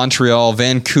Ottawa, Montreal,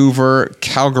 Vancouver, Vancouver,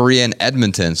 Calgary, and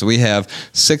Edmonton. So we have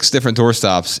 6 different tour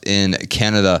stops in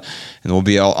Canada, and we'll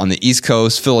be out on the East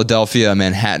Coast, Philadelphia,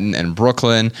 Manhattan, and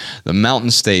Brooklyn. The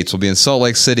Mountain States will be in Salt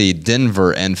Lake City,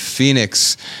 Denver, and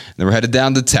Phoenix. And then we're headed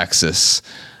down to Texas,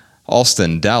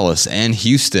 Austin, Dallas, and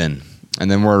Houston.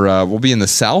 And then we'll be in the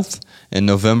South in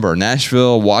November,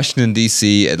 Nashville, Washington,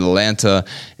 D.C., Atlanta,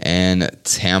 and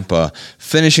Tampa.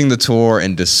 Finishing the tour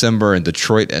in December in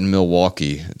Detroit and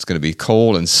Milwaukee. It's going to be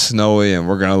cold and snowy, and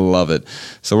we're going to love it.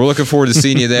 So we're looking forward to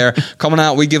seeing you there. Coming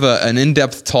out, we give an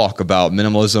in-depth talk about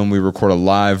minimalism. We record a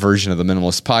live version of the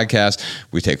Minimalist Podcast.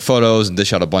 We take photos and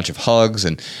dish out a bunch of hugs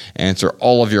and answer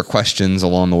all of your questions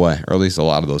along the way, or at least a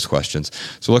lot of those questions.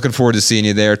 So looking forward to seeing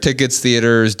you there. Tickets,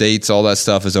 theaters, dates, all that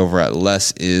stuff is over at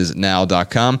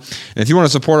lessisnow.com. And if you want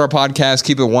to support our podcast,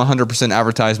 keep it 100%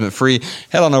 advertisement free,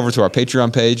 head on over to our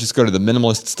Patreon page. Just go to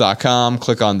theminimalists.com,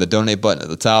 click on the donate button at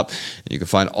the top, and you can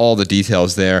find all the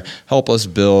details there. Help us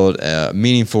build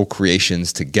meaningful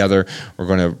creations together. We're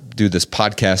going to do this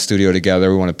podcast studio together.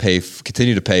 We want to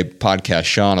continue to pay Podcast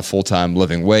Sean a full-time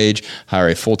living wage, hire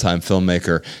a full-time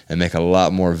filmmaker, and make a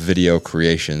lot more video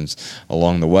creations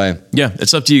along the way. Yeah,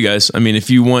 it's up to you guys. I mean, if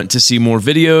you want to see more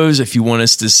videos, if you want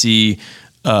us to see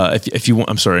if you want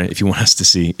us to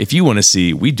see,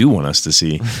 we do want us to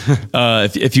see.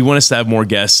 If you want us to have more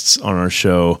guests on our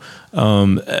show,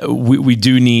 we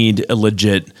do need a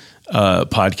legit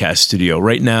podcast studio.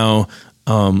 Right now,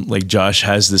 like Josh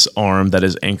has this arm that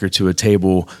is anchored to a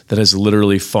table that has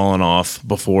literally fallen off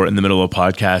before in the middle of a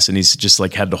podcast, and he's just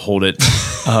like had to hold it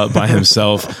by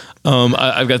himself.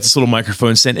 I've got this little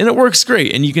microphone stand, and it works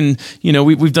great. And you can,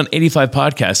 we've done 85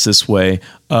 podcasts this way,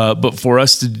 but for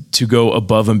us to go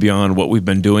above and beyond what we've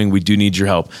been doing, we do need your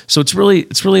help. So it's really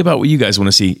about what you guys want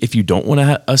to see. If you don't want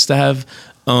us to have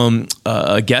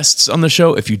guests on the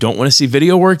show, if you don't want to see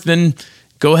video work, then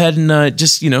go ahead and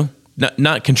just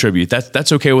not contribute.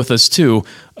 That's okay with us too.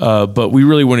 But we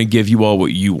really want to give you all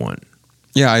what you want.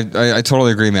 Yeah, I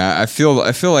totally agree, man. I feel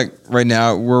like right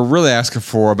now we're really asking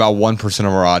for about 1% of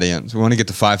our audience. We want to get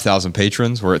to 5,000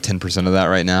 patrons. We're at 10% of that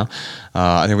right now.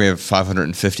 I think we have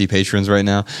 550 patrons right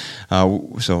now.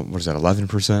 So what is that,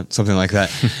 11%? Something like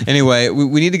that. Anyway,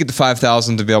 we need to get to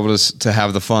 5,000 to be able to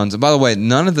have the funds. And by the way,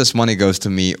 none of this money goes to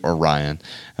me or Ryan.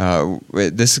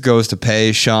 This goes to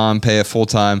pay Sean, pay a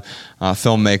full-time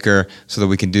filmmaker so that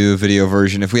we can do a video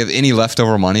version. If we have any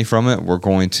leftover money from it, we're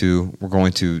going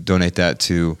to donate that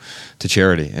to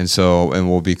charity. And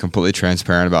we'll be completely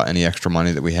transparent about any extra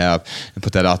money that we have and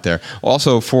put that out there.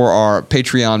 Also, for our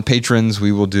Patreon patrons,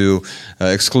 we will do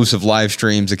exclusive live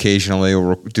streams occasionally.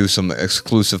 We'll do some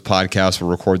exclusive podcasts.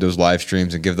 We'll record those live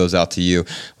streams and give those out to you.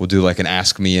 We'll do like an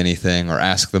Ask Me Anything or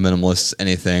Ask the Minimalists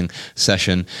Anything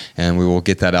session, and we will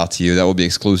get that out to you. That will be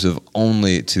exclusive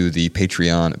only to the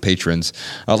Patreon patrons.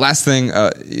 Last thing,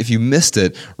 if you missed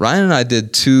it, Ryan and I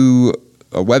did 2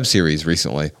 web series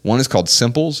recently. One is called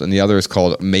Simples, and the other is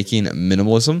called Making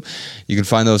Minimalism. You can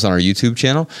find those on our YouTube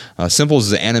channel. Simples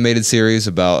is an animated series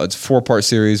it's a 4-part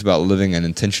series about living an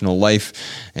intentional life,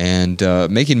 and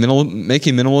Making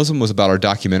Minimalism was about our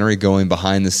documentary, going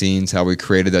behind the scenes, how we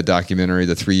created that documentary,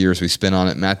 the 3 years we spent on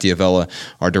it. Matt Diavella,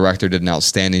 our director, did an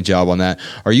outstanding job on that.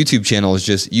 Our YouTube channel is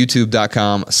just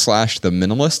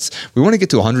youtube.com/theminimalists. We want to get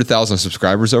to 100,000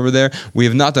 subscribers over there. We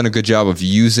have not done a good job of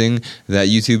using that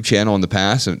YouTube channel in the past.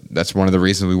 And that's one of the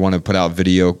reasons we want to put out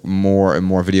more and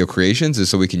more video creations, is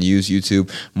so we can use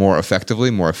YouTube more effectively,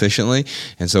 more efficiently.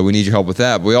 And so we need your help with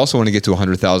that. But we also want to get to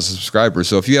 100,000 subscribers.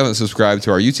 So if you haven't subscribed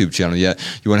to our YouTube channel yet,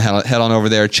 you want to head on over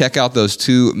there, check out those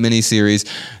 2 mini-series,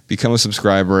 become a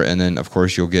subscriber, and then, of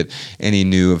course, you'll get any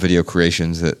new video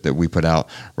creations that we put out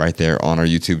right there on our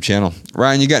YouTube channel.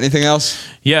 Ryan, you got anything else?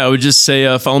 Yeah, I would just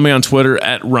say follow me on Twitter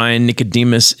at Ryan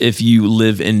Nicodemus if you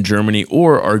live in Germany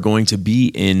or are going to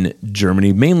be in Germany.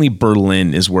 Mainly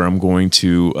Berlin is where I'm going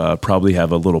to probably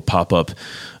have a little pop-up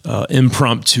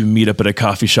impromptu meetup at a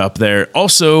coffee shop there.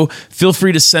 Also, feel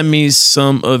free to send me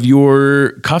some of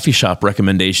your coffee shop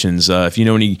recommendations. If you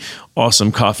know any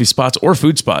awesome coffee spots or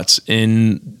food spots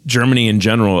in Germany in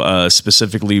general,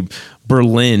 specifically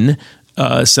Berlin,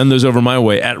 send those over my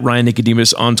way at Ryan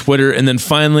Nicodemus on Twitter. And then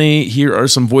finally, here are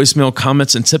some voicemail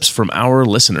comments and tips from our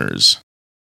listeners.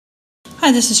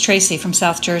 Hi, this is Tracy from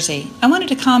South Jersey. I wanted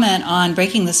to comment on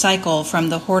Breaking the Cycle from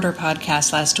the Hoarder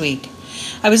podcast last week.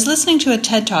 I was listening to a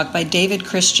TED Talk by David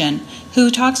Christian,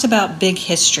 who talks about big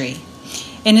history.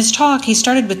 In his talk, he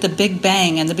started with the Big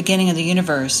Bang and the beginning of the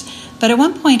universe, but at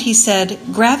one point he said,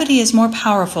 gravity is more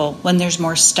powerful when there's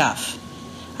more stuff.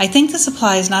 I think this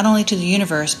applies not only to the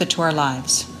universe, but to our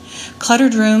lives.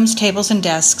 Cluttered rooms, tables, and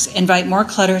desks invite more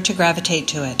clutter to gravitate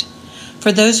to it.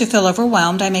 For those who feel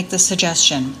overwhelmed, I make this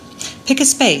suggestion. Pick a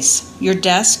space, your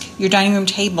desk, your dining room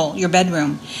table, your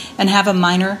bedroom, and have a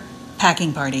minor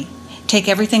packing party. Take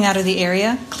everything out of the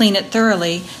area, clean it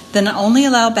thoroughly, then only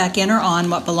allow back in or on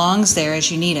what belongs there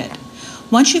as you need it.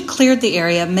 Once you've cleared the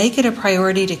area, make it a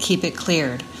priority to keep it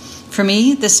cleared. For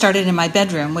me, this started in my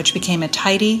bedroom, which became a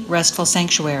tidy, restful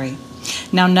sanctuary.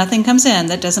 Now nothing comes in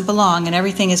that doesn't belong, and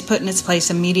everything is put in its place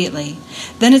immediately.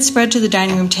 Then it spread to the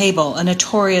dining room table, a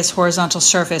notorious horizontal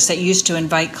surface that used to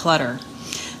invite clutter.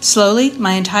 Slowly,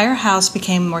 my entire house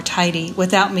became more tidy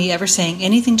without me ever saying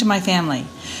anything to my family.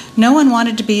 No one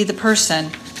wanted to be the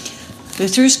person who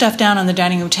threw stuff down on the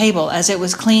dining room table as it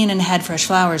was clean and had fresh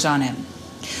flowers on it.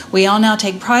 We all now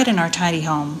take pride in our tidy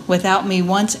home without me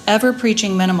once ever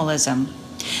preaching minimalism.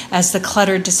 As the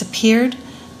clutter disappeared,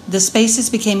 the spaces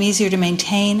became easier to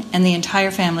maintain and the entire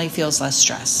family feels less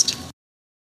stressed.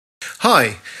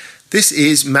 Hi, this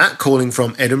is Matt calling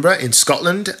from Edinburgh in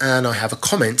Scotland, and I have a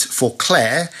comment for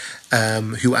Claire,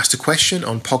 who asked a question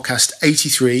on podcast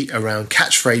 83 around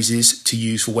catchphrases to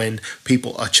use for when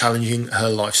people are challenging her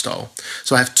lifestyle.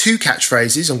 So I have two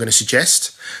catchphrases I'm going to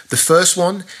suggest. The first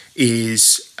one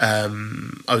is, I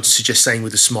would suggest saying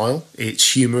with a smile.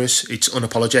 It's humorous, it's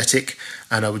unapologetic,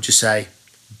 and I would just say,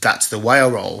 that's the way I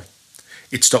roll.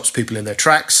 It stops people in their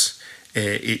tracks,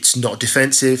 it's not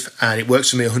defensive, and it works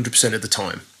for me 100% of the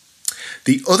time.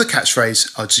 The other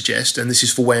catchphrase I'd suggest, and this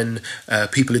is for when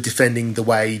people are defending the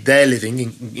way they're living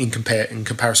in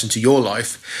comparison to your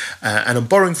life, and I'm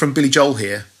borrowing from Billy Joel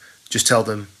here, just tell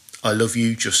them, I love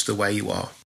you just the way you are.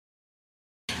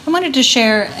 I wanted to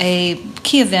share a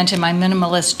key event in my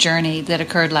minimalist journey that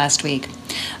occurred last week.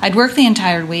 I'd worked the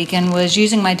entire week and was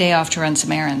using my day off to run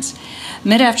some errands.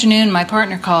 Mid-afternoon, my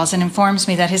partner calls and informs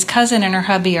me that his cousin and her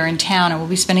hubby are in town and will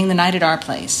be spending the night at our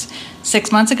place.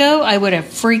 6 months ago, I would have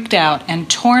freaked out and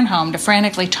torn home to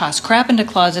frantically toss crap into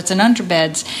closets and under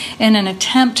beds in an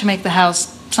attempt to make the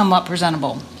house somewhat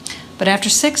presentable. But after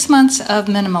 6 months of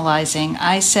minimalizing,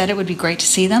 I said it would be great to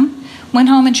see them, went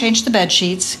home and changed the bed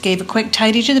sheets, gave a quick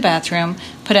tidy to the bathroom,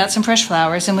 put out some fresh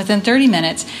flowers, and within 30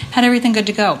 minutes, had everything good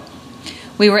to go.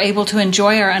 We were able to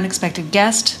enjoy our unexpected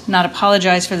guest, not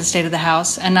apologize for the state of the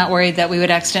house, and not worried that we would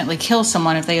accidentally kill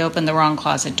someone if they opened the wrong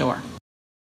closet door.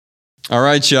 All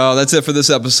right, y'all. That's it for this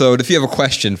episode. If you have a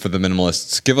question for the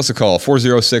Minimalists, give us a call,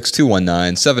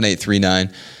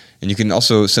 406-219-7839. And you can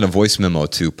also send a voice memo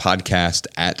to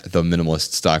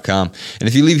podcast@theminimalists.com. And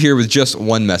if you leave here with just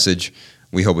one message,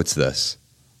 we hope it's this.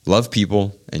 Love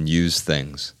people and use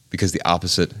things, because the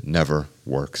opposite never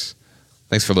works.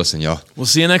 Thanks for listening, y'all. We'll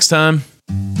see you next time.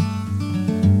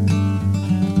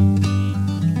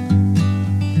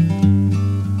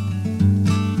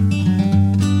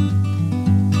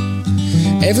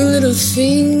 Every little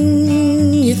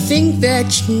thing you think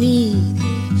that you need,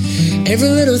 every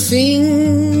little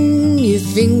thing you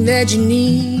think that you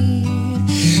need,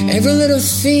 every little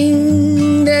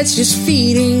thing that's just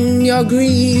feeding your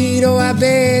greed. Oh, I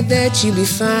bet that you'd be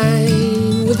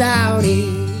fine without it.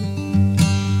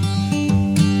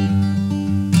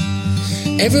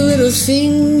 Every little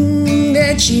thing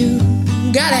that you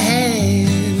gotta have,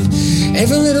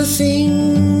 every little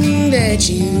thing that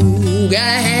you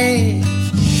gotta have,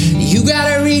 you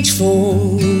gotta reach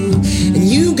for, and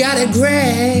you gotta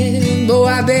grab. Oh,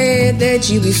 I bet that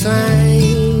you'll be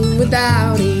fine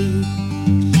without it.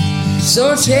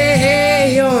 So tear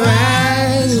your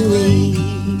eyes away,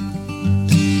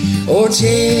 or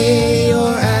tear